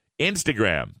 Twitter,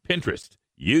 Instagram, Pinterest,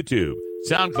 YouTube,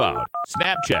 SoundCloud,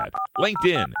 Snapchat,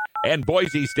 LinkedIn, and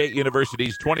Boise State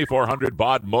University's 2400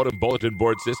 baud modem bulletin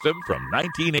board system from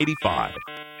 1985.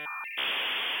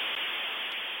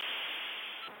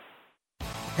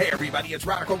 Hey everybody, it's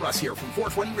Radical Russ here from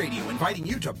 420 Radio, inviting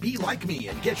you to be like me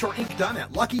and get your ink done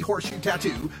at Lucky Horseshoe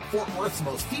Tattoo, Fort Worth's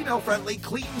most female-friendly,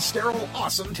 clean, sterile,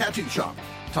 awesome tattoo shop.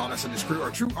 Thomas and his crew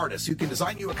are true artists who can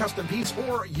design you a custom piece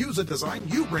or use a design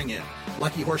you bring in.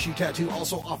 Lucky Horseshoe Tattoo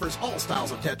also offers all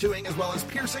styles of tattooing as well as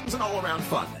piercings and all-around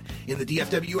fun. In the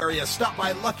DFW area, stop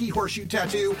by Lucky Horseshoe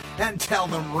Tattoo and tell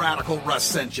them Radical Russ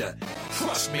sent you.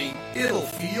 Trust me, it'll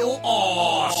feel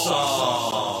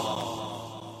awesome.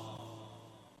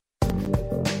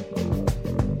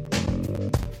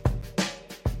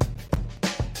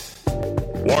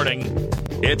 Warning,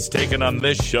 hits taken on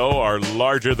this show are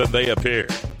larger than they appear.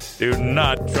 Do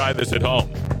not try this at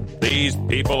home. These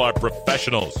people are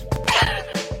professionals.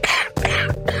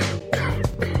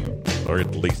 Or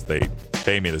at least they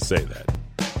pay me to say that.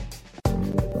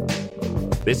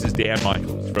 This is Dan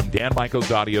Michaels from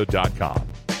DanMichaelsAudio.com,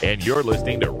 and you're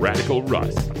listening to Radical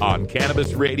Russ on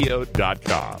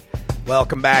CannabisRadio.com.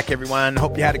 Welcome back, everyone.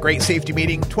 Hope you had a great safety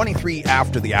meeting. 23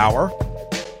 after the hour.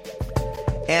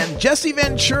 And Jesse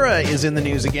Ventura is in the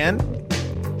news again.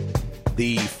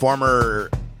 The former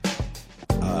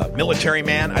military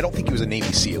man. I don't think he was a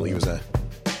Navy SEAL. He was a...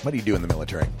 What did he do in the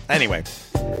military? Anyway.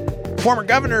 Former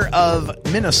governor of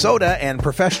Minnesota and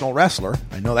professional wrestler,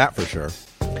 I know that for sure,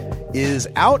 is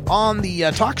out on the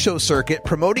talk show circuit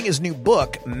promoting his new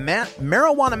book,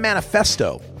 Marijuana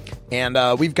Manifesto. And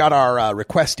we've got our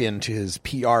request in to his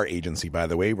PR agency, by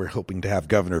the way. We're hoping to have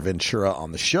Governor Ventura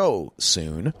on the show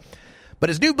soon. But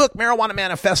his new book, Marijuana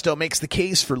Manifesto, makes the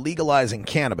case for legalizing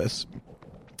cannabis.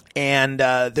 And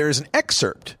there's an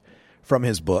excerpt from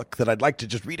his book that I'd like to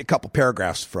just read a couple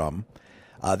paragraphs from.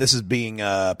 This is being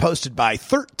posted by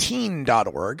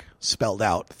 13.org, spelled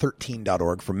out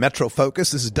 13.org, from Metro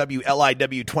Focus. This is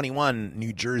WLIW 21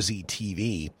 New Jersey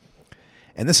TV.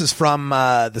 And this is from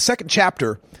the second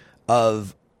chapter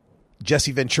of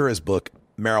Jesse Ventura's book,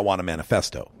 Marijuana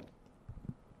Manifesto.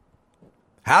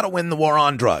 How to win the war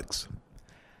on drugs.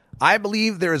 I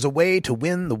believe there is a way to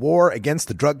win the war against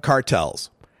the drug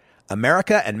cartels.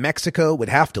 America and Mexico would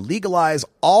have to legalize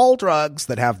all drugs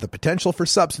that have the potential for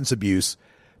substance abuse,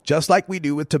 just like we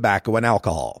do with tobacco and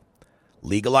alcohol.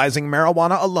 Legalizing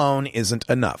marijuana alone isn't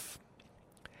enough.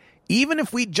 Even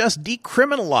if we just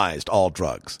decriminalized all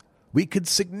drugs, we could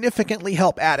significantly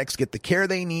help addicts get the care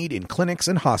they need in clinics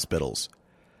and hospitals.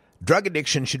 Drug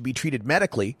addiction should be treated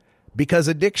medically because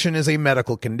addiction is a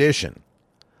medical condition.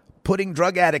 Putting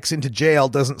drug addicts into jail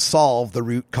doesn't solve the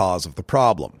root cause of the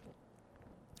problem.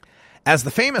 As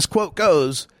the famous quote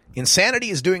goes,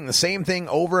 insanity is doing the same thing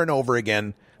over and over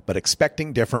again, but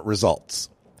expecting different results.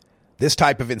 This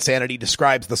type of insanity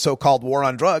describes the so-called war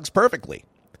on drugs perfectly.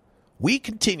 We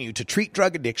continue to treat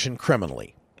drug addiction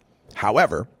criminally.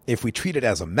 However, if we treat it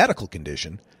as a medical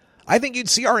condition, I think you'd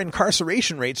see our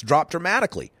incarceration rates drop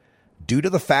dramatically due to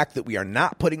the fact that we are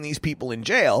not putting these people in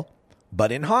jail,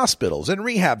 but in hospitals and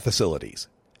rehab facilities.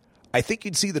 I think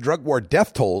you'd see the drug war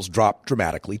death tolls drop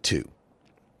dramatically too.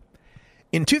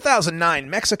 In 2009,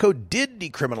 Mexico did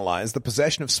decriminalize the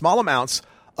possession of small amounts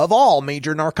of all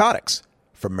major narcotics,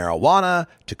 from marijuana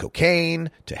to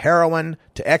cocaine to heroin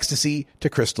to ecstasy to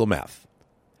crystal meth.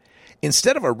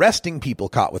 Instead of arresting people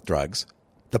caught with drugs,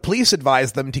 the police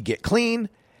advised them to get clean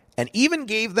and even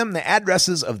gave them the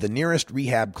addresses of the nearest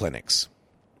rehab clinics.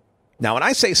 Now, when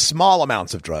I say small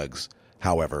amounts of drugs,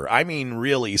 however, I mean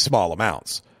really small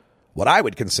amounts, what I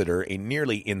would consider a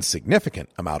nearly insignificant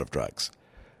amount of drugs.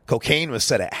 Cocaine was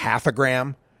set at 0.5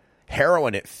 gram,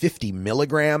 heroin at 50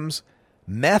 milligrams,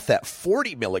 meth at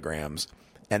 40 milligrams,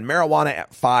 and marijuana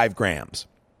at 5 grams.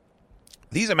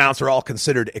 These amounts are all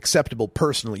considered acceptable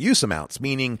personal use amounts,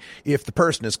 meaning if the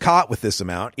person is caught with this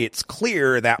amount, it's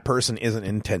clear that person isn't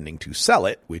intending to sell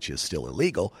it, which is still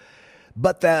illegal,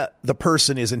 but that the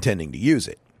person is intending to use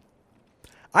it.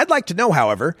 I'd like to know,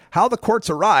 however, how the courts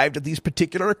arrived at these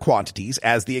particular quantities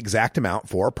as the exact amount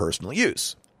for personal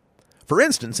use. For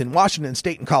instance, in Washington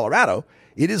State and Colorado,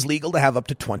 it is legal to have up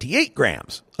to 28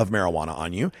 grams of marijuana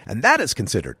on you, and that is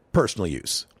considered personal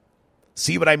use.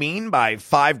 See what I mean by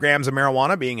 5 grams of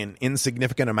marijuana being an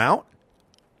insignificant amount?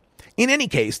 In any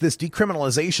case, this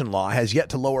decriminalization law has yet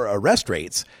to lower arrest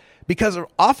rates because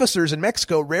officers in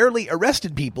Mexico rarely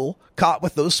arrested people caught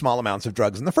with those small amounts of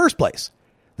drugs in the first place.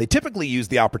 They typically use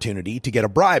the opportunity to get a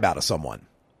bribe out of someone.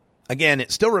 Again,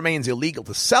 it still remains illegal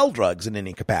to sell drugs in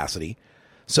any capacity,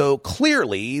 so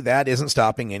clearly that isn't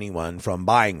stopping anyone from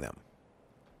buying them.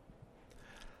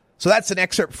 So that's an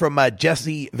excerpt from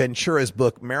Jesse Ventura's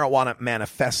book, Marijuana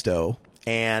Manifesto,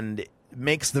 and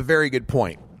makes the very good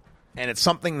point. And it's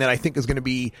something that I think is going to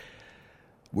be,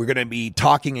 we're going to be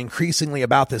talking increasingly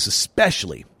about this,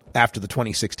 especially after the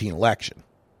 2016 election.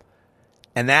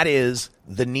 And that is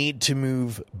the need to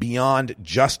move beyond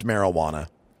just marijuana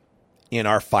in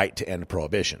our fight to end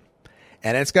prohibition.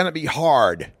 And it's going to be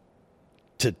hard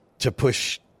to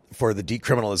push for the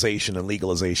decriminalization and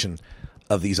legalization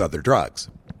of these other drugs.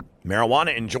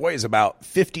 Marijuana enjoys about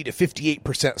 50 to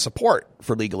 58% support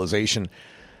for legalization.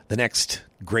 The next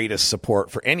greatest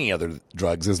support for any other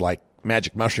drugs is like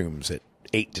magic mushrooms at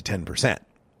 8 to 10%.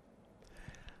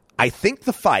 I think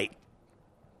the fight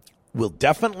will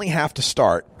definitely have to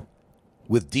start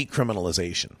with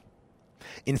decriminalization.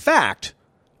 In fact,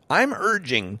 I'm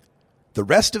urging the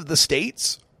rest of the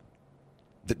states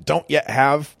that don't yet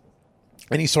have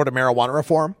any sort of marijuana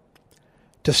reform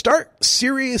to start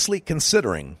seriously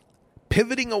considering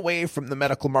pivoting away from the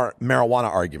medical marijuana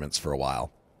arguments for a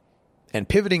while and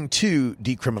pivoting to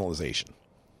decriminalization.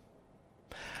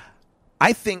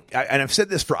 I think, and I've said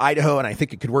this for Idaho, and I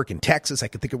think it could work in Texas. I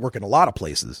could think it would work in a lot of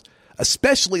places,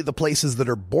 especially the places that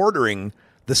are bordering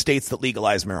the states that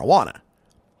legalize marijuana.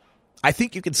 I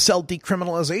think you could sell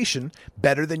decriminalization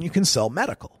better than you can sell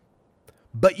medical.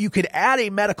 But you could add a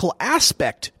medical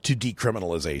aspect to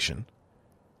decriminalization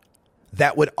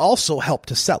that would also help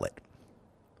to sell it.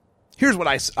 Here's what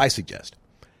I suggest.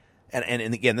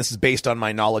 And again, this is based on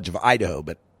my knowledge of Idaho,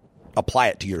 but apply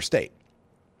it to your state.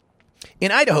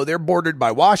 In Idaho, they're bordered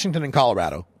by Washington and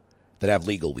Colorado that have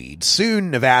legal weed.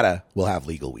 Soon, Nevada will have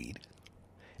legal weed.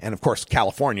 And, of course,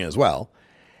 California as well.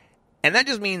 And that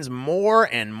just means more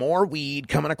and more weed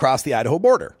coming across the Idaho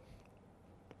border.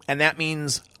 And that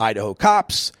means Idaho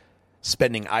cops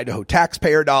spending Idaho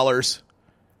taxpayer dollars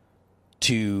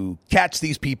to catch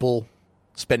these people,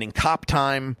 spending cop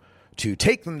time to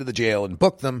take them to the jail and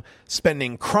book them,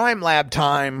 spending crime lab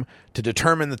time to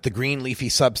determine that the green leafy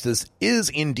substance is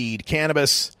indeed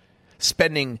cannabis,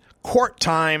 spending court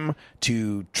time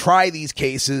to try these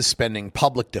cases, spending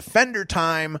public defender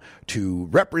time to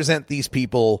represent these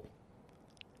people,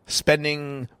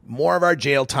 spending more of our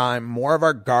jail time, more of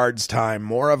our guards' time,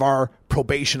 more of our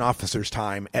probation officers'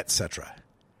 time, etc.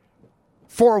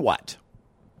 For what?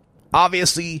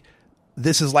 Obviously,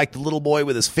 this is like the little boy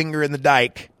with his finger in the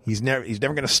dike. He's never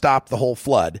going to stop the whole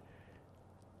flood.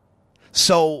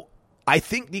 So I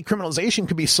think decriminalization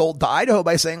could be sold to Idaho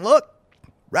by saying, look,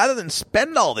 rather than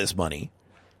spend all this money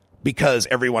because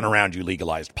everyone around you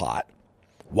legalized pot,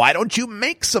 why don't you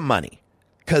make some money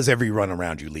because everyone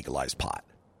around you legalized pot?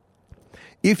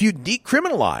 If you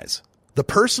decriminalize the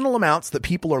personal amounts that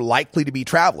people are likely to be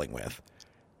traveling with,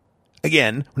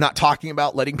 again, we're not talking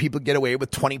about letting people get away with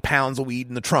 20 pounds of weed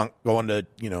in the trunk going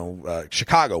to,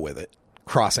 Chicago with it,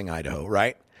 crossing Idaho,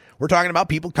 right? We're talking about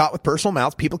people caught with personal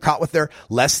amounts, people caught with their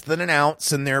less than an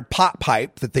ounce in their pot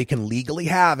pipe that they can legally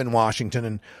have in Washington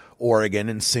and Oregon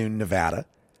and soon Nevada.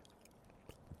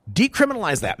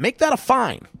 Decriminalize that. Make that a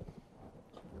fine.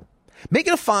 Make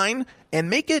it a fine and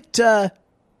make it,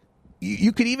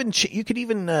 you could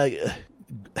even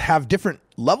have different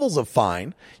levels of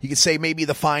fine. You could say maybe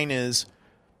the fine is,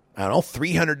 I don't know,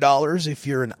 $300 if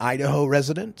you're an Idaho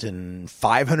resident and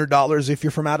 $500 if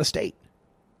you're from out of state,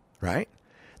 right?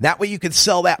 That way you could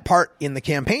sell that part in the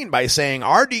campaign by saying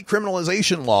our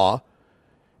decriminalization law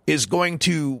is going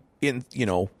to,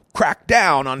 crack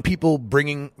down on people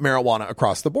bringing marijuana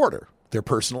across the border, their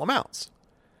personal amounts,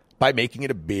 by making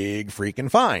it a big freaking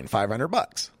fine,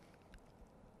 $500.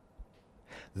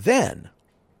 Then,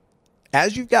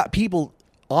 as you've got people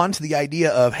onto the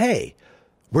idea of, hey,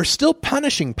 we're still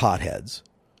punishing potheads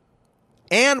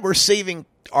and we're saving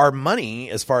our money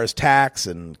as far as tax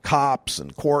and cops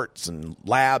and courts and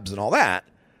labs and all that,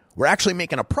 we're actually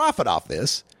making a profit off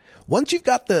this. Once you've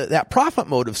got that profit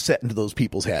motive set into those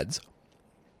people's heads,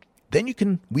 then you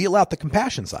can wheel out the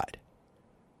compassion side.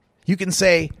 You can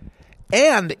say,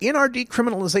 and in our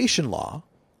decriminalization law,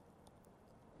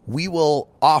 we will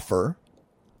offer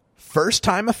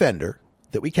first-time offender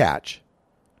that we catch,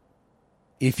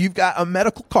 if you've got a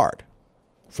medical card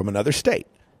from another state,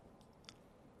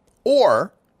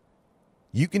 or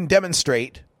you can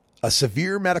demonstrate a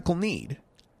severe medical need,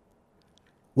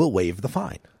 we'll waive the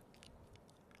fine.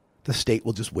 The state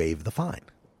will just waive the fine.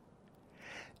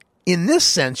 In this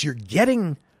sense, you're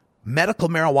getting medical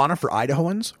marijuana for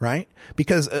Idahoans, right?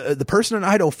 Because the person in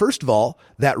Idaho, first of all,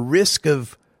 that risk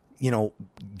of,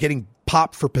 getting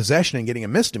popped for possession and getting a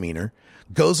misdemeanor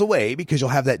goes away because you'll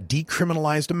have that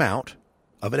decriminalized amount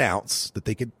of an ounce that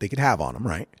they could have on them,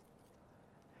 right?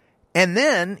 And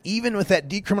then even with that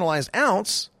decriminalized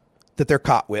ounce that they're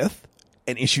caught with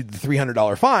and issued the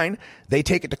 $300 fine, they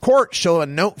take it to court, show a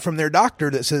note from their doctor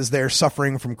that says they're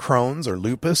suffering from Crohn's or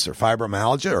lupus or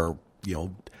fibromyalgia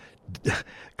or,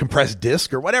 compressed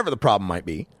disc or whatever the problem might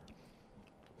be.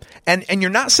 And you're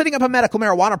not setting up a medical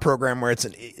marijuana program where it's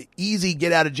an easy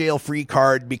get out of jail free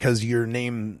card because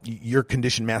your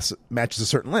condition matches a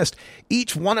certain list.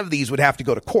 Each one of these would have to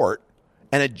go to court,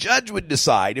 and a judge would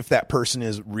decide if that person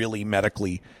is really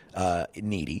medically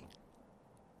needy.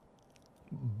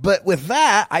 But with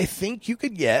that, I think you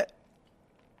could get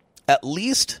at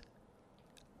least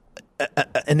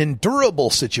an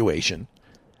endurable situation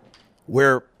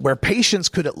where patients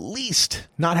could at least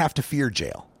not have to fear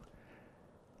jail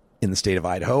in the state of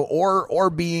Idaho,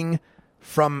 or being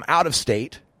from out of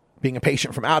state, being a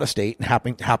patient from out of state and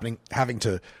having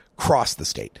to cross the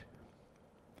state.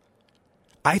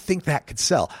 I think that could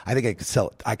sell. I think I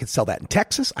could sell that in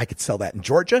Texas. I could sell that in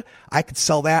Georgia. I could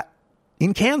sell that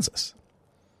in Kansas.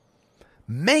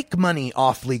 Make money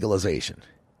off legalization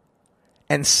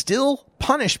and still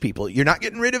punish people. You're not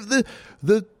getting rid of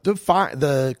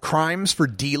the crimes for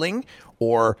dealing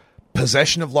or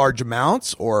possession of large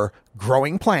amounts or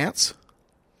growing plants.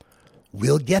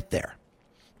 We'll get there.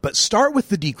 But start with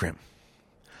the decrim.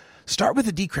 Start with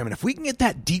the decrim. And if we can get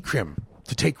that decrim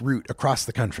to take root across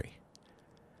the country,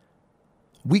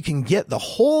 we can get the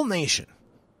whole nation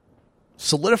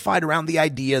solidified around the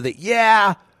idea that,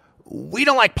 yeah, we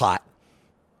don't like pot,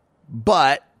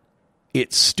 but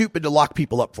it's stupid to lock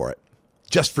people up for it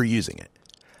just for using it.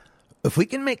 If we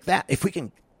can make that, if we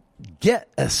can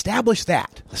establish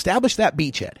that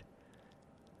beachhead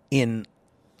in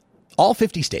all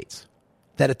 50 states,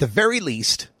 that at the very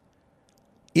least,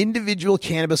 individual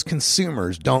cannabis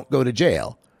consumers don't go to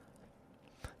jail,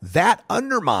 that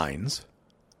undermines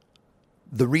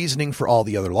the reasoning for all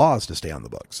the other laws to stay on the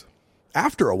books.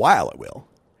 After a while, it will.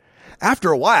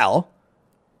 After a while,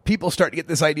 people start to get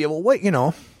this idea, well, wait,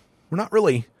 we're not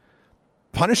really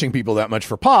punishing people that much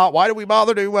for pot. Why do we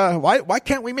bother to, why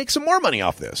can't we make some more money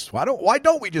off this? Why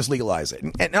don't we just legalize it?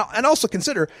 And also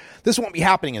consider, this won't be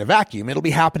happening in a vacuum. It'll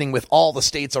be happening with all the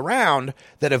states around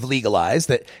that have legalized,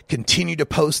 that continue to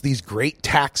post these great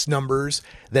tax numbers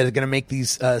that are going to make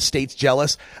these states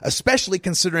jealous, especially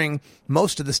considering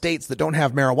most of the states that don't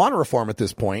have marijuana reform at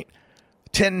this point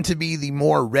tend to be the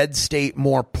more red state,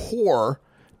 more poor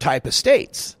type of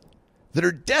states that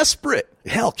are desperate.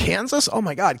 Hell, Kansas? Oh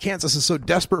my God, Kansas is so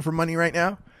desperate for money right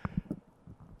now.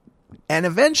 And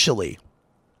eventually,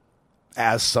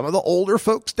 as some of the older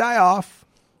folks die off,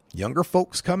 younger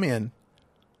folks come in,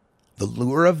 the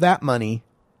lure of that money,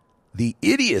 the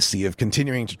idiocy of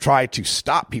continuing to try to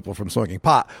stop people from smoking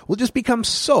pot will just become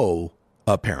so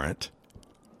apparent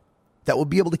that we'll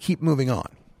be able to keep moving on.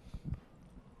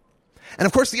 And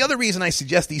of course, the other reason I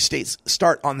suggest these states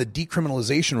start on the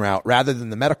decriminalization route rather than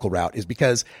the medical route is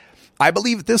because I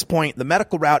believe at this point the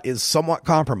medical route is somewhat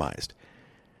compromised.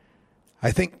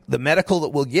 I think the medical that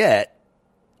we'll get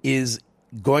is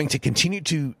going to continue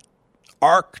to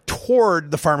arc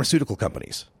toward the pharmaceutical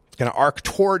companies. It's going to arc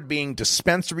toward being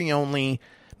dispensary only,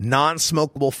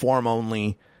 non-smokable form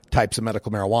only types of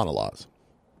medical marijuana laws.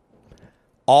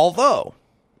 Although,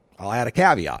 I'll add a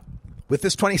caveat. With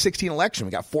this 2016 election,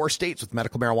 we got 4 states with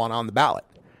medical marijuana on the ballot.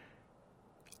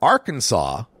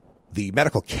 Arkansas, the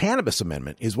medical cannabis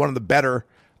amendment, is one of the better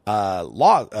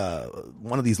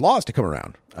one of these laws to come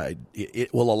around.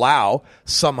 It will allow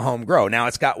some home grow. Now,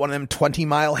 it's got one of them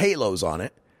 20-mile halos on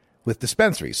it with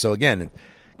dispensaries. So again,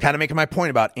 kind of making my point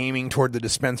about aiming toward the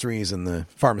dispensaries and the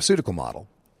pharmaceutical model.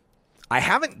 I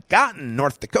haven't gotten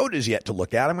North Dakota's yet to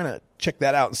look at. I'm going to check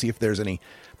that out and see if there's any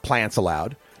plants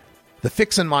allowed. The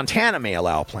fix in Montana may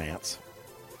allow plants.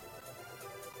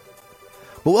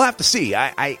 But we'll have to see.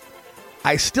 I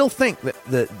still think that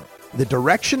the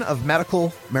direction of medical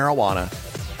marijuana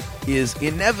is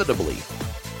inevitably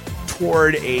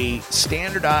toward a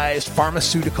standardized,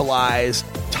 pharmaceuticalized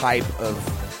type of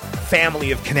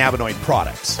family of cannabinoid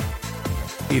products.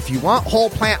 If you want whole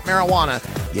plant marijuana,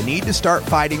 you need to start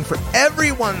fighting for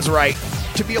everyone's right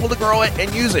to be able to grow it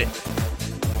and use it.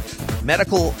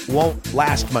 Medical won't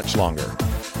last much longer.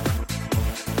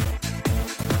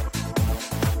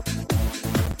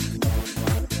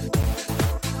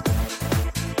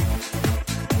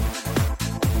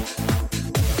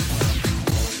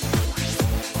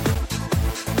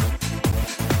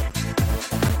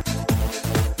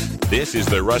 This is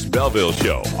the Russ Belville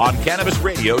Show on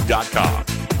CannabisRadio.com.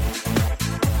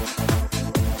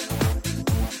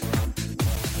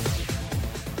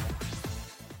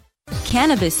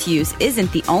 Cannabis use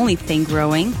isn't the only thing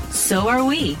growing. So are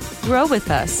we. Grow with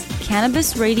us.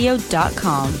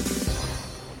 CannabisRadio.com.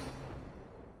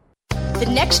 The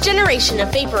next generation of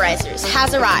vaporizers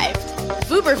has arrived.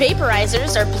 Vuber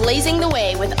vaporizers are blazing the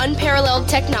way with unparalleled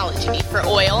technology for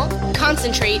oil,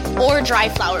 concentrate, or dry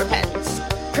flower pens.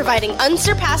 Providing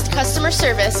unsurpassed customer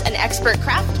service and expert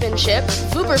craftsmanship,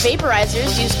 Vuber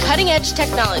vaporizers use cutting-edge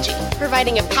technology,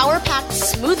 providing a power-packed,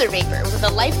 smoother vapor with a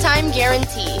lifetime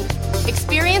guarantee.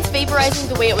 Experience vaporizing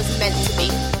the way it was meant to be.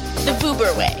 The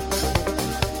Vuber way.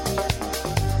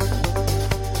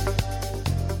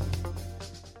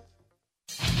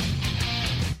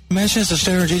 Mentions the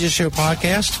Stoner Jesus Show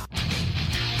podcast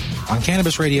on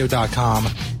CannabisRadio.com.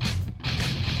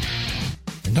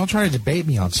 And don't try to debate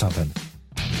me on something.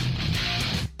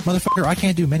 Motherfucker, I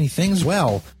can't do many things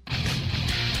well,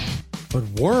 but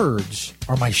words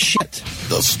are my shit.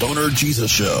 The Stoner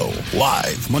Jesus Show,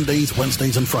 live Mondays,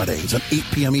 Wednesdays, and Fridays at 8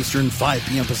 p.m. Eastern, 5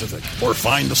 p.m. Pacific. Or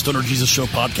find the Stoner Jesus Show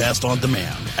podcast on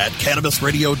demand at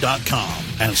CannabisRadio.com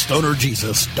and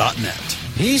StonerJesus.net.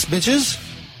 Peace, bitches.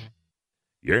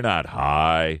 You're not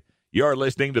high. You're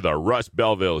listening to the Russ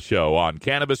Belville Show on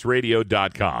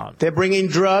CannabisRadio.com. They're bringing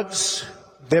drugs.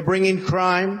 They're bringing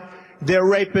crime. They're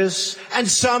rapists. And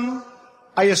some,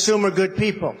 I assume, are good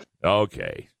people.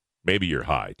 Okay. Maybe you're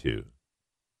high, too.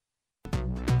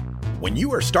 When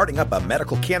you are starting up a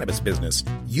medical cannabis business,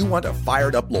 you want a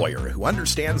fired-up lawyer who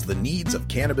understands the needs of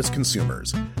cannabis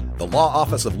consumers. The law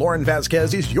office of Lauren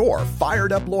Vasquez is your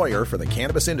fired-up lawyer for the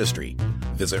cannabis industry.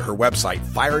 Visit her website,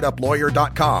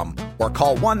 fireduplawyer.com, or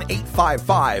call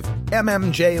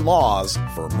 1-855-MMJ-LAWS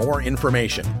for more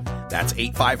information. That's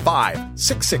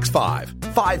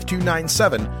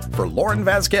 855-665-5297 for Lauren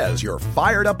Vasquez, your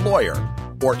fired-up lawyer,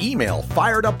 or email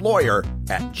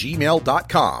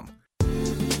fireduplawyer@gmail.com.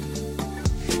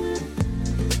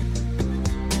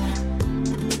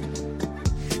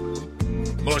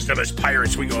 Most of us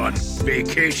pirates, we go on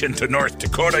vacation to North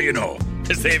Dakota, you know.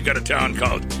 because they've got a town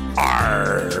called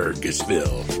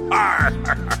Argusville.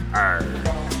 Arr.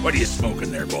 What are you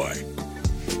smoking there, boy?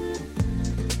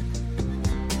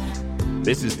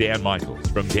 This is Dan Michaels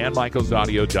from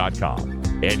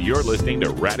danmichaelsaudio.com, and you're listening to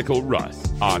Radical Russ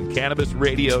on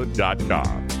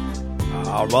CannabisRadio.com.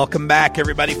 Welcome back,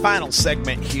 everybody. Final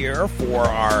segment here for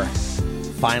our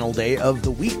final day of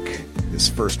the week. This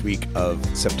first week of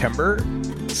September,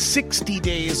 60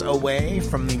 days away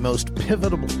from the most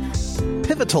pivotal,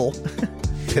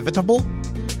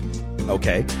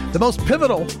 okay, the most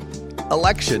pivotal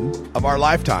election of our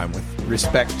lifetime with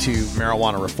respect to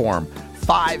marijuana reform.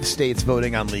 5 states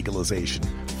voting on legalization,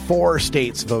 4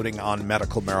 states voting on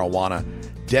medical marijuana,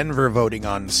 Denver voting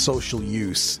on social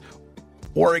use,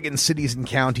 Oregon cities and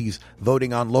counties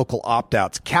voting on local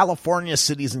opt-outs, California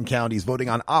cities and counties voting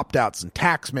on opt-outs and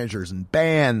tax measures and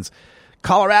bans,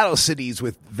 Colorado cities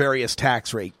with various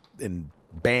tax rate and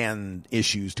ban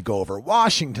issues to go over,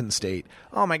 Washington State.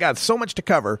 Oh my God, so much to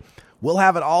cover. We'll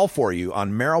have it all for you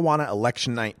on Marijuana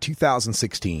Election Night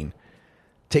 2016.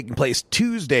 Taking place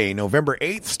Tuesday, November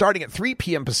 8th, starting at 3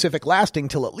 p.m. Pacific, lasting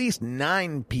till at least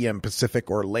 9 p.m. Pacific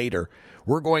or later.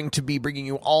 We're going to be bringing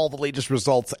you all the latest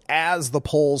results as the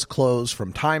polls close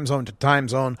from time zone to time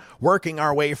zone, working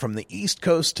our way from the East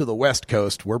Coast to the West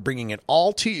Coast. We're bringing it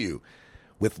all to you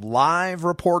with live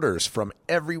reporters from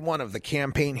every one of the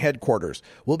campaign headquarters.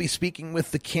 We'll be speaking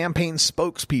with the campaign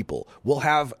spokespeople. We'll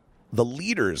have the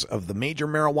leaders of the major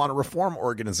marijuana reform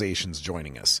organizations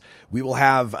joining us. We will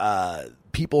have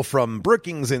people from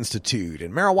Brookings Institute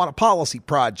and Marijuana Policy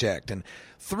Project and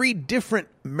 3 different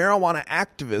marijuana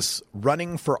activists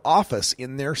running for office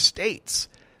in their states.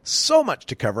 So much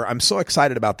to cover. I'm so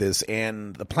excited about this,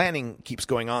 and the planning keeps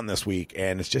going on this week,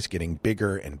 and it's just getting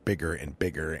bigger and bigger and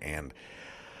bigger, and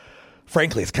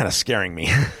frankly, it's kind of scaring me.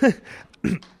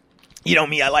 You know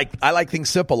me, I like things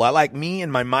simple. I like me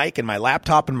and my mic and my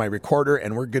laptop and my recorder,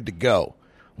 and we're good to go.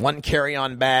 One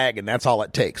carry-on bag, and that's all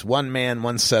it takes. One man,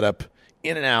 one setup,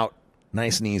 in and out,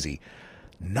 nice and easy.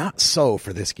 Not so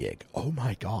for this gig. Oh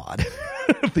my God.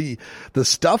 the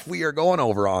stuff we are going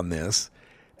over on this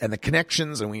and the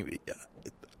connections, and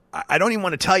I don't even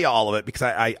want to tell you all of it because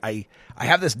I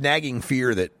have this nagging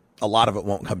fear that a lot of it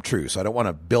won't come true. So I don't want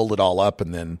to build it all up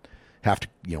and then have to,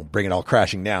 bring it all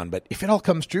crashing down. But if it all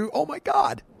comes true, oh my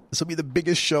God, this will be the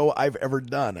biggest show I've ever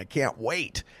done. I can't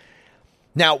wait.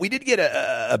 Now, we did get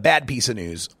a bad piece of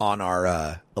news on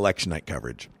our election night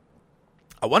coverage.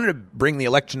 I wanted to bring the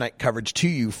election night coverage to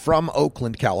you from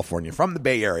Oakland, California, from the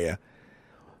Bay Area,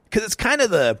 because it's kind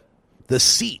of the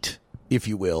seat, if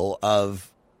you will,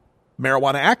 of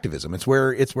marijuana activism. It's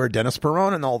where Dennis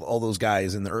Perron and all those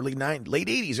guys in the late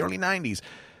 80s, early 90s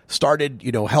started,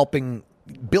 helping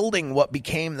building what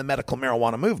became the medical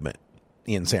marijuana movement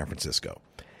in San Francisco.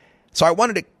 So I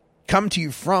wanted to come to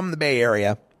you from the Bay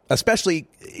Area. Especially,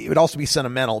 it would also be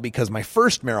sentimental because my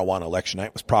first marijuana election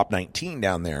night was Prop 19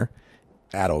 down there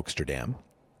at Oaksterdam.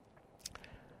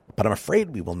 But I'm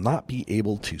afraid we will not be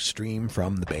able to stream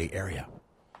from the Bay Area.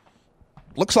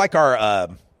 Looks like our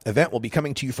event will be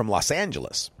coming to you from Los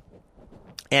Angeles.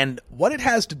 And what it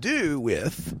has to do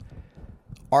with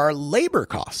are labor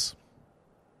costs.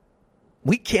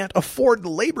 We can't afford the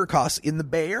labor costs in the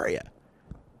Bay Area.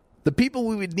 The people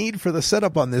we would need for the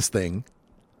setup on this thing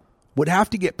would have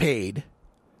to get paid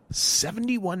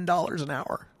 $71 an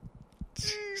hour.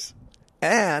 Jeez.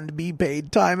 And be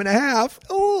paid time and a half.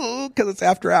 Oh, because it's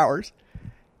after hours.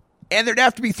 And there'd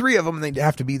have to be 3 of them, and they'd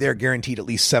have to be there guaranteed at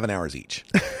least 7 hours each.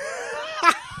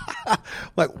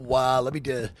 Like, wow, let me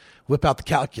whip out the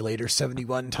calculator.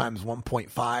 71 times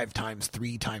 1.5 times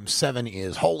 3 times 7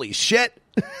 is, holy shit.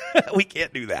 We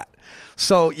can't do that.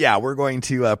 So, yeah, we're going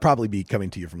to probably be coming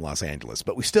to you from Los Angeles.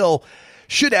 But we still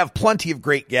should have plenty of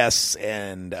great guests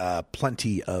and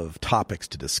plenty of topics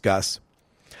to discuss.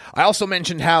 I also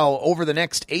mentioned how over the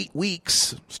next 8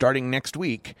 weeks, starting next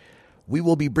week, we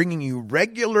will be bringing you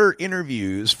regular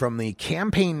interviews from the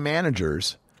campaign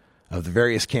managers of the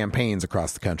various campaigns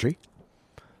across the country.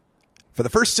 For the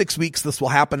first 6 weeks, this will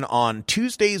happen on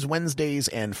Tuesdays, Wednesdays,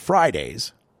 and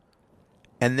Fridays.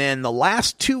 And then the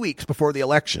last 2 weeks before the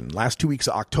election, last 2 weeks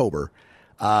of October,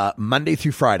 Monday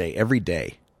through Friday, every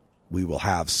day, we will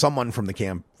have someone from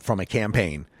a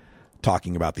campaign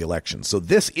talking about the election. So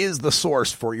this is the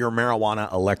source for your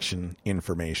marijuana election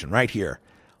information right here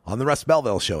on the Russ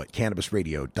Belville Show at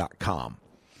CannabisRadio.com.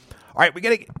 All right, we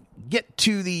got to get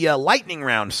to the lightning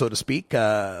round, so to speak.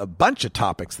 A bunch of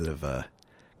topics that have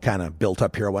kind of built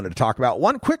up here I wanted to talk about.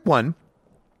 One quick one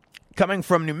coming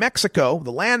from New Mexico,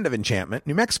 the land of enchantment,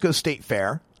 New Mexico State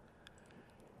Fair.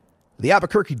 The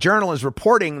Albuquerque Journal is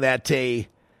reporting that a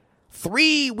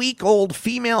 3-week-old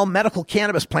female medical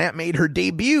cannabis plant made her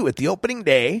debut at the opening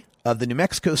day of the New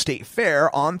Mexico State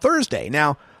Fair on Thursday.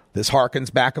 Now, this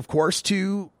harkens back, of course,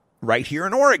 to right here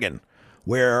in Oregon,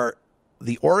 where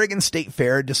the Oregon State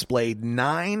Fair displayed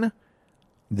 9,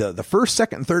 the first,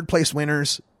 second, and third place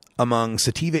winners among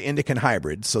sativa, indica, and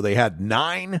hybrids. So they had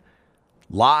 9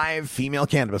 live female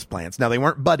cannabis plants. Now, they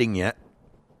weren't budding yet,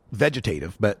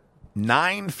 vegetative, but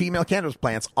 9 female cannabis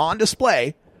plants on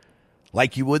display,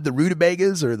 like you would the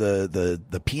rutabagas or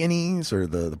the peonies or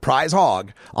the prize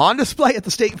hog, on display at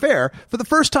the state fair for the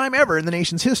first time ever in the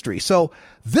nation's history. So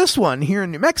this one here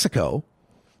in New Mexico,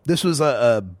 this was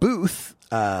a booth,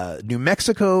 New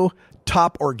Mexico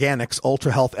Top Organics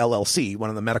Ultra Health LLC, one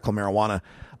of the medical marijuana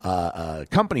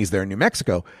companies there in New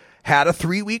Mexico, had a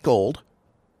 3-week-old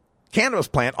cannabis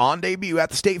plant on debut at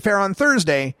the state fair on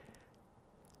Thursday.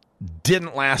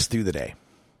 Didn't last through the day.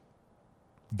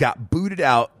 Got booted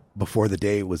out before the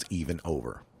day was even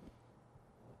over.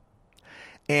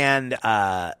 And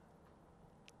after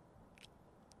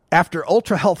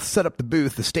Ultra Health set up the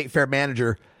booth, the state fair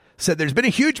manager said there's been a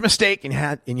huge mistake and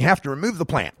you have to remove the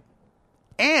plant,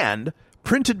 and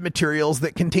printed materials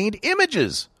that contained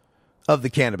images of the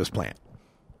cannabis plant.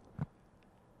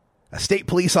 A state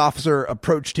police officer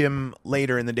approached him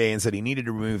later in the day and said he needed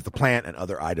to remove the plant and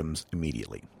other items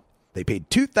immediately. They paid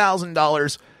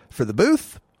 $2,000 for the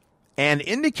booth and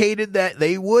indicated that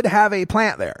they would have a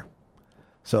plant there.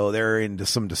 So they're into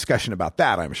some discussion about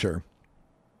that, I'm sure.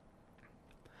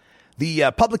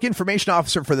 The public information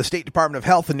officer for the State Department of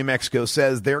Health in New Mexico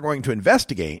says they're going to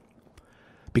investigate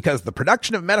because the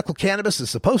production of medical cannabis is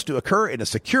supposed to occur in a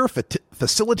secure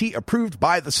facility approved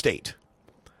by the state.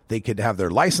 They could have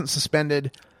their license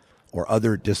suspended or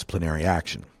other disciplinary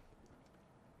action.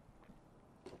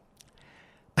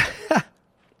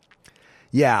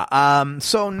 Yeah,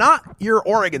 so not your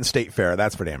Oregon State Fair,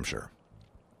 that's for damn sure.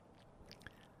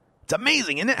 It's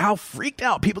amazing, isn't it, how freaked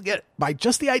out people get by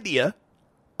just the idea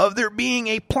of there being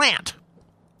a plant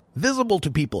visible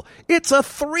to people. It's a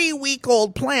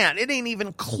 3-week-old plant. It ain't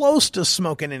even close to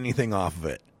smoking anything off of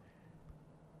it.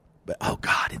 But, oh,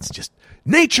 God, it's just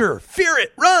nature. Fear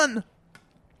it. Run.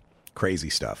 Crazy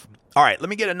stuff. All right, let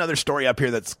me get another story up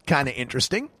here that's kind of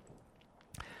interesting.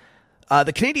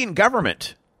 The Canadian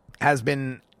government has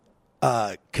been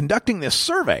conducting this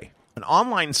survey, an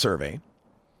online survey,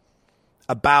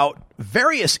 about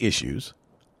various issues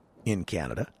in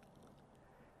Canada.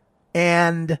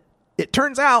 And it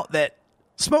turns out that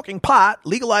smoking pot,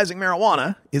 legalizing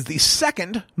marijuana, is the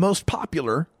second most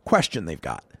popular question they've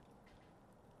got.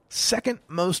 Second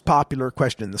most popular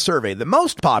question in the survey. The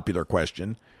most popular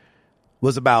question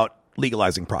was about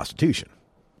legalizing prostitution.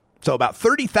 So about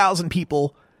 30,000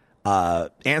 people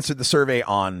answered the survey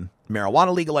on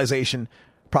marijuana legalization.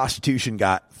 Prostitution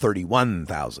got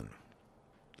 31,000.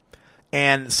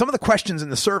 And some of the questions in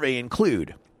the survey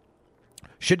include: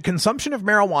 should consumption of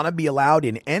marijuana be allowed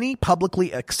in any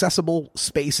publicly accessible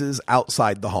spaces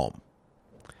outside the home?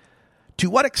 To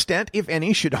what extent, if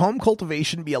any, should home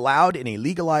cultivation be allowed in a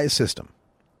legalized system?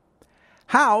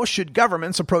 How should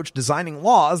governments approach designing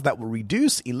laws that will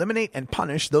reduce, eliminate, and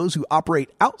punish those who operate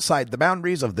outside the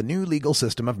boundaries of the new legal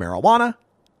system of marijuana?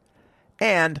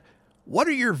 And what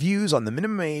are your views on the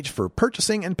minimum age for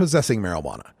purchasing and possessing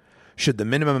marijuana? Should the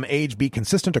minimum age be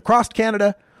consistent across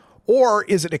Canada, or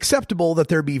is it acceptable that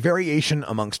there be variation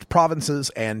amongst provinces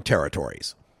and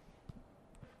territories?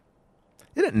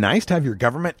 Isn't it nice to have your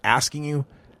government asking you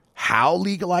how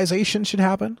legalization should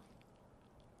happen?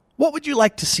 What would you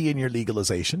like to see in your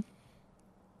legalization?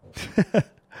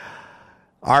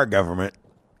 Our government,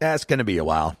 that's going to be a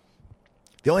while.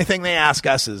 The only thing they ask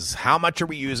us is how much are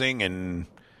we using and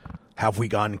have we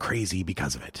gone crazy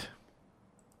because of it?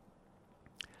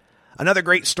 Another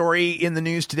great story in the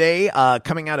news today,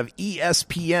 coming out of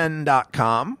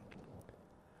ESPN.com.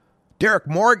 Derek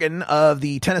Morgan of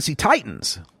the Tennessee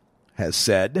Titans has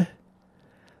said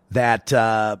that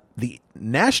the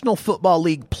National Football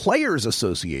League Players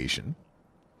Association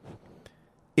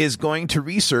is going to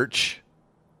research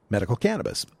medical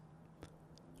cannabis.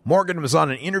 Morgan was on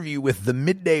an interview with the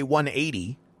Midday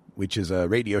 180, which is a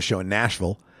radio show in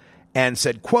Nashville, and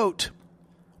said, quote,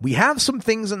 "We have some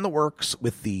things in the works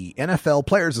with the NFL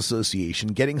Players Association,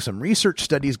 getting some research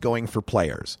studies going for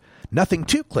players. Nothing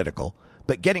too clinical,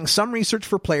 but getting some research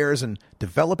for players and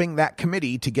developing that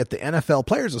committee to get the NFL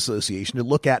Players Association to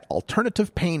look at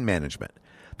alternative pain management.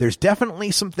 There's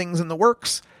definitely some things in the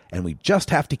works, and we just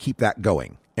have to keep that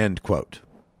going." End quote.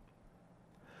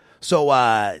 So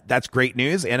that's great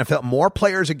news. NFL, more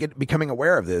players are becoming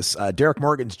aware of this. Derek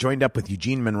Morgan's joined up with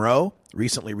Eugene Monroe,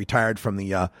 recently retired from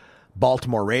the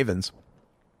Baltimore Ravens.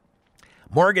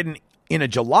 Morgan, in a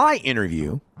July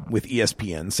interview with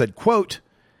ESPN, said, quote,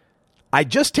 "I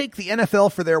just take the NFL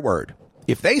for their word.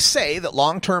 If they say that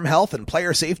long-term health and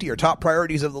player safety are top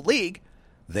priorities of the league,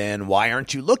 then why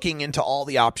aren't you looking into all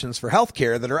the options for health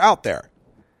care that are out there?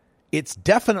 It's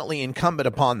definitely incumbent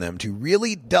upon them to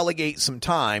really delegate some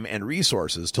time and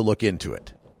resources to look into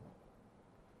it."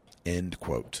 End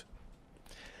quote.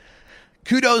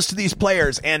 Kudos to these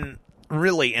players, and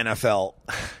really, NFL,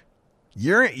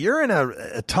 you're in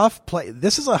a tough place.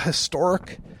 This is a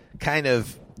historic kind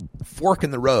of fork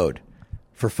in the road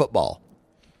for football,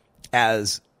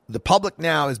 as the public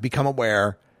now has become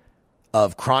aware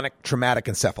of chronic traumatic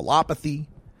encephalopathy,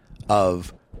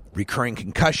 of recurring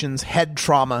concussions, head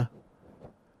trauma,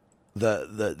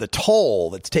 the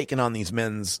toll that's taken on these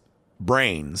men's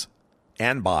brains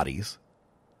and bodies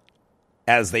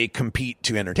as they compete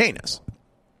to entertain us.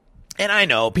 And I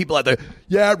know people out there,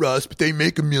 yeah, Russ, but they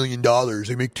make $1 million.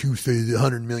 They make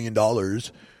 $200 million.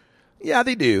 Yeah,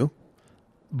 they do.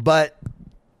 But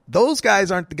those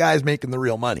guys aren't the guys making the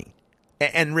real money.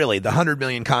 And really, the $100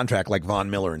 million contract like Von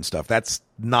Miller and stuff, that's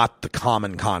not the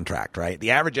common contract, right?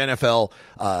 The average NFL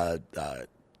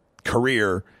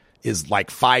career is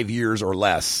like 5 years or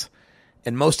less.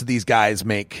 And most of these guys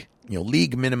make,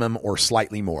 league minimum or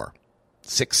slightly more.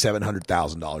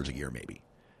 $600,000-$700,000 a year, maybe.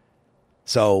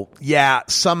 So, yeah,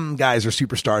 some guys are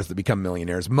superstars that become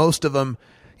millionaires. Most of them,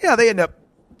 yeah, they end up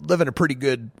living a pretty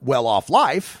good, well-off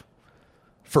life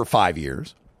for 5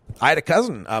 years. I had a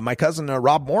cousin, my cousin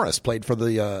Rob Morris played for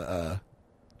the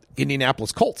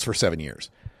Indianapolis Colts for 7 years.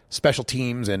 Special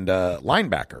teams and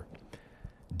linebacker.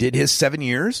 Did his 7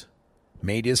 years,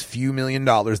 made his few $1 million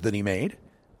that he made,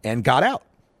 and got out.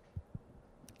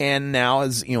 And now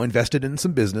is, invested in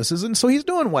some businesses, and so he's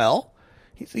doing well.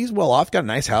 He's well off, got a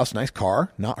nice house, nice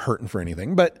car, not hurting for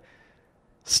anything, but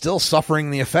still suffering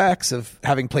the effects of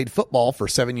having played football for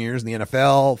 7 years in the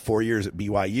NFL, 4 years at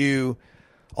BYU,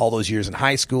 all those years in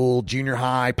high school, junior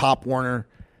high, Pop Warner.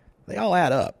 They all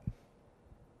add up.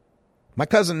 My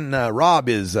cousin Rob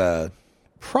is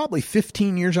probably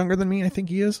 15 years younger than me, I think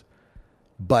he is.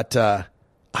 But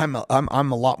I'm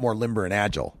a lot more limber and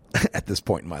agile at this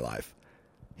point in my life.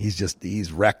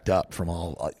 He's wrecked up from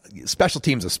all special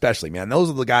teams, especially, man. Those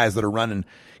are the guys that are running,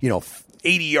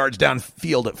 80 yards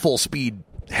downfield at full speed,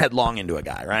 headlong into a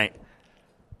guy, right?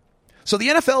 So the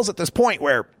NFL's at this point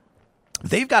where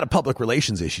they've got a public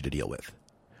relations issue to deal with.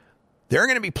 There are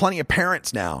going to be plenty of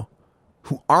parents now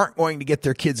who aren't going to get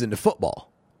their kids into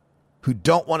football, who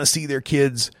don't want to see their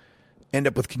kids end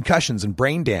up with concussions and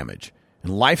brain damage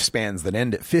and lifespans that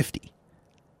end at 50.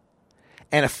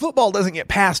 And if football doesn't get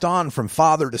passed on from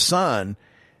father to son,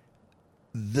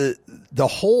 the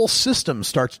whole system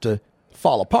starts to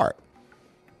fall apart.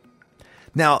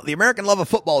 Now, the American love of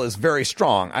football is very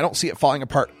strong. I don't see it falling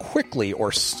apart quickly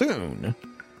or soon.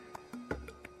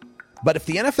 But if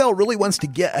the NFL really wants to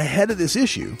get ahead of this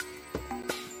issue,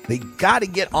 they got to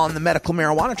get on the medical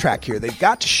marijuana track here. They've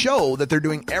got to show that they're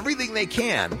doing everything they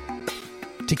can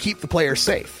to keep the players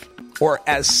safe, or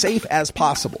as safe as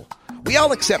possible. We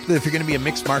all accept that if you're going to be a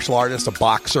mixed martial artist, a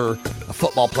boxer, a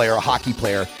football player, a hockey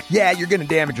player, yeah, you're going to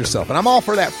damage yourself. And I'm all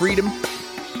for that freedom.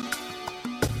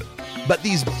 But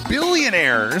these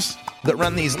billionaires that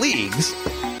run these leagues,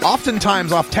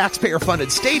 oftentimes off taxpayer-funded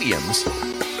stadiums,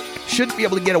 shouldn't be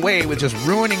able to get away with just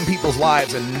ruining people's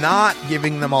lives and not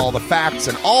giving them all the facts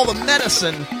and all the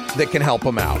medicine that can help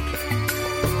them out.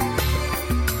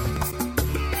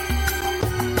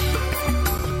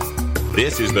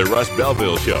 This is the Russ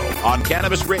Belville Show on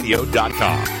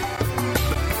CannabisRadio.com.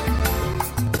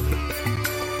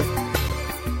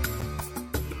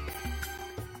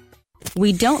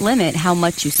 We don't limit how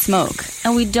much you smoke,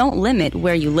 and we don't limit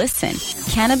where you listen.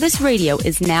 Cannabis Radio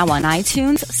is now on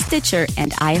iTunes, Stitcher,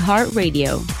 and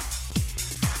iHeartRadio.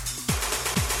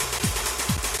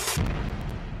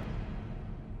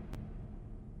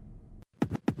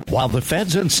 While the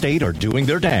feds and state are doing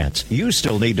their dance, you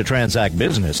still need to transact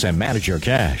business and manage your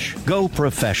cash. Go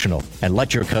professional and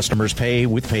let your customers pay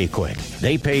with PayQuick.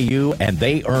 They pay you and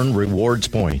they earn rewards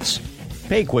points.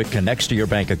 PayQuick connects to your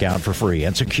bank account for free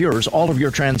and secures all of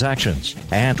your transactions.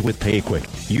 And with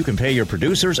PayQuick, you can pay your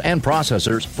producers and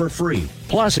processors for free.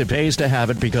 Plus, it pays to have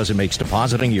it because it makes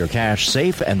depositing your cash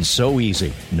safe and so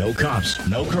easy. No cops,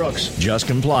 no crooks, just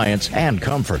compliance and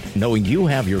comfort, knowing you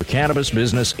have your cannabis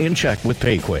business in check with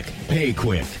PayQuick.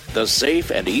 PayQuick, the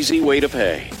safe and easy way to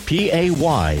pay.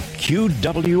 PayQuick.com.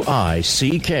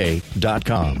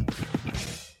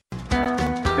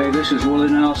 Hey, this is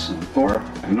Willie Nelson for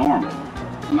Normal.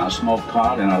 And I smoke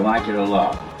pot and I like it a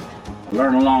lot. I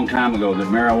learned a long time ago that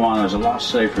marijuana is a lot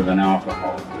safer than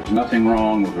alcohol. There's There's nothing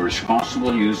wrong with the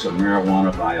responsible use of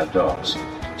marijuana by adults.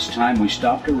 It's time we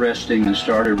stopped arresting and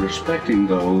started respecting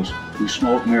those who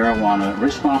smoke marijuana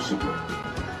responsibly.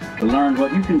 To learn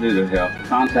what you can do to help,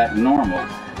 contact NORML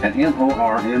at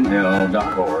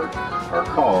NORML.org or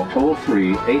call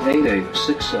toll-free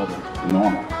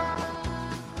 888-67-NORMAL.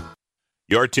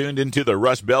 You're tuned into the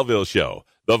Russ Belville Show,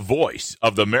 the voice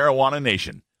of the marijuana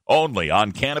nation, only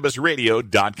on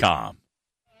CannabisRadio.com.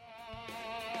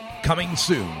 Coming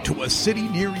soon to a city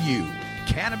near you,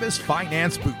 Cannabis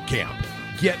Finance Boot Camp.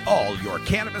 Get all your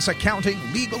cannabis accounting,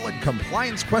 legal, and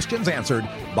compliance questions answered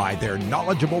by their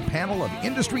knowledgeable panel of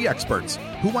industry experts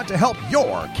who want to help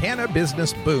your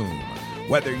cannabis boom.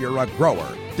 Whether you're a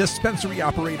grower, dispensary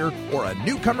operator, or a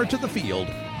newcomer to the field,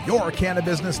 your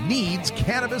cannabis needs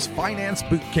Cannabis Finance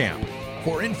Boot Camp.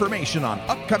 For information on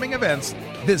upcoming events,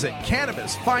 visit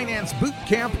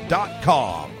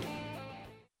CannabisFinanceBootCamp.com.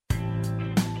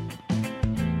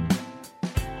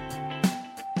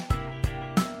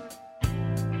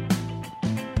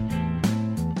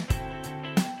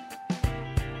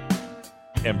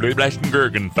 And blue blasten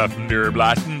Gergen, Pfaffen, der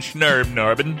blasten Schnurb,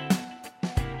 Norben.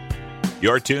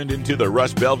 You're tuned into the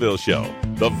Russ Belville Show,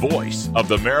 the voice of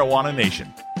the marijuana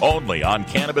nation, only on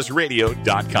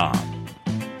CannabisRadio.com.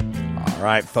 All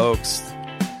right, folks.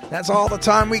 That's all the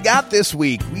time we got this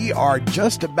week. We are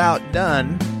just about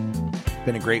done.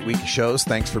 Been a great week of shows.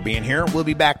 Thanks for being here. We'll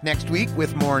be back next week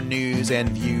with more news and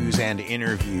views and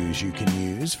interviews you can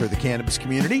use for the cannabis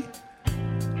community.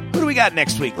 Who do we got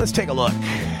next week? Let's take a look.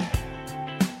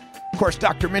 Of course,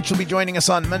 Dr. Mitch will be joining us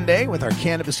on Monday with our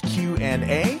Cannabis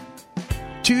Q&A.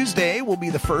 Tuesday will be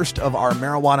the first of our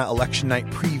Marijuana Election Night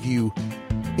preview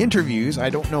interviews. I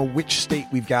don't know which state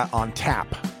we've got on tap.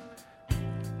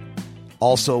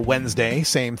 Also Wednesday,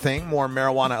 same thing, more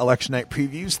Marijuana Election Night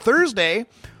previews. Thursday,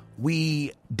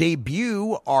 we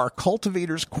debut our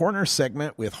Cultivators Corner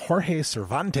segment with Jorge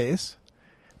Cervantes,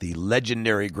 the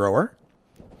legendary grower.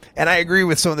 And I agree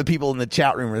with some of the people in the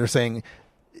chat room where they're saying,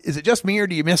 is it just me or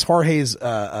do you miss Jorge's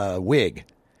wig?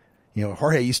 You know,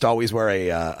 Jorge used to always wear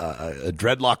a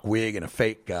dreadlock wig and a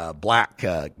fake black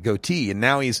goatee, and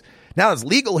now it's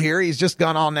legal here. He's just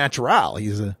gone all natural.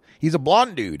 He's a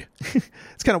blonde dude.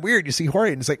 It's kind of weird. You see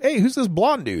Jorge and it's like, hey, who's this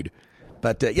blonde dude?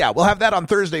 But yeah, we'll have that on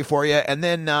Thursday for you, and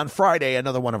then on Friday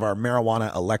another one of our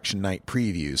Marijuana Election Night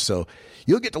previews. So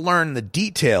you'll get to learn the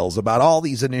details about all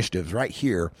these initiatives right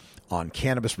here on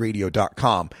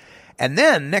CannabisRadio.com. And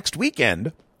then next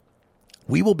weekend,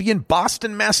 we will be in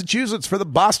Boston, Massachusetts for the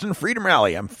Boston Freedom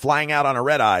Rally. I'm flying out on a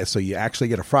red eye, so you actually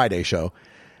get a Friday show.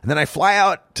 And then I fly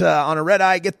out on a red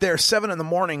eye, get there 7 in the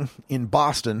morning in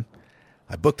Boston.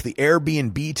 I booked the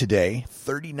Airbnb today,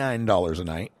 $39 a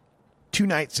night. 2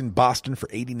 nights in Boston for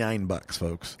 $89,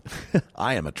 folks.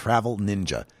 I am a travel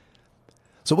ninja.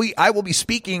 So I will be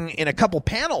speaking in a couple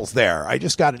panels there. I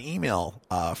just got an email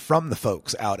from the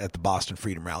folks out at the Boston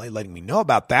Freedom Rally letting me know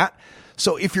about that.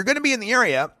 So if you're going to be in the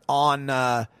area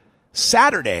on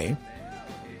Saturday,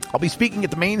 I'll be speaking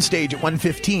at the main stage at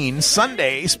 1:15.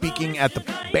 Sunday, speaking at the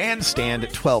bandstand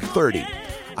at 12:30.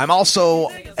 I'm also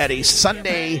at a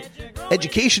Sunday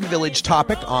Education Village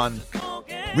topic on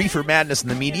Reefer Madness in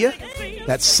the Media.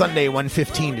 That's Sunday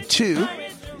 1:15 to 2.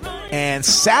 And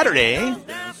Saturday,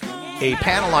 a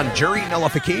panel on jury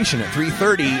nullification at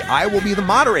 3:30. I will be the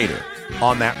moderator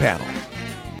on that panel.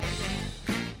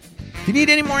 If you need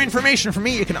any more information from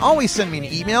me, you can always send me an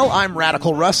email. I'm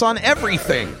Radical Russ on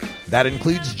everything. That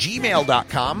includes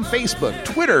gmail.com, Facebook,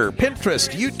 Twitter,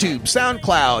 Pinterest, YouTube,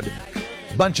 SoundCloud,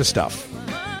 bunch of stuff.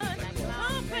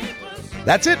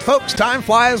 That's it, folks. Time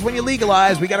flies when you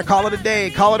legalize. We got to call it a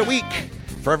day, call it a week.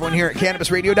 For everyone here at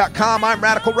CannabisRadio.com, I'm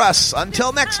Radical Russ.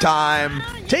 Until next time,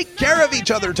 take care of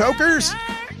each other, tokers.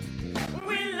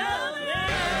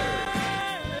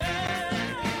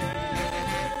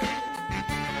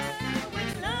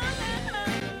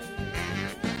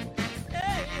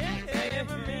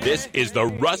 This is the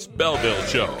Russ Belville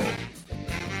Show.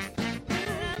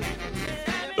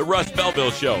 The Russ Belville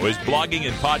Show is blogging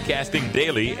and podcasting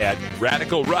daily at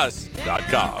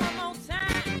RadicalRuss.com.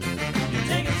 You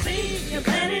take a seed, you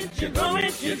plant it, you grow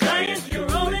it, you dry it, you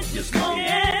roll it, you smoke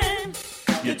it.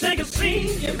 You take a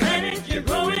seed, you plant it, you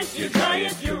grow it, you dry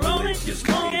it, you roll it, you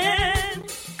smoke it.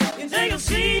 You take a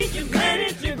seed, you plant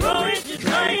it, you grow it, you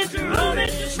dry it, you roll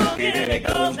it, you smoke it, and it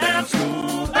goes down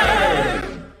smooth. Hey!